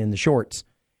take one in the shorts,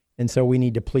 and so we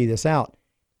need to plea this out.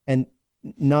 And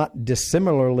not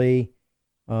dissimilarly,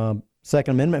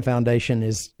 Second Amendment Foundation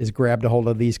is grabbed a hold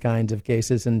of these kinds of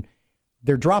cases, and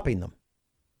they're dropping them.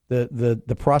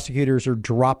 The prosecutors are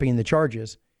dropping the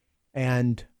charges,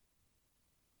 and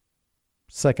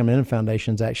Second Amendment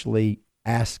Foundation's actually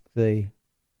asked the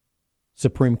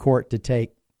Supreme Court to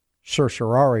take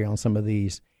certiorari on some of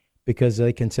these because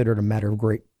they consider it a matter of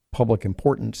great public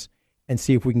importance, and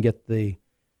see if we can get the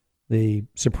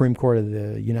Supreme Court of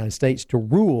the United States to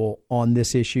rule on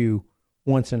this issue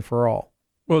once and for all.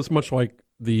 Well, it's much like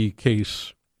the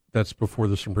case that's before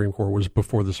the Supreme Court was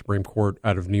before the Supreme Court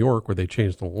out of New York, where they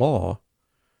changed the law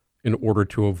in order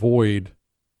to avoid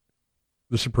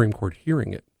the Supreme Court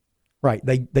hearing it. Right.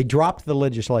 They dropped the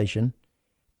legislation,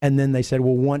 and then they said,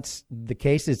 well, once the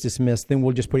case is dismissed, then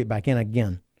we'll just put it back in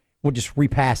again. We'll just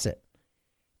repass it.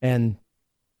 And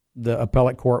the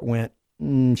appellate court went,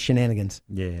 shenanigans.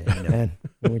 Yeah. And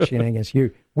went shenanigans.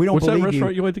 We don't What's believe that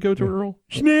restaurant you like to go to, Earl?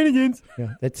 Shenanigans.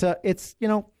 Yeah. It's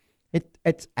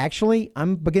actually,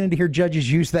 I'm beginning to hear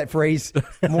judges use that phrase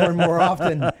more and more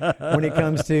often when it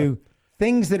comes to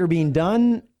things that are being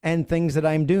done and things that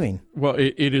I'm doing. Well,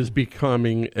 it is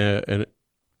becoming an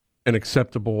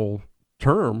acceptable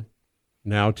term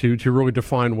now to really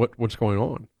define what's going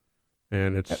on.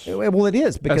 And it's well, it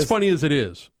is, because as funny as it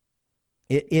is.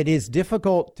 It is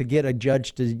difficult to get a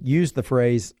judge to use the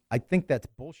phrase, I think that's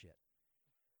bullshit.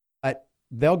 But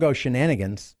they'll go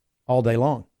shenanigans all day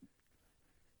long.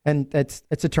 And it's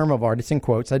a term of art. It's in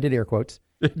quotes. I did air quotes.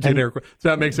 So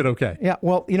that makes it okay. Yeah.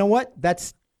 Well, you know what?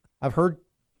 I've heard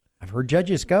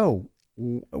judges go,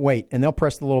 wait, and they'll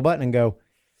press the little button and go,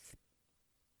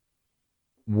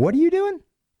 what are you doing?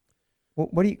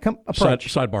 What do you come approach?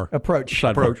 Sidebar.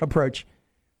 Approach.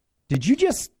 Did you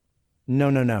just?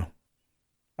 No.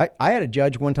 I had a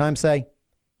judge one time say,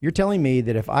 you're telling me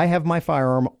that if I have my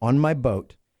firearm on my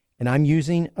boat and I'm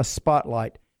using a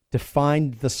spotlight to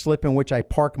find the slip in which I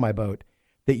park my boat,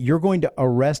 that you're going to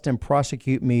arrest and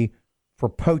prosecute me for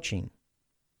poaching?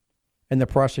 And the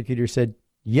prosecutor said,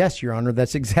 yes, Your Honor,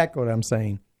 that's exactly what I'm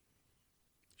saying.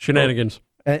 Shenanigans.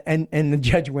 And the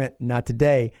judge went, not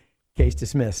today. Case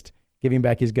dismissed. Give him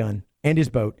back his gun and his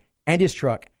boat and his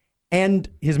truck and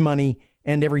his money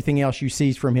and everything else you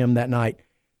seized from him that night,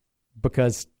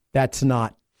 because that's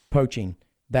not poaching.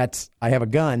 I have a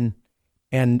gun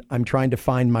and I'm trying to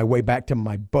find my way back to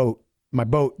my boat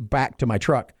back to my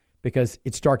truck because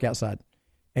it's dark outside.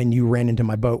 And you ran into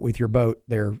my boat with your boat.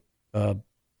 They're a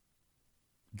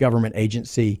government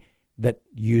agency that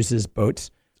uses boats.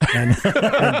 And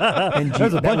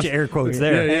there's a bunch of air quotes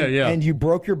there. Yeah. And you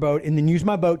broke your boat and then used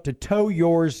my boat to tow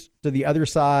yours to the other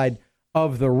side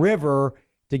of the river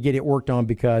to get it worked on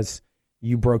because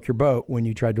you broke your boat when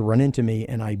you tried to run into me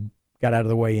and I got out of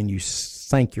the way and you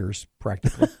sank yours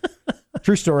practically.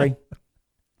 True story.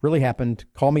 Really happened.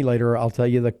 Call me later. I'll tell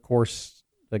you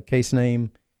the case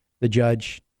name, the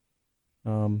judge.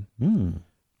 We can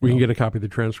get a copy of the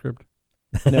transcript.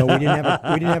 No, we didn't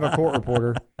have a court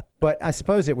reporter, but I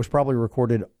suppose it was probably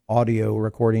recorded audio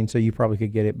recording, so you probably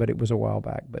could get it, but it was a while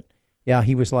back. But yeah,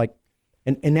 he was like,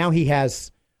 and now he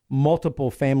has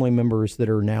multiple family members that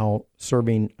are now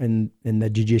serving in the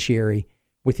judiciary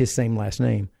with his same last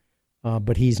name,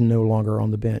 but he's no longer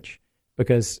on the bench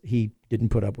because he didn't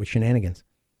put up with shenanigans.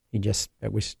 He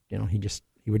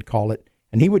would call it,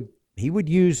 and he would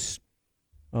use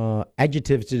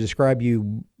adjectives to describe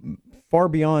you far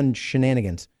beyond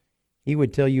shenanigans. He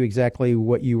would tell you exactly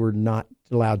what you were not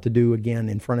allowed to do again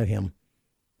in front of him.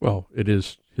 Well, it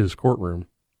is his courtroom.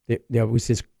 It was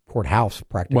his courthouse,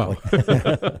 practically.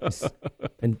 Well.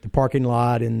 And the parking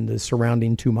lot and the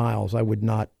surrounding 2 miles, I would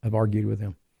not have argued with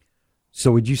him.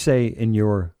 So would you say, in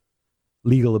your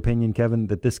legal opinion, Kevin,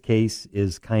 that this case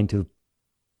is kind of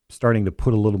starting to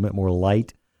put a little bit more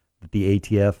light, that the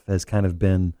ATF has kind of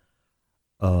been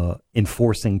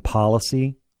enforcing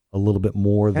policy a little bit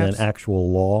more than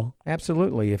actual law?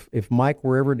 Absolutely. If Mike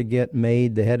were ever to get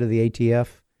made the head of the ATF,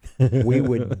 we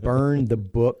would burn the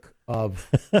book of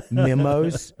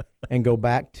memos and go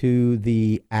back to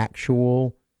the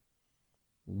actual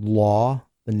law,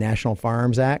 the National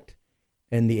Firearms Act,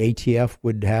 and the ATF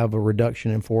would have a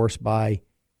reduction in force by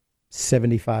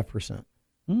 75%.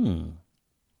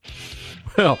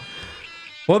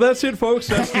 Well, that's it, folks.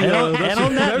 That's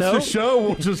the show.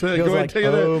 We'll just go ahead and take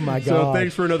it there. Oh, my God. So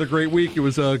thanks for another great week. It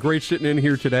was great sitting in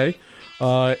here today.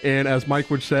 And as Mike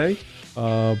would say,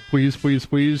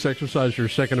 please exercise your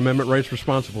Second Amendment rights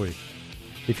responsibly.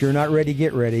 If you're not ready,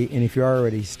 get ready. And if you are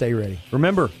ready, stay ready.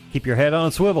 Remember, keep your head on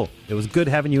a swivel. It was good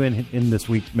having you in this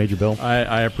week, Major Bill.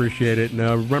 I appreciate it.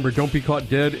 Now, remember, don't be caught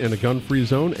dead in a gun-free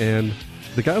zone. And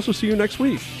the guys will see you next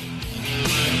week.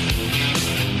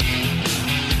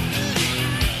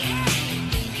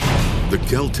 The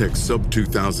Kel-Tec Sub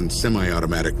 2000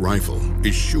 semi-automatic rifle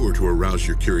is sure to arouse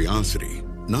your curiosity,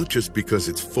 not just because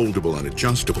it's foldable and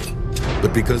adjustable,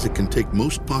 but because it can take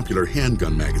most popular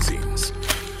handgun magazines.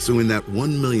 So in that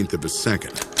 1/1,000,000th of a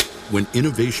second, when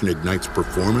innovation ignites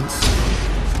performance,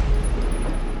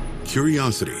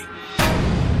 curiosity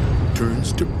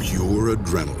turns to pure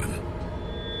adrenaline.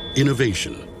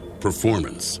 Innovation,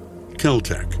 performance,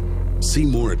 Kel-Tec. See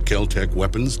more at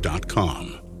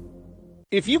keltecweapons.com.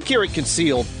 If you carry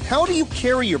concealed, how do you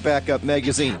carry your backup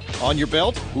magazine? On your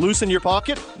belt? Loose in your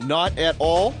pocket? Not at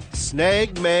all?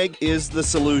 Snag Mag is the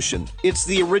solution. It's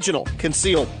the original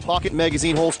concealed pocket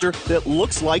magazine holster that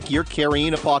looks like you're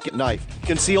carrying a pocket knife.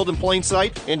 Concealed in plain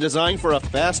sight and designed for a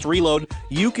fast reload,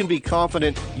 you can be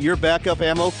confident your backup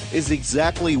ammo is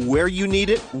exactly where you need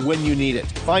it when you need it.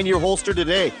 Find your holster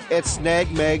today at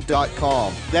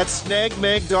snagmag.com. That's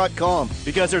snagmag.com,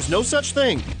 because there's no such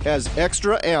thing as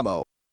extra ammo.